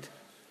ruling elite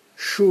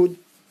should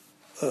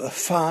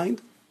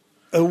find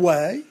a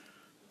way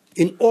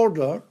in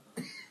order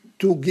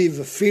to give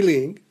a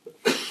feeling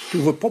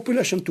to the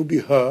population to be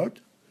heard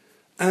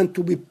and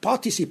to be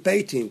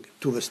participating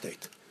to the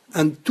state.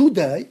 And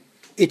today,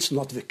 it's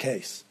not the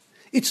case.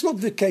 It's not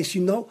the case,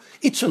 you know.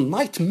 It's a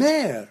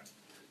nightmare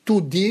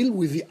to deal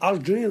with the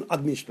Algerian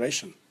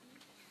administration.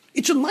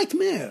 It's a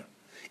nightmare.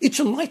 It's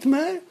a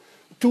nightmare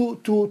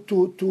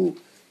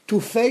to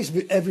face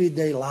the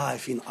everyday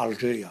life in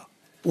Algeria.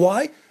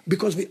 Why?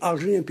 Because the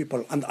Algerian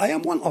people, and I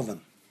am one of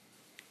them,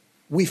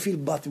 we feel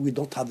that we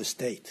don't have a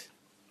state.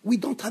 We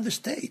don't have a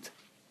state.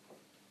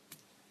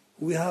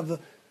 We have a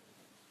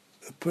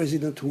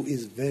president who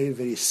is very,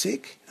 very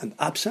sick and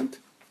absent,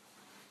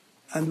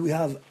 and we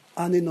have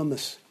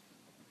anonymous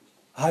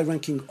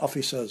high-ranking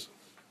officers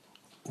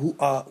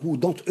who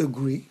don't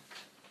agree.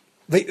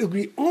 They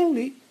agree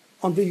only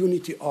on the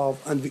unity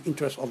of and the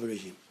interest of the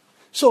regime.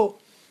 So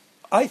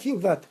I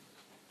think that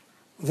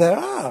there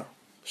are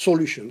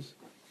solutions,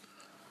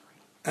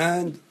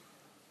 and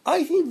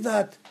I think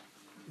that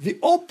the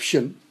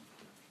option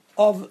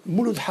of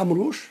Mouloud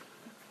Hamrouche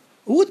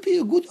would be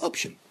a good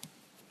option.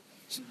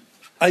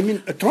 I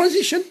mean, a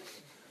transition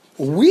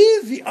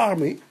with the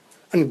army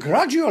and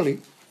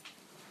gradually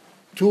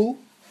to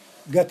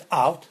get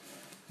out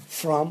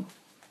from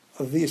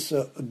this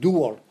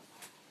dual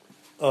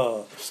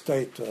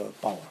state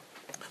power.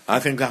 I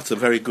think that's a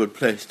very good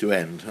place to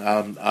end.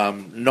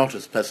 Not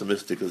as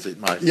pessimistic as it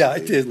might be. Yeah,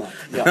 it is not.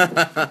 Yeah.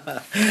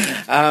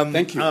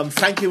 Thank you.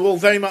 Thank you all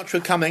very much for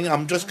coming.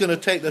 I'm just going to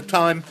take the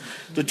time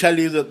to tell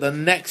you that the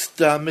next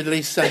Middle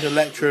East Centre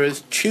lecture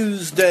is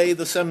Tuesday,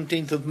 the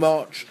 17th of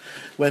March,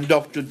 when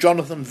Dr.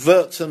 Jonathan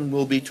Vertzen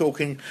will be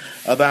talking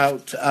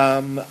about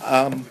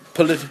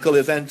political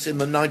events in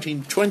the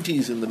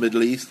 1920s in the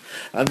Middle East,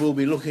 and we'll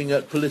be looking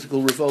at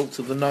political revolts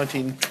of the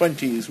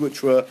 1920s,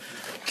 which were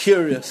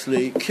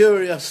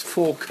curious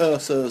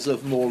forecursors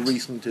of more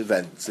recent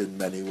events in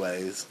many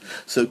ways.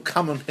 So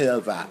come and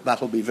hear that.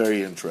 That'll be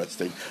very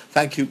interesting.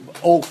 Thank you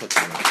all for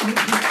coming.